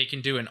they can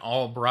do an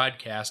all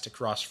broadcast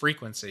across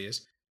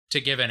frequencies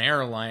to give an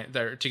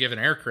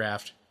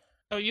aircraft.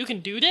 Oh, you can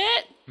do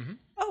that? Mm-hmm.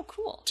 Oh,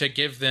 cool. To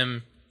give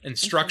them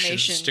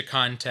instructions to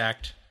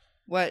contact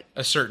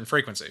a certain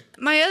frequency.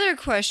 My other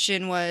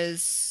question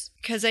was,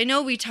 because I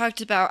know we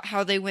talked about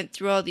how they went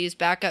through all these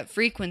backup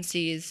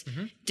frequencies.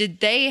 Mm-hmm. Did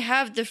they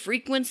have the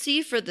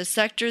frequency for the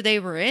sector they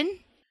were in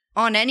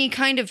on any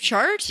kind of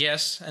chart?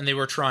 Yes, and they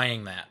were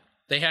trying that.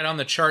 They had on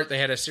the chart, they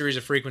had a series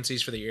of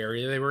frequencies for the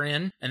area they were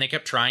in, and they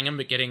kept trying them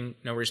but getting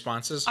no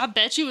responses. I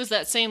bet you it was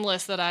that same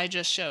list that I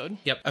just showed.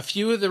 Yep. A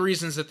few of the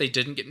reasons that they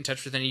didn't get in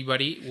touch with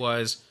anybody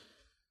was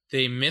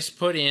they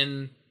misput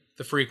in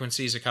the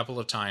frequencies a couple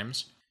of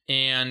times,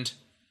 and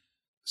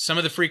some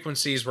of the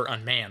frequencies were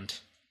unmanned.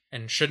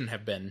 And shouldn't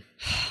have been.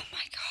 Oh my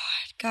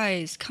god.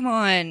 Guys, come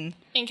on.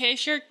 In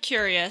case you're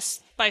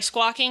curious, by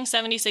squawking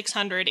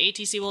 7600,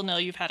 ATC will know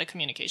you've had a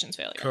communications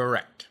failure.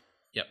 Correct.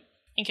 Yep.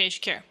 In case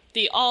you care.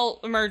 The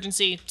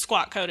all-emergency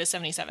squawk code is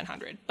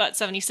 7700, but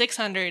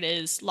 7600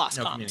 is lost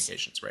comms. No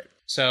communications, right.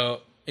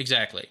 So,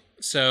 exactly.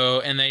 So,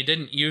 and they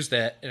didn't use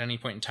that at any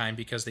point in time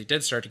because they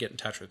did start to get in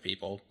touch with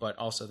people, but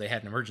also they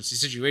had an emergency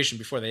situation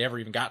before they ever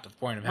even got to the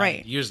point of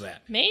having to use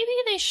that. Maybe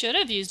they should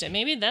have used it.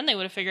 Maybe then they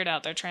would have figured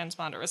out their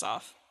transponder was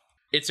off.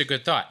 It's a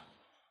good thought.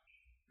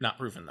 Not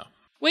proven, though.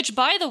 Which,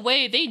 by the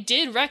way, they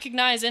did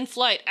recognize in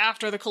flight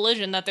after the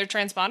collision that their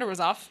transponder was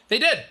off. They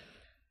did.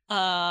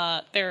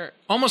 They're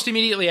almost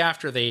immediately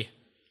after they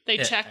They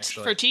checked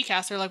for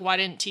TCAS. They're like, why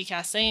didn't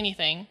TCAS say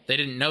anything? They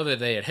didn't know that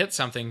they had hit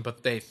something,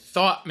 but they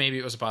thought maybe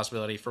it was a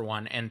possibility, for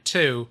one. And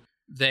two,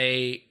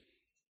 they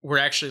were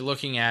actually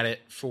looking at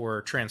it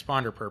for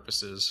transponder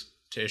purposes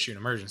to issue an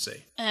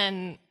emergency.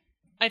 And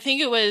I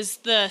think it was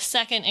the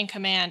second in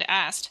command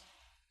asked,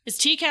 is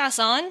TCAS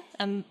on?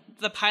 And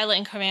the pilot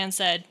in command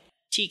said,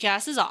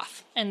 TCAS is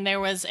off. And there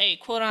was a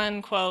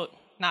quote-unquote,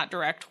 not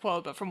direct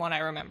quote, but from what I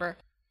remember,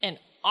 an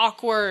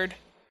awkward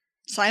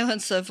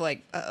silence of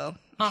like, uh-oh.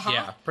 Uh-huh.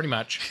 Yeah, pretty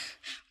much.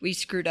 We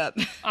screwed up.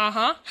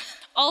 Uh-huh.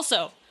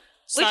 Also,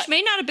 which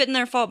may not have been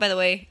their fault, by the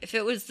way. If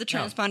it was the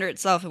transponder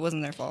itself, it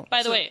wasn't their fault.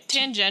 By the way,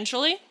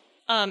 tangentially,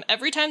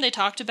 every time they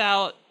talked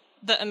about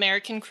the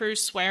American crew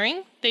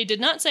swearing, they did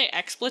not say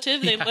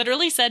expletive. They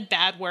literally said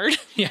bad word.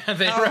 Yeah,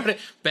 they wrote a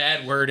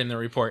bad word in the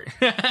report.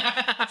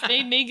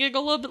 Made me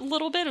giggle a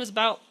little bit. It was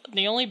about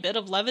the only bit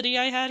of levity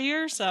I had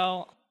here,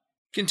 so...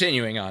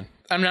 Continuing on.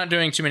 I'm not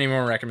doing too many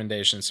more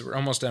recommendations, so we're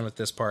almost done with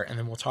this part, and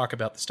then we'll talk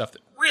about the stuff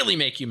that really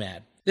make you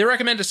mad. They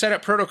recommend to set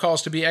up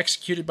protocols to be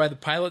executed by the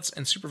pilots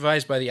and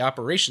supervised by the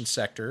operations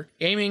sector,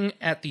 aiming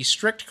at the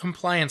strict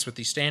compliance with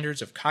the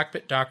standards of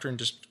cockpit doctrine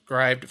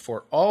described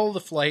for all the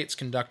flights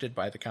conducted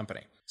by the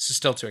company. This is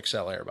still to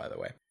Excel Air, by the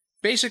way.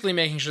 Basically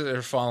making sure that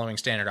they're following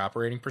standard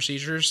operating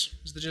procedures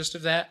is the gist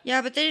of that.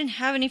 Yeah, but they didn't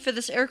have any for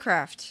this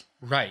aircraft.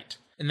 Right.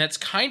 And that's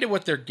kind of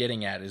what they're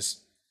getting at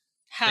is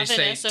have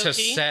they say to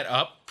set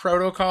up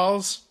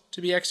protocols to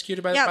be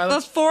executed by the pilots.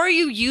 Yeah, before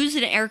you use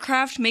an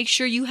aircraft, make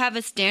sure you have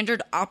a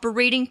standard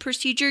operating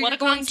procedure you're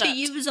going to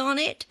use on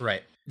it.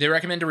 Right. They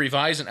recommend to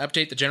revise and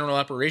update the general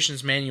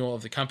operations manual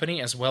of the company,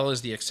 as well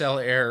as the Excel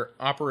Air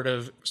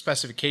operative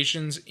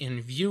specifications in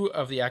view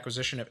of the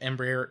acquisition of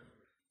Embraer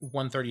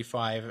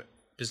 135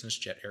 business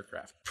jet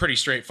aircraft. Pretty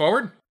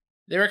straightforward.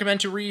 They recommend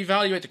to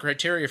reevaluate the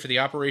criteria for the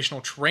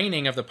operational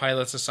training of the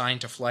pilots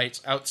assigned to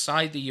flights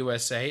outside the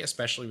USA,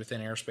 especially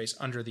within airspace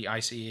under the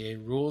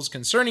ICAO rules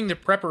concerning the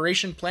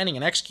preparation, planning,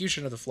 and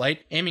execution of the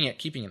flight, aiming at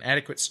keeping an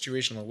adequate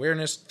situational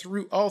awareness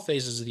through all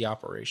phases of the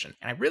operation.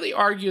 And I really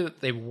argue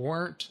that they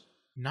weren't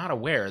not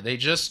aware. They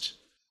just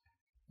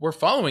were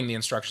following the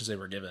instructions they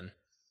were given.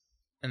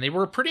 And they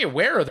were pretty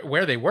aware of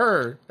where they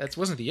were. That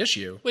wasn't the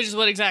issue. Which is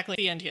what exactly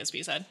the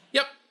NTSB said.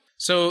 Yep.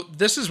 So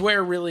this is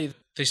where really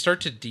they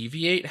start to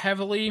deviate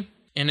heavily,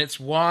 and it's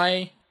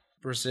why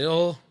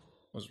Brazil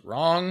was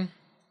wrong.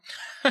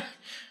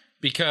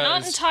 Because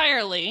Not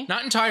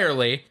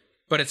entirely,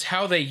 but it's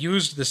how they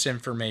used this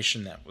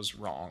information that was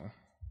wrong.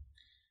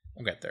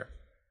 We'll get there.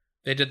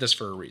 They did this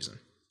for a reason.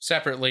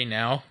 Separately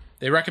now,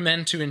 they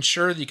recommend to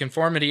ensure the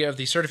conformity of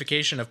the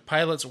certification of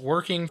pilots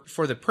working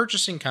for the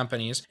purchasing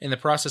companies in the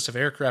process of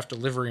aircraft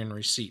delivery and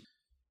receipt.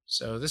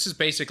 So this is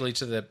basically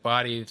to the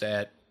body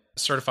that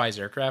certifies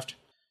aircraft.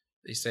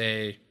 They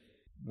say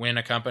when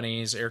a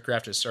company's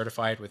aircraft is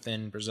certified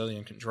within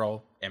Brazilian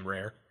control,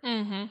 Embraer,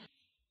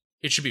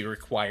 it should be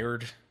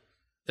required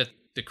that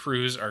the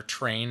crews are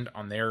trained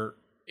on their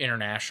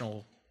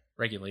international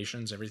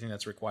regulations, everything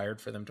that's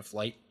required for them to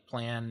flight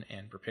plan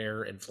and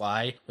prepare and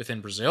fly within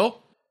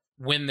Brazil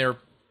when they're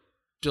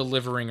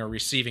delivering or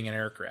receiving an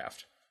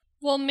aircraft.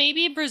 Well,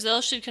 maybe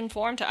Brazil should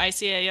conform to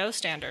ICAO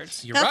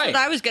standards. That's right. What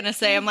I was going to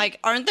say. I'm like,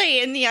 aren't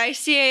they in the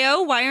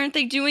ICAO? Why aren't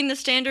they doing the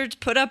standards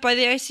put up by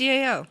the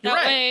ICAO?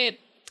 That way,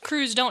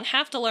 crews don't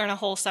have to learn a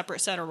whole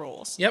separate set of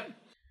rules. Yep.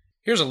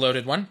 Here's a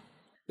loaded one.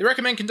 They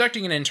recommend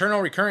conducting an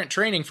internal recurrent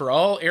training for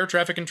all air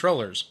traffic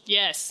controllers.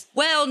 Yes.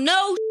 Well,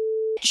 no,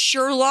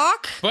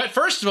 Sherlock. But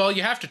first of all,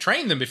 you have to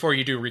train them before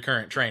you do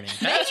recurrent training.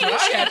 That's what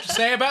I have to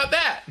say about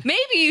that.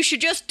 Maybe you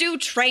should just do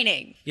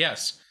training.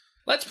 Yes.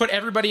 Let's put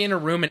everybody in a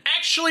room and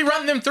actually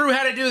run them through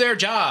how to do their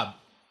job.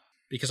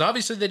 Because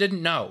obviously they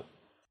didn't know.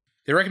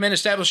 They recommend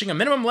establishing a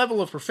minimum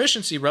level of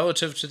proficiency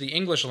relative to the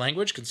English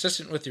language,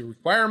 consistent with the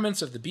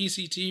requirements of the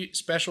BCT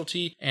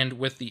specialty and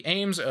with the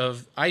aims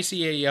of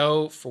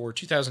ICAO for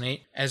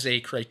 2008 as a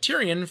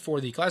criterion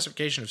for the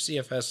classification of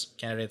CFS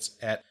candidates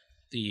at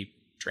the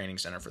Training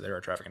Center for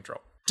Air Traffic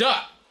Control.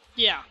 Duh!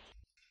 Yeah.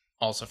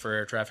 Also for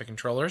air traffic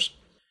controllers,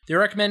 they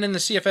recommend in the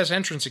CFS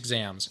entrance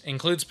exams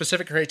include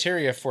specific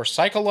criteria for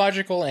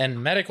psychological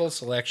and medical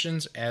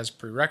selections as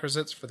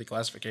prerequisites for the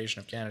classification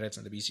of candidates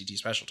in the BCT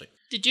specialty.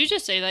 Did you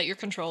just say that your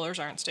controllers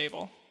aren't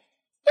stable?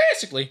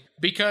 Basically,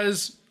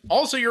 because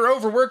also you're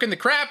overworking the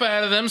crap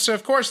out of them, so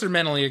of course they're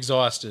mentally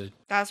exhausted.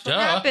 That's what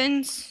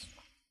happens.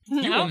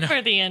 Now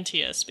for the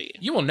NTSB.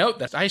 You will note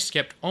that I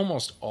skipped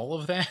almost all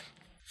of that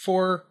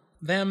for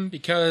them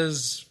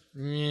because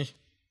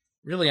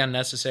really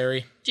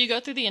unnecessary. Do you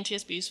go through the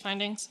NTSB's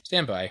findings?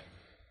 Stand by.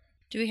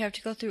 Do we have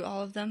to go through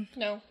all of them?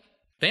 No.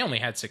 They only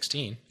had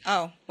 16.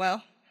 Oh,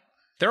 well.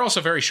 They're also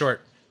very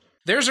short.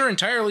 Theirs are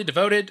entirely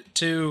devoted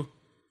to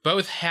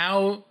both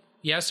how,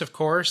 yes, of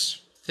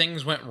course,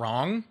 things went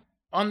wrong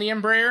on the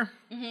Embraer,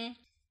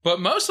 but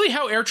mostly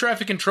how air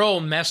traffic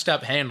control messed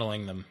up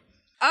handling them.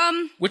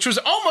 Which was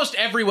almost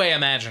every way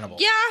imaginable.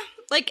 Yeah,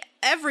 like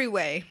every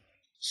way.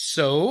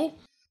 So,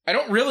 I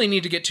don't really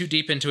need to get too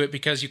deep into it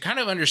because you kind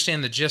of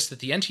understand the gist that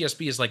the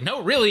NTSB is like,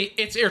 no, really,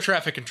 it's air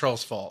traffic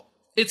control's fault.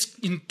 It's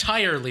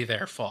entirely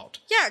their fault.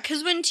 Yeah,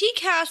 because when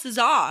TCAS is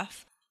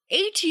off,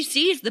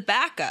 ATC is the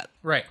backup.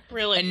 Right.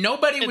 Really? And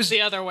nobody it's was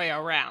the other way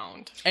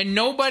around. And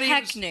nobody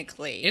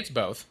technically. It's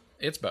both.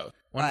 It's both.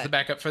 One's the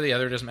backup for the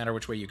other. Doesn't matter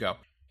which way you go.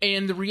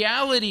 And the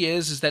reality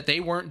is that they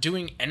weren't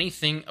doing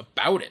anything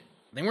about it.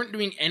 They weren't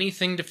doing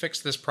anything to fix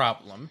this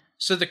problem.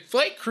 So the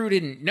flight crew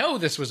didn't know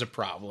this was a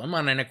problem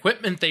on an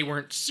equipment they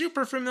weren't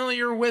super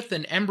familiar with,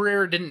 and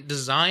Embraer didn't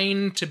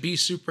design to be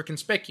super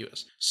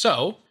conspicuous.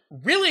 So,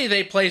 really,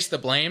 they placed the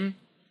blame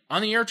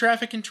on the air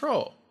traffic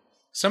control.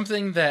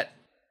 Something that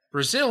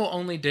Brazil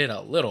only did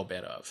a little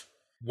bit of.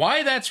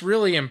 Why that's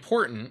really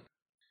important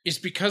is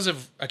because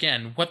of,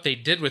 again, what they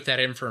did with that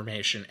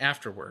information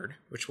afterward,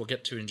 which we'll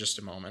get to in just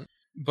a moment.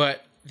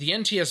 But the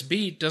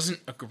NTSB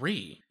doesn't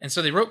agree. And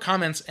so they wrote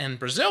comments, and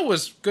Brazil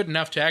was good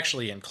enough to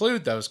actually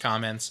include those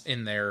comments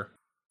in their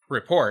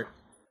report.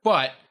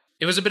 But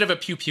it was a bit of a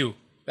pew-pew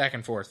back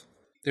and forth.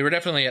 They were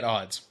definitely at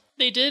odds.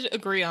 They did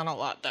agree on a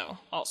lot, though,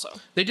 also.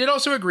 They did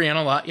also agree on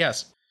a lot,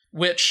 yes.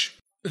 Which,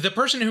 the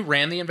person who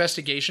ran the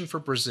investigation for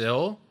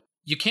Brazil,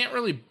 you can't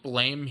really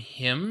blame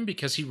him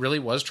because he really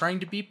was trying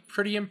to be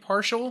pretty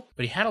impartial,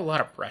 but he had a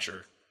lot of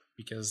pressure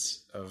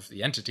because of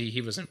the entity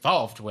he was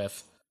involved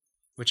with,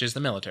 which is the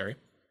military.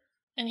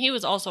 And he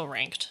was also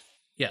ranked.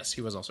 Yes,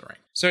 he was also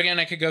ranked. So again,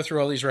 I could go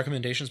through all these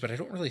recommendations, but I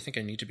don't really think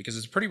I need to because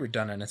it's pretty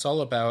redundant. It's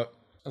all about,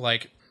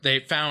 like, they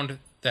found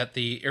that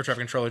the air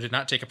traffic controller did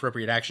not take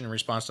appropriate action in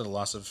response to the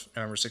loss of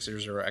November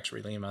 600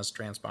 X-ray Lima's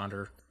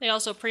transponder. They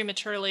also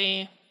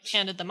prematurely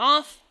handed them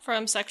off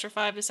from Sector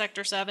 5 to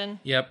Sector 7.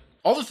 Yep.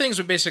 All the things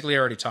we basically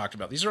already talked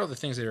about. These are all the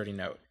things they already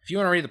know. If you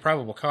want to read the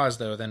probable cause,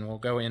 though, then we'll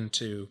go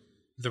into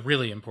the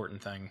really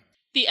important thing.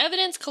 The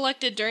evidence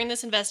collected during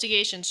this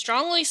investigation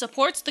strongly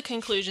supports the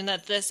conclusion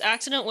that this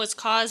accident was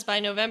caused by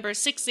November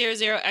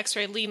 600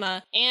 X-ray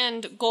Lima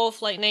and GOL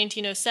Flight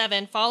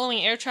 1907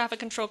 following air traffic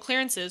control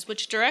clearances,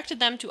 which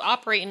directed them to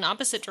operate in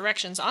opposite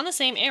directions on the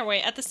same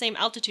airway at the same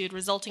altitude,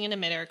 resulting in a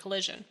mid-air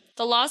collision.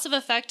 The loss of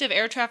effective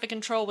air traffic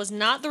control was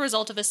not the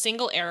result of a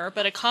single error,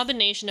 but a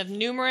combination of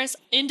numerous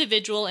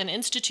individual and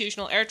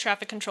institutional air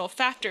traffic control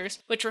factors,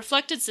 which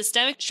reflected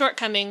systemic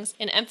shortcomings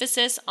in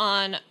emphasis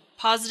on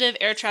positive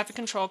air traffic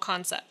control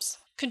concepts.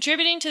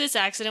 Contributing to this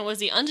accident was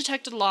the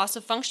undetected loss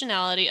of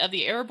functionality of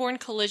the airborne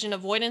collision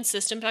avoidance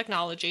system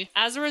technology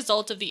as a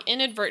result of the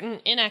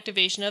inadvertent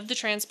inactivation of the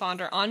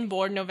transponder on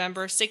board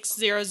November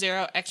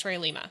 600 X-ray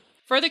Lima.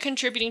 Further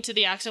contributing to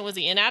the accident was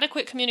the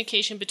inadequate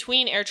communication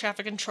between air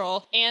traffic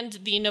control and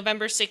the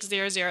November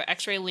 600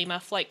 X-ray Lima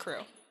flight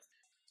crew.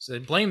 So they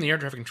blame the air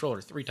traffic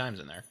controller 3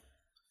 times in there.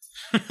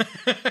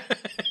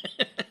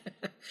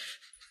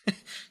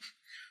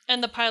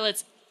 And the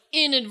pilot's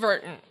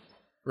inadvertent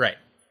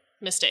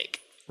mistake.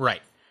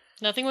 Right.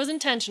 Nothing was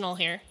intentional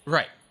here.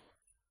 Right.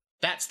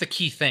 That's the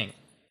key thing.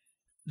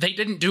 They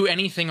didn't do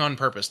anything on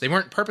purpose. They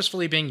weren't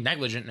purposefully being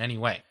negligent in any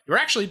way. They were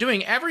actually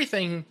doing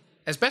everything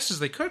as best as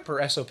they could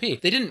per SOP.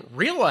 They didn't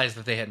realize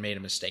that they had made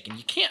a mistake, and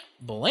you can't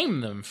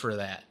blame them for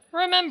that.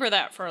 Remember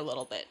that for a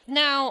little bit.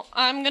 Now,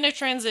 I'm going to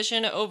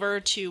transition over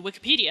to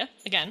Wikipedia.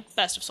 Again,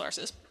 best of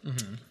sources.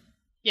 Mm-hmm.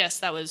 Yes,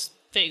 that was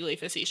vaguely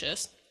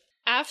facetious.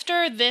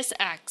 After this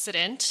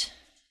accident,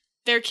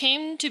 there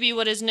came to be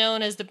what is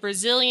known as the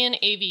Brazilian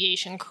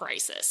aviation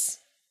crisis.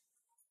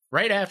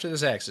 Right after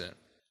this accident.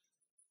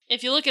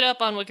 If you look it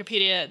up on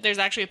Wikipedia, there's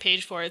actually a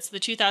page for it. It's the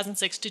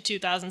 2006 to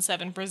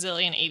 2007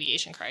 Brazilian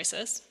aviation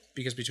crisis.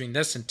 Because between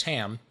this and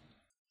TAM,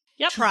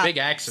 yep. two big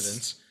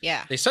accidents,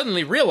 yeah, they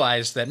suddenly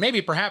realized that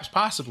maybe, perhaps,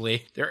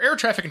 possibly, their air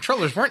traffic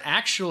controllers weren't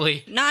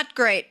actually... not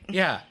great.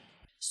 Yeah.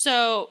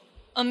 So,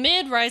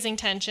 amid rising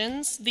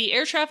tensions, the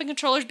air traffic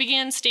controllers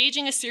began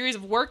staging a series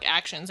of work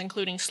actions,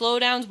 including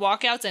slowdowns,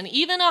 walkouts, and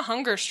even a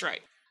hunger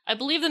strike. I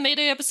believe the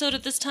Mayday episode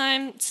at this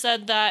time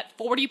said that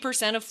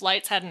 40% of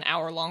flights had an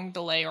hour-long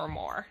delay or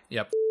more.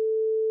 Yep.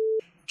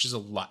 Which is a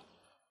lot.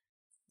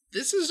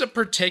 This is a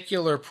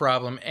particular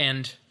problem,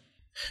 and...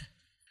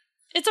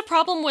 It's a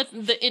problem with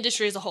the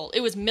industry as a whole.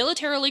 It was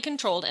militarily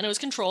controlled, and it was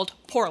controlled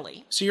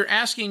poorly. So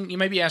you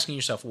might be asking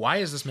yourself, why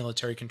is this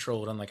military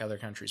controlled unlike other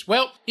countries?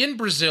 Well, in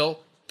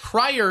Brazil,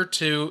 prior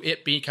to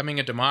it becoming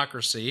a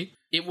democracy,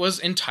 it was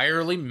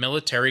entirely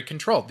military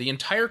controlled. The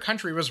entire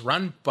country was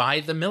run by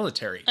the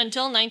military.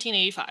 Until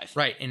 1985.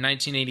 Right. In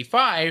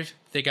 1985,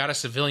 they got a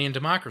civilian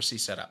democracy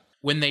set up.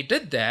 When they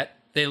did that,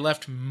 they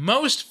left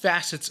most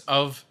facets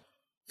of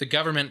the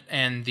government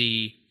and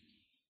the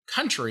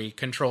country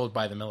controlled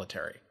by the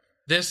military.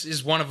 This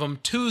is one of them,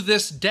 to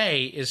this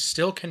day, is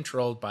still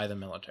controlled by the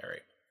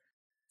military.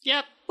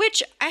 Yep.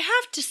 Which, I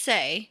have to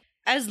say,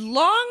 as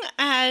long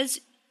as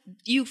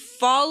you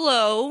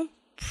follow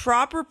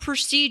proper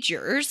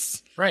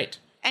procedures... right.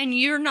 And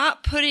you're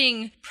not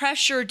putting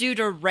pressure due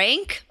to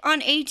rank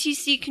on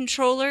ATC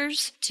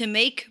controllers to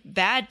make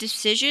bad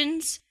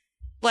decisions,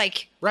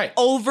 like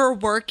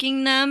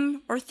overworking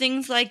them or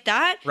things like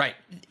that, right?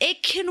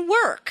 It can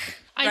work.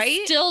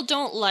 I still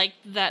don't like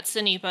that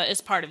SANEPA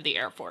is part of the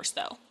Air Force,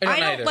 though. I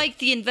don't like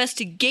the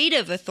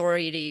investigative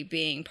authority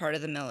being part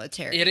of the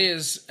military. It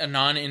is a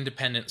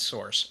non-independent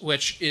source,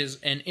 which is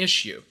an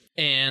issue.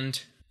 And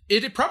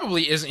It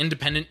probably is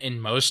independent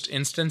in most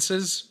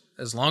instances,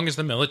 as long as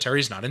the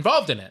military's not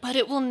involved in it. But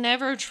it will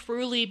never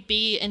truly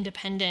be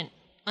independent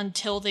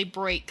until they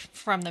break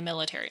from the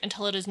military,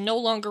 until it is no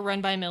longer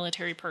run by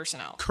military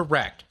personnel.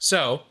 Correct.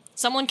 So...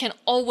 someone can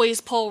always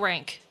pull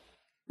rank.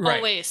 Right.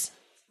 Always.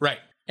 Right.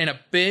 And a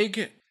big...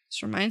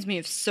 This reminds me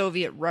of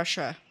Soviet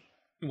Russia.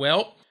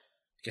 Well,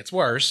 it gets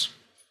worse,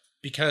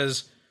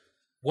 because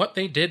what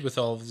they did with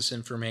all of this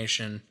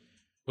information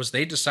was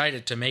they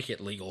decided to make it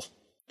legal.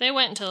 They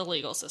went into the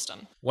legal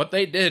system. What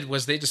they did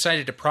was they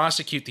decided to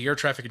prosecute the air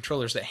traffic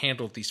controllers that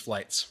handled these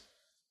flights.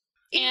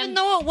 Even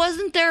though it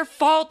wasn't their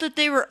fault that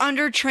they were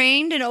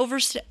undertrained and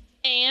overstaffed.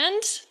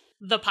 And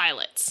the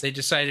pilots. They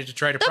decided to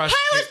try to The prosecute...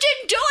 pilots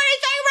didn't do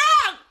anything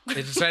wrong!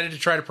 They decided to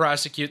try to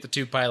prosecute the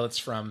 2 pilots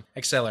from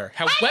Exceler.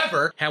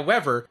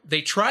 However,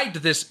 they tried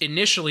this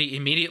initially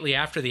immediately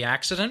after the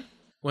accident,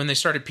 when they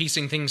started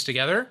piecing things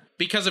together,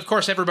 because of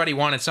course everybody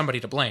wanted somebody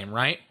to blame,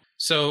 right?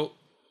 So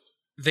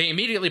they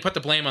immediately put the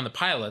blame on the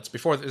pilots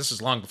this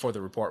is long before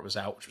the report was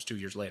out, which was 2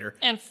 years later.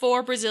 And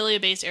 4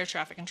 Brasilia-based air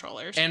traffic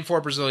controllers. And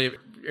 4 Brasilia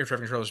air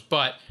traffic controllers,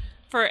 but...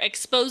 for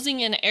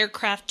exposing an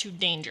aircraft to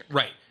danger.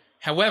 Right.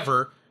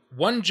 However,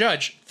 one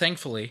judge,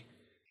 thankfully,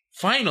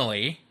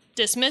 finally...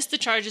 dismissed the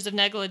charges of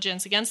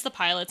negligence against the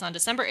pilots on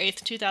December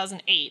 8th,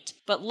 2008,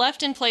 but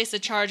left in place a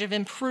charge of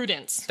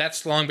imprudence.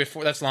 That's long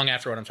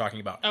after what I'm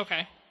talking about.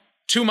 Okay.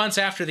 2 months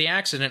after the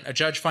accident, a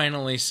judge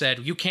finally said,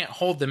 you can't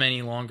hold them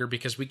any longer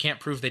because we can't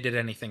prove they did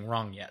anything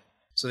wrong yet.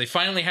 So they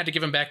finally had to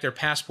give them back their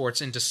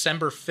passports on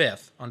December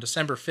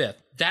 5th.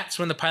 That's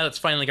when the pilots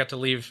finally got to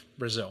leave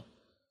Brazil.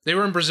 They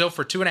were in Brazil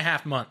for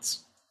 2.5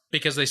 months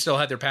because they still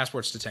had their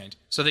passports detained.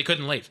 So they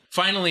couldn't leave.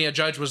 Finally, a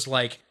judge was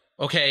like,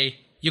 okay,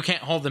 you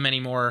can't hold them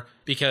anymore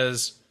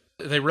because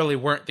they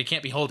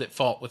can't be held at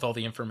fault with all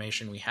the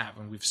information we have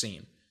and we've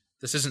seen.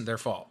 This isn't their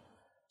fault.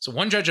 So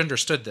one judge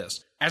understood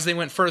this. As they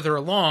went further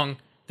along,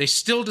 they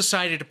still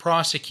decided to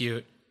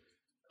prosecute.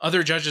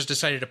 Other judges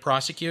decided to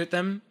prosecute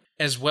them,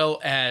 as well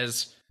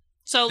as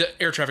the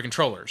air traffic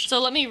controllers.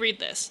 So let me read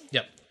this.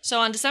 Yep. So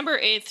on December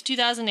 8th,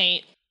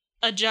 2008,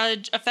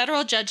 a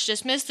federal judge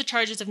dismissed the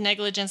charges of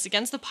negligence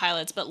against the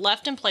pilots, but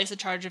left in place a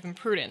charge of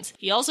imprudence.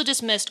 He also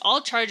dismissed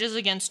all charges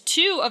against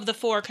 2 of the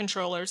 4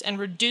 controllers and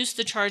reduced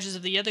the charges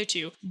of the other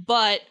 2,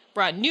 but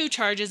brought new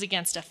charges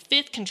against a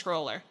 5th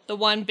controller, the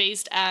one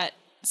based at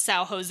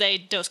São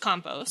José dos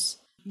Campos,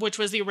 which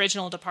was the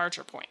original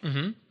departure point.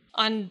 Mm-hmm.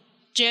 On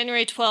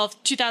January 12th,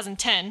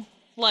 2010,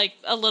 like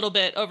a little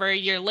bit over a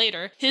year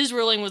later, his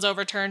ruling was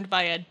overturned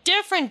by a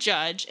different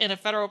judge in a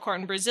federal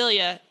court in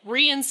Brasilia,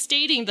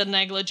 reinstating the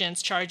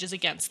negligence charges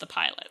against the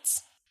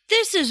pilots.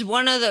 This is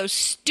one of those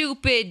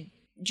stupid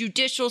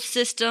judicial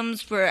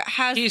systems where it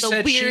has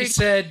weird... She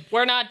said...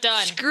 We're not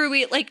done.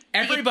 Screwy,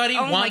 everybody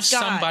wants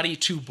somebody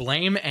to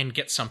blame and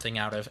get something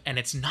out of, and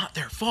it's not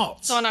their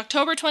fault. So on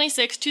October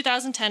 26,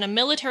 2010, a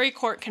military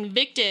court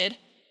convicted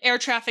air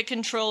traffic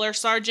controller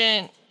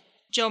Sergeant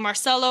Joe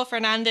Marcelo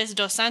Fernandes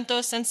dos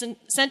Santos,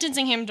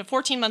 sentencing him to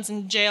 14 months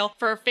in jail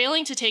for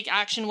failing to take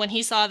action when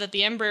he saw that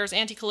the Embraer's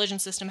anti-collision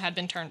system had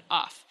been turned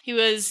off. He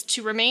was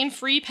to remain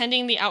free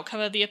pending the outcome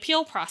of the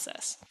appeal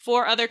process.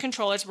 4 other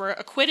controllers were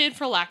acquitted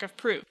for lack of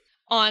proof.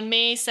 On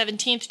May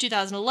 17,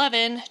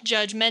 2011,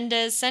 Judge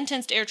Mendes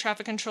sentenced air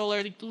traffic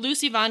controller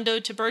Lucivando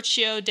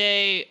Tiburcio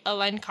de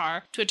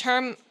Alencar to a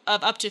term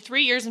of up to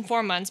 3 years and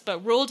 4 months,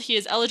 but ruled he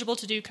is eligible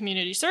to do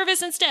community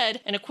service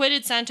instead and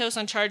acquitted Santos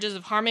on charges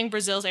of harming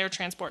Brazil's air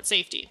transport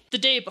safety. The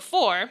day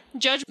before,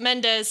 Judge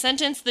Mendes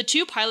sentenced the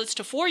 2 pilots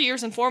to 4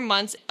 years and 4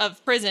 months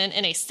of prison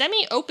in a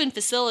semi-open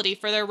facility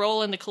for their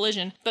role in the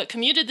collision, but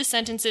commuted the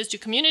sentences to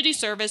community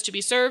service to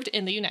be served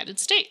in the United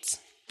States.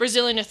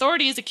 Brazilian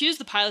authorities accused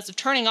the pilots of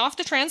turning off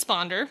the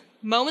transponder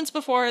moments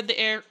before the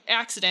air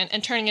accident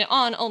and turning it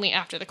on only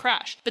after the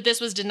crash. But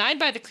this was denied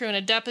by the crew in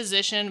a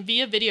deposition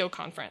via video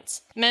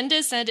conference.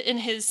 Mendes said in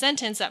his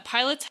sentence that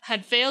pilots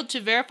had failed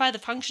to verify the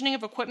functioning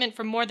of equipment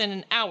for more than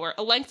an hour,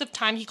 a length of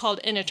time he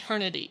called an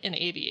eternity in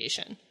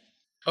aviation.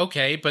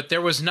 Okay, but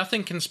there was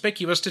nothing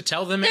conspicuous to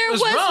tell them it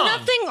was wrong. There was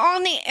nothing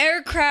on the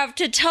aircraft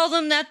to tell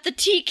them that the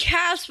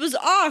TCAS was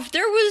off.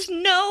 There was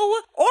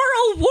no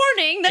oral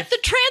warning that the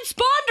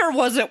transponder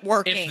wasn't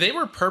working. If they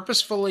were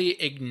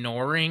purposefully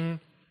ignoring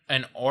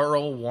an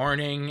oral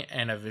warning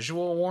and a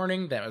visual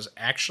warning that was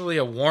actually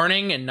a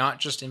warning and not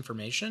just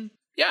information,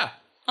 yeah.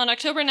 On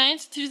October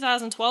 9th,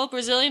 2012,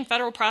 Brazilian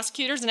federal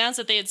prosecutors announced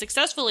that they had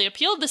successfully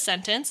appealed the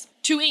sentence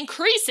to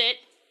increase it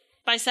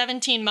by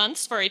 17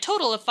 months for a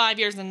total of 5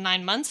 years and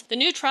 9 months. The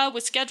new trial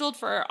was scheduled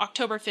for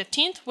October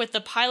 15th, with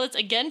the pilots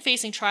again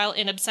facing trial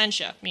in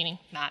absentia, meaning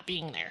not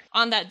being there.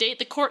 On that date,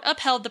 the court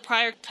upheld the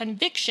prior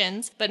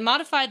convictions, but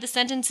modified the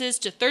sentences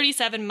to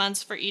 37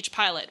 months for each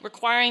pilot,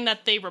 requiring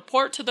that they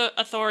report to the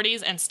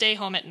authorities and stay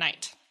home at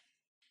night.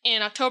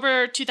 In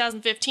October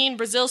 2015,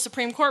 Brazil's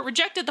Supreme Court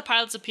rejected the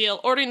pilots' appeal,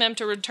 ordering them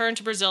to return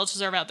to Brazil to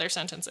serve out their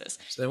sentences.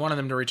 So they wanted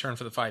them to return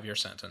for the 5-year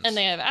sentence. And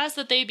they have asked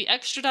that they be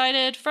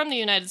extradited from the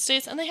United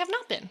States, and they have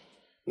not been.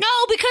 No,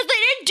 because they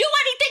didn't do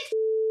anything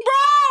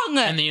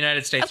wrong! And the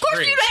United States Of course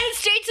agrees. the United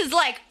States is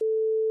like,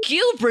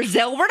 you,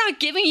 Brazil. We're not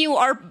giving you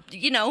our,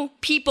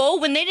 people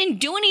when they didn't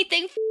do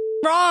anything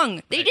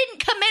wrong. They didn't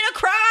commit a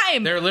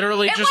crime. They're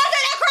literally it wasn't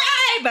a crime.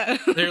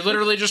 They're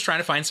literally just trying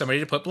to find somebody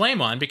to put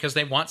blame on because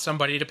they want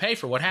somebody to pay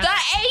for what happened.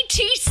 The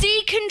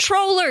ATC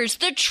controllers,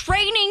 the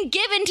training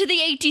given to the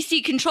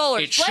ATC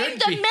controllers. Blame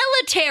the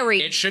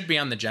military. It should be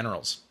on the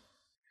generals.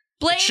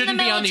 Blame it shouldn't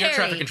the military. Be on the air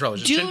traffic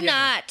controllers. Do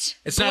not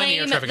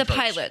blame the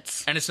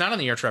pilots. And it's not on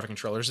the air traffic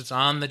controllers. It's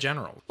on the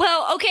general.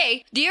 Well,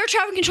 okay. The air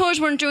traffic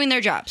controllers weren't doing their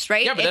jobs,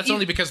 right? Yeah, but that's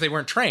only because they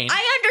weren't trained.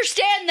 I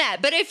understand that.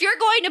 But if you're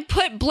going to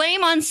put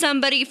blame on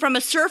somebody from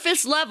a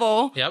surface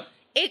level,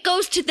 it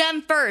goes to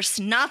them first,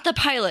 not the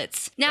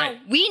pilots. Now,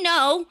 we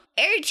know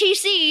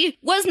ATC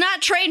was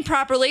not trained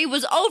properly,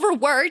 was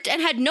overworked,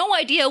 and had no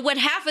idea what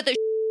half of the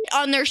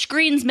on their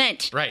screens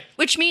meant. Right.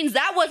 Which means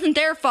that wasn't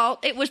their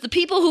fault. It was the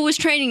people who was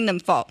training them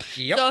fault.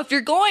 Yep. So if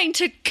you're going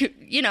to,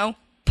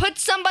 put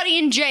somebody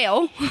in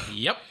jail,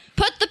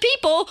 put the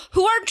people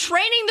who are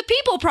training the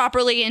people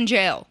properly in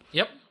jail.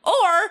 Yep.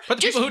 Or put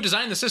the people who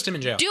designed the system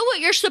in jail. Do what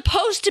you're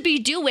supposed to be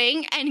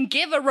doing and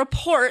give a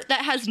report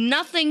that has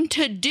nothing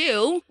to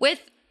do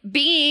with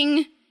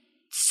being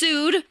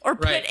sued or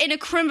put in a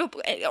criminal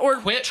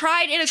or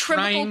tried in a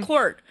criminal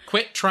court.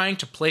 Quit trying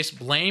to place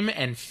blame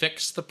and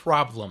fix the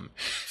problem.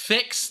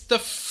 Fix the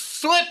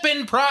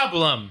flippin'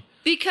 problem.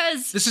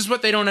 Because this is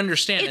what they don't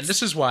understand, and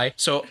this is why.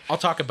 So I'll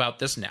talk about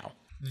this now.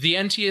 The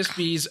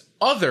NTSB's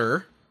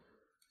other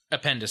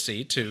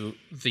appendice to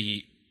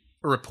the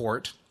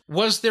report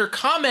was their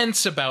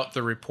comments about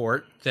the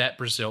report that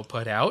Brazil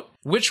put out,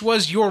 which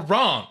was you're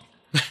wrong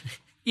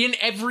in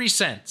every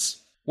sense.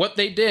 What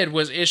they did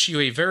was issue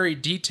a very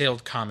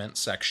detailed comment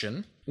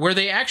section where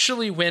they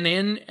actually went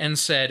in and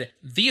said,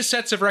 these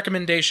sets of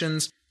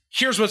recommendations,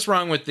 here's what's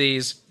wrong with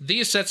these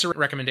sets of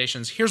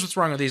recommendations, here's what's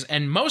wrong with these.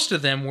 And most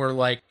of them were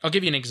like, I'll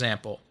give you an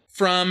example.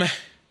 From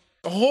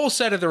a whole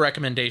set of the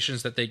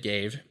recommendations that they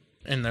gave.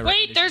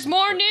 Wait, there's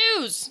more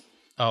news.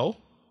 Oh?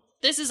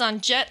 This is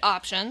on Jet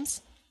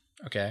Options.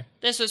 Okay.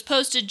 This was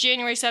posted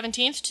January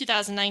 17th,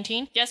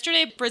 2019.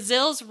 Yesterday,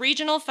 Brazil's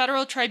Regional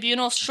Federal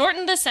Tribunal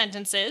shortened the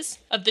sentences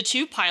of the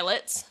two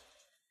pilots.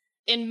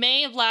 In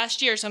May of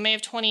last year, so May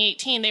of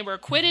 2018, they were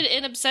acquitted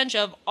in absentia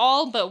of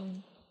all but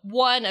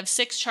one of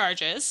 6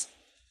 charges.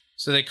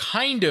 So they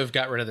kind of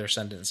got rid of their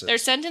sentences. Their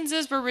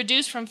sentences were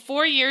reduced from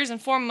 4 years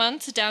and 4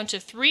 months down to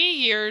 3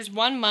 years,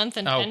 1 month,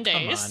 and 10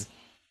 days. Come on.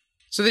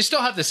 So they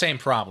still have the same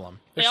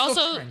problem. They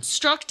also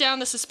struck down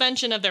the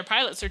suspension of their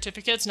pilot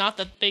certificates, not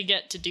that they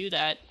get to do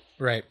that.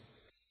 Right.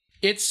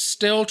 It's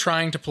still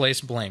trying to place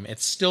blame.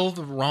 It's still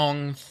the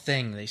wrong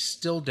thing. They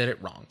still did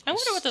it wrong. I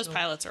wonder what those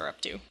pilots are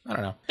up to. I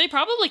don't know. They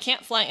probably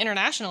can't fly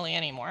internationally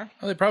anymore.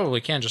 Well, they probably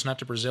can, just not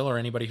to Brazil or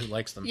anybody who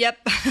likes them. Yep.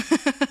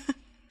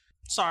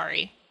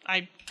 Sorry.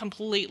 I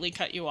completely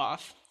cut you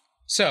off.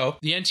 So,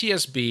 the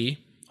NTSB,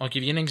 I'll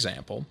give you an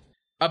example.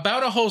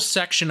 About a whole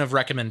section of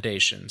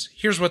recommendations,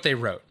 here's what they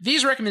wrote.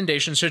 These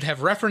recommendations should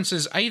have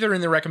references either in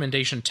the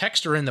recommendation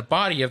text or in the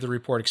body of the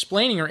report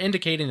explaining or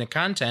indicating the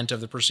content of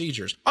the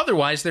procedures.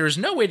 Otherwise, there is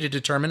no way to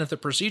determine if the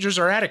procedures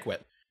are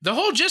adequate. The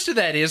whole gist of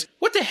that is,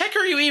 what the heck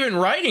are you even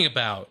writing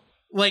about?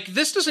 Like,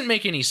 this doesn't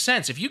make any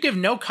sense. If you give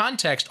no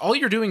context, all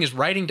you're doing is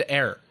writing to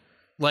error.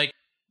 Like,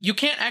 you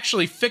can't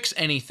actually fix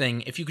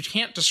anything if you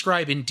can't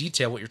describe in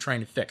detail what you're trying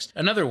to fix.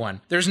 Another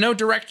one, there's no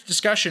direct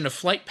discussion of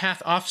flight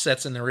path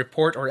offsets in the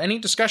report or any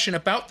discussion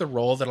about the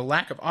role that a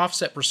lack of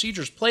offset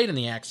procedures played in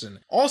the accident.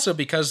 Also,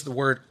 because the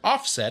word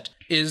offset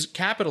is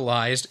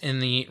capitalized in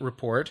the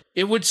report,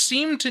 it would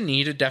seem to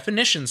need a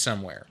definition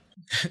somewhere.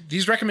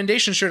 These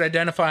recommendations should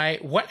identify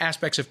what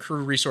aspects of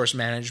crew resource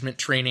management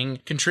training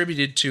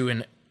contributed to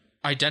an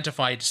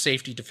identified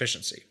safety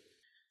deficiency.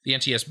 The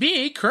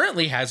NTSB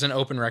currently has an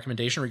open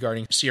recommendation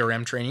regarding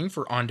CRM training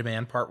for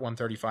on-demand Part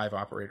 135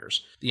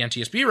 operators. The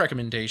NTSB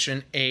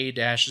recommendation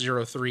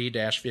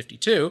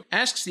A-03-52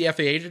 asks the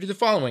FAA to do the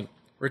following.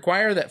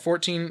 Require that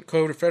 14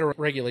 Code of Federal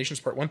Regulations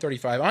Part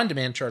 135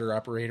 on-demand charter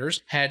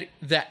operators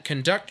that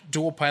conduct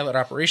dual pilot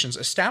operations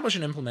establish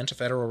and implement a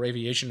Federal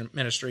Aviation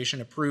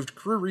Administration approved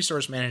crew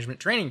resource management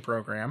training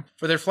program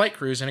for their flight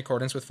crews in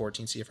accordance with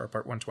 14 CFR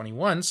Part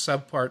 121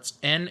 subparts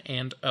N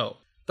and O.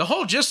 The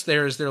whole gist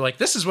there is they're like,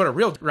 this is what a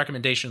real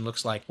recommendation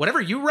looks like.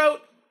 Whatever you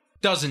wrote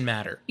doesn't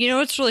matter. You know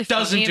what's really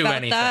funny about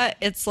anything. that?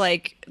 It's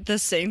like the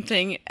same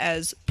thing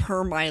as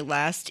per my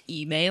last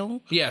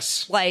email.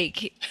 Yes.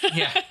 Like,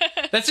 yeah.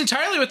 That's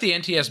entirely what the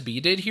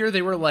NTSB did here.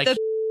 They were like,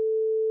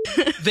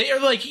 they are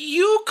like,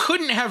 you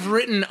couldn't have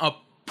written a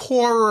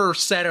poorer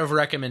set of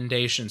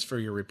recommendations for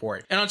your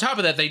report. And on top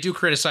of that, they do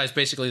criticize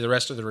basically the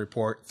rest of the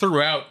report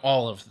throughout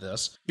all of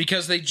this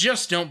because they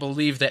just don't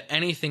believe that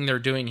anything they're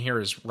doing here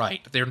is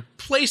right. They're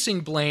placing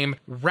blame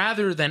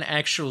rather than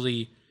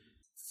actually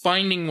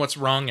finding what's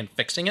wrong and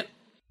fixing it.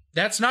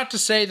 That's not to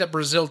say that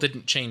Brazil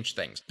didn't change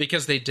things,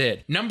 because they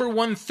did. Number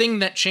one thing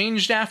that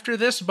changed after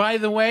this, by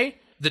the way,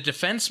 the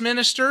defense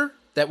minister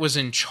that was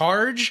in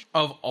charge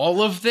of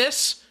all of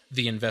this,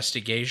 the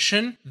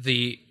investigation,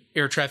 the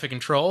air traffic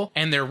control,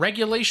 and their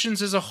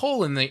regulations as a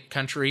whole in the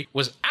country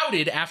was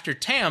outed after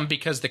TAM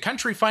because the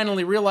country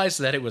finally realized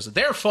that it was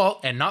their fault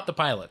and not the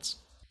pilots.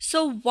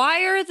 So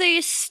why are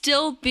they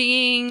still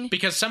being...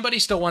 Because somebody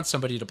still wants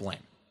somebody to blame.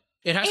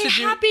 It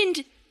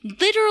happened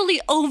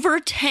literally over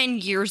 10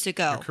 years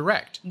ago. You're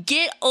correct.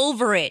 Get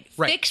over it.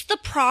 Right. Fix the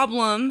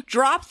problem.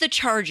 Drop the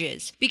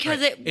charges.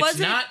 Because it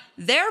wasn't not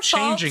their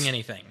fault. Changing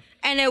anything.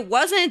 And it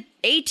wasn't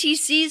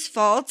ATC's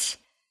fault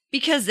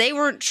because they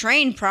weren't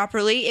trained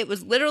properly. It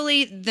was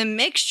literally the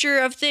mixture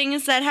of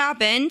things that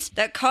happened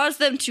that caused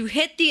them to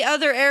hit the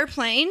other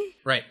airplane.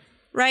 Right.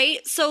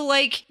 Right? So,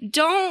 like,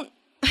 don't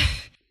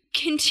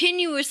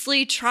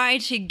continuously try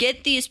to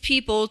get these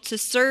people to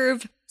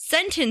serve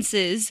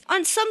sentences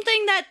on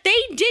something that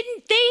they did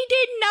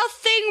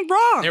nothing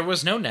wrong. There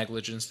was no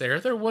negligence there.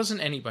 There wasn't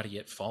anybody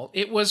at fault.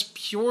 It was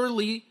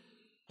purely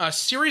a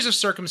series of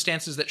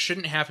circumstances that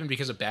shouldn't happen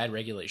because of bad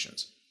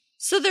regulations.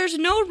 So there's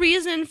no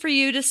reason for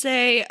you to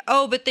say,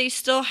 oh, but they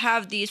still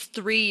have these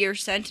 3-year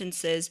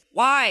sentences.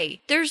 Why?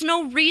 There's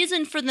no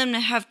reason for them to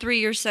have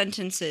 3-year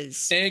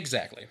sentences.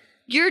 Exactly.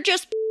 You're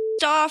just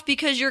pissed off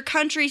because your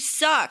country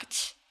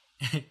sucked.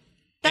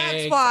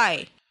 That's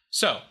why.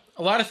 So,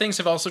 a lot of things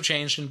have also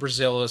changed in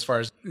Brazil as far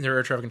as their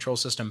air traffic control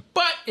system,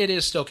 but it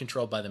is still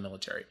controlled by the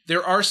military.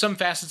 There are some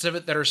facets of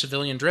it that are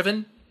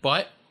civilian-driven,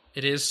 but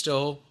it is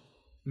still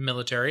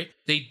military.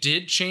 They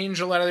did change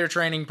a lot of their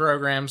training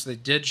programs. They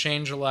did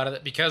change a lot of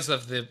it because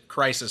of the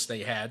crisis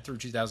they had through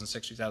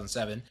 2006,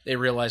 2007. They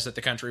realized that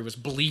the country was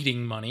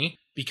bleeding money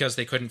because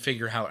they couldn't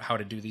figure out how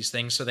to do these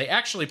things. So they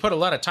actually put a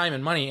lot of time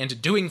and money into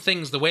doing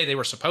things the way they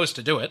were supposed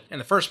to do it in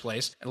the first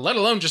place, and let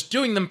alone just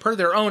doing them per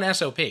their own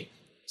SOP.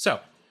 So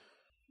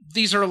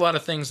these are a lot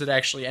of things that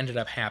actually ended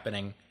up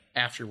happening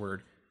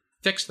afterward.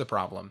 Fix the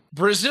problem.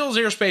 Brazil's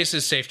airspace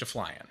is safe to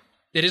fly in.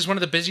 It is one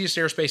of the busiest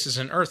airspaces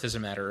on Earth, as a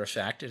matter of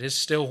fact. It is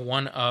still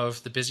one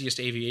of the busiest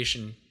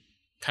aviation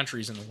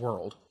countries in the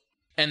world.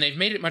 And they've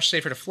made it much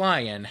safer to fly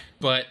in,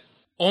 but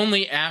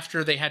only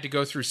after they had to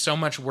go through so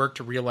much work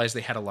to realize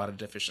they had a lot of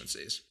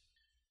deficiencies.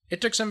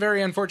 It took some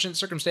very unfortunate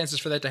circumstances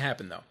for that to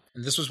happen, though.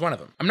 And this was one of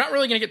them. I'm not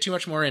really going to get too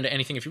much more into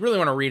anything. If you really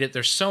want to read it,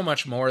 there's so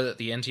much more that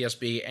the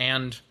NTSB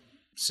and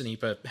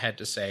Sanipa had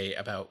to say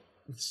about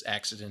this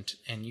accident,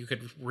 and you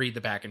could read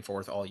the back and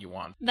forth all you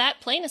want.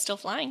 That plane is still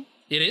flying.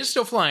 It is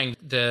still flying.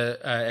 The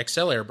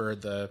XL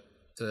Airbird, the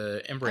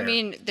Embraer. I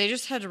mean, they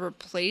just had to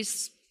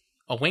replace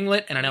a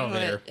winglet and an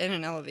elevator. And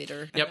an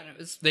elevator. Yep.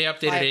 They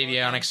updated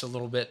avionics a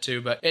little bit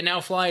too, but it now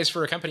flies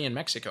for a company in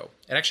Mexico.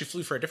 It actually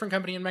flew for a different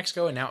company in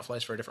Mexico, and now it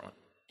flies for a different one.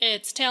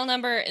 Its tail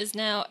number is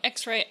now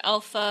X-Ray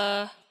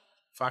Alpha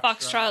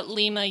Foxtrot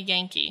Lima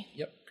Yankee.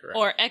 Yep, correct.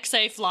 Or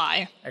XA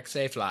Fly.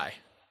 XA Fly.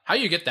 How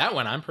you get that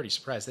one, I'm pretty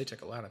surprised. They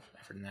took a lot of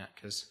effort in that,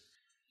 because,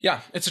 yeah,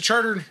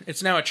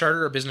 it's now a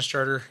charter, a business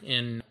charter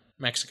in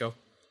Mexico.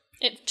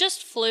 It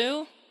just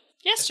flew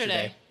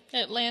yesterday.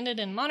 It landed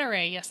in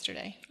Monterey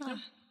yesterday. Oh.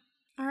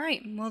 All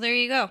right. Well, there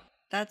you go.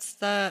 That's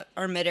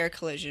our mid-air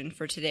collision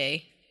for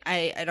today.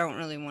 I don't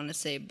really want to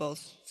say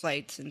both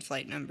flights and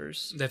flight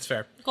numbers. That's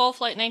fair. Goal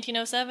Flight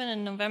 1907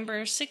 and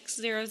November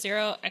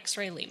 600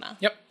 X-Ray Lima.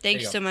 Yep.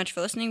 Thank you so much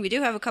for listening. We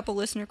do have a couple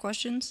listener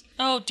questions.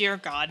 Oh, dear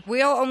God.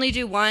 We'll only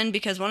do one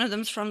because one of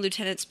them's from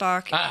Lieutenant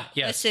Spock. Ah,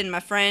 yes. Listen, my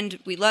friend,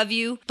 we love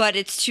you, but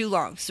it's too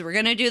long. So we're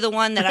going to do the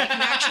one that I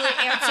can actually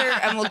answer,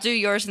 and we'll do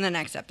yours in the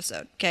next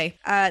episode. Okay.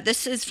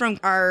 This is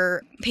from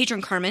our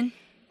patron, Carmen.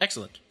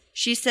 Excellent.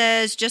 She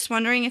says, just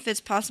wondering if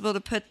it's possible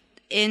to put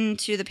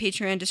into the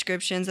Patreon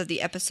descriptions of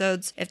the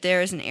episodes if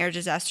there is an air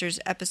disasters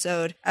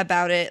episode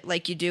about it,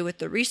 like you do with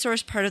the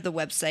resource part of the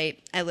website.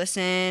 I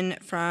listen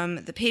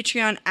from the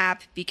Patreon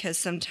app because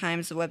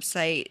sometimes the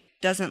website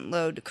doesn't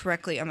load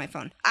correctly on my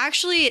phone.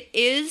 Actually, it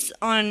is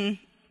on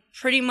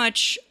pretty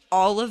much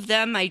all of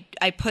them. I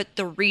put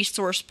the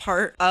resource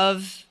part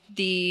of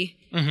the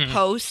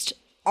post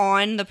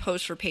on the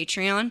post for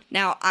Patreon.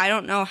 Now, I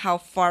don't know how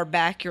far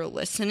back you're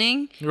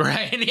listening.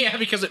 Right, yeah,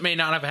 because it may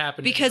not have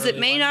happened. Because it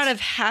may not have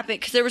happened,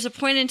 because there was a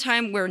point in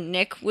time where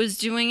Nick was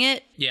doing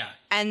it. Yeah.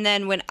 And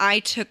then when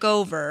I took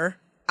over,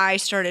 I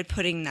started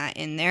putting that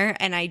in there,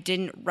 and I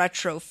didn't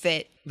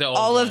retrofit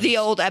all of the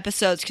old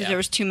episodes because there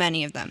was too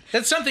many of them.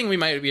 That's something we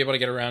might be able to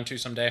get around to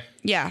someday.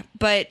 Yeah,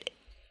 but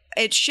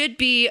it should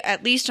be,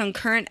 at least on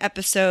current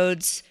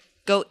episodes,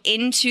 go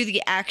into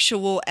the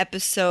actual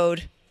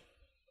episode.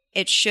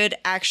 It should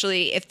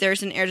actually, if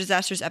there's an air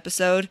disasters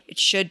episode, it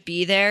should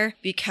be there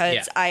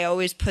because I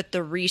always put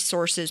the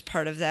resources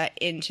part of that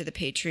into the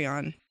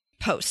Patreon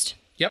post.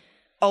 Yep.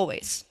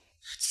 Always.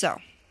 So.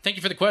 Thank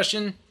you for the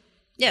question.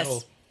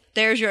 Yes.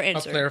 There's your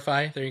answer. I'll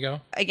clarify. There you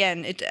go.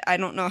 Again, I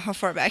don't know how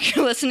far back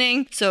you're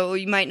listening, so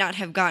you might not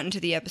have gotten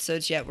to the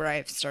episodes yet where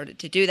I've started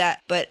to do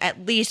that, but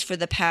at least for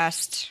the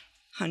past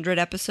 100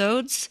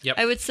 episodes,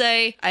 I would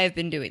say I have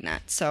been doing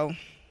that. So.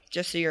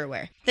 Just so you're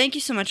aware. Thank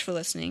you so much for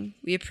listening.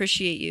 We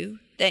appreciate you.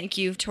 Thank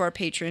you to our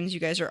patrons. You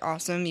guys are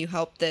awesome. You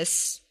help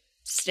this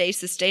stay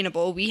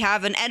sustainable. We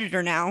have an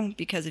editor now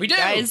because of you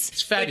guys.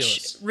 It's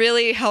fabulous. Which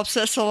really helps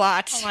us a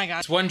lot. Oh my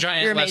God. It's one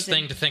giant less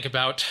thing to think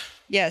about.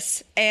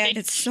 Yes, and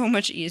it's so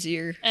much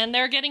easier. And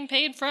they're getting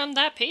paid from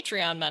that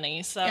Patreon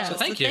money. So, So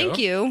thank you. Thank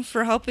you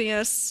for helping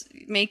us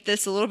make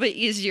this a little bit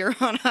easier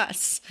on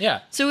us.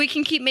 Yeah. So we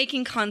can keep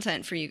making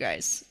content for you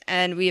guys.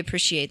 And we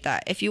appreciate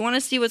that. If you want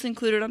to see what's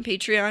included on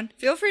Patreon,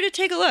 feel free to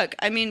take a look.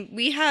 I mean,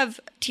 we have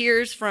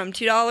tiers from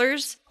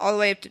 $2 all the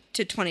way up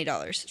to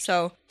 $20.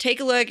 So take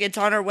a look. It's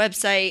on our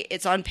website.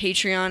 It's on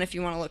Patreon if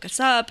you want to look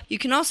us up. You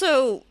can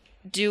also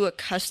do a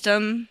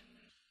custom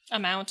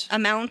amount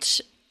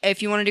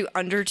if you want to do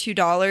under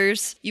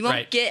 $2. You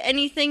won't get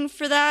anything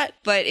for that,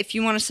 but if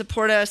you want to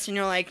support us and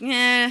you're like,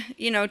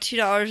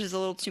 $2 is a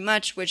little too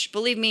much, which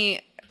believe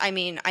me, I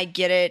mean, I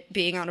get it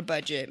being on a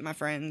budget, my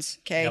friends,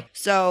 okay? Yep.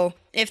 So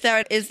if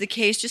that is the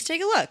case, just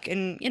take a look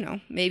and,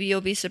 maybe you'll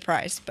be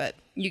surprised, but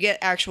you get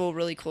actual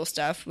really cool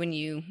stuff when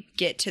you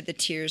get to the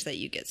tiers that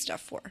you get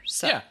stuff for.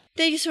 So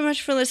thank you so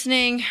much for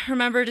listening.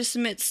 Remember to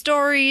submit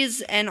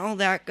stories and all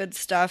that good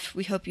stuff.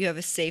 We hope you have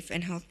a safe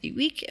and healthy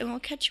week, and we'll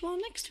catch you all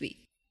next week.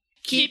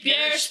 Keep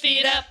your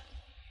speed up.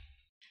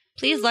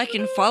 Please like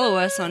and follow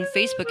us on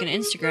Facebook and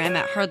Instagram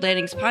at Hard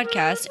Landings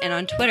Podcast and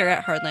on Twitter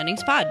at Hard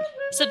Landings Pod.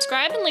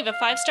 Subscribe and leave a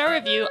 5-star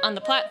review on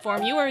the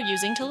platform you are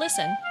using to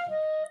listen.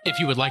 If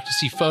you would like to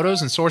see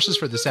photos and sources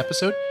for this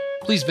episode,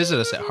 please visit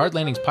us at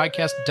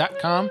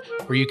hardlandingspodcast.com,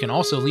 where you can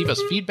also leave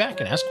us feedback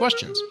and ask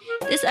questions.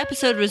 This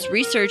episode was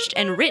researched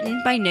and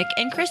written by Nick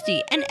and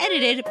Christy and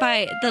edited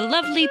by the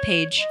lovely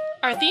Paige.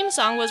 Our theme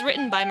song was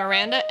written by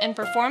Miranda and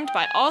performed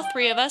by all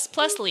three of us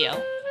plus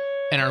Leo.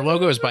 And our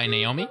logo is by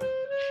Naomi.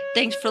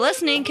 Thanks for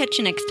listening. Catch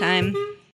you next time.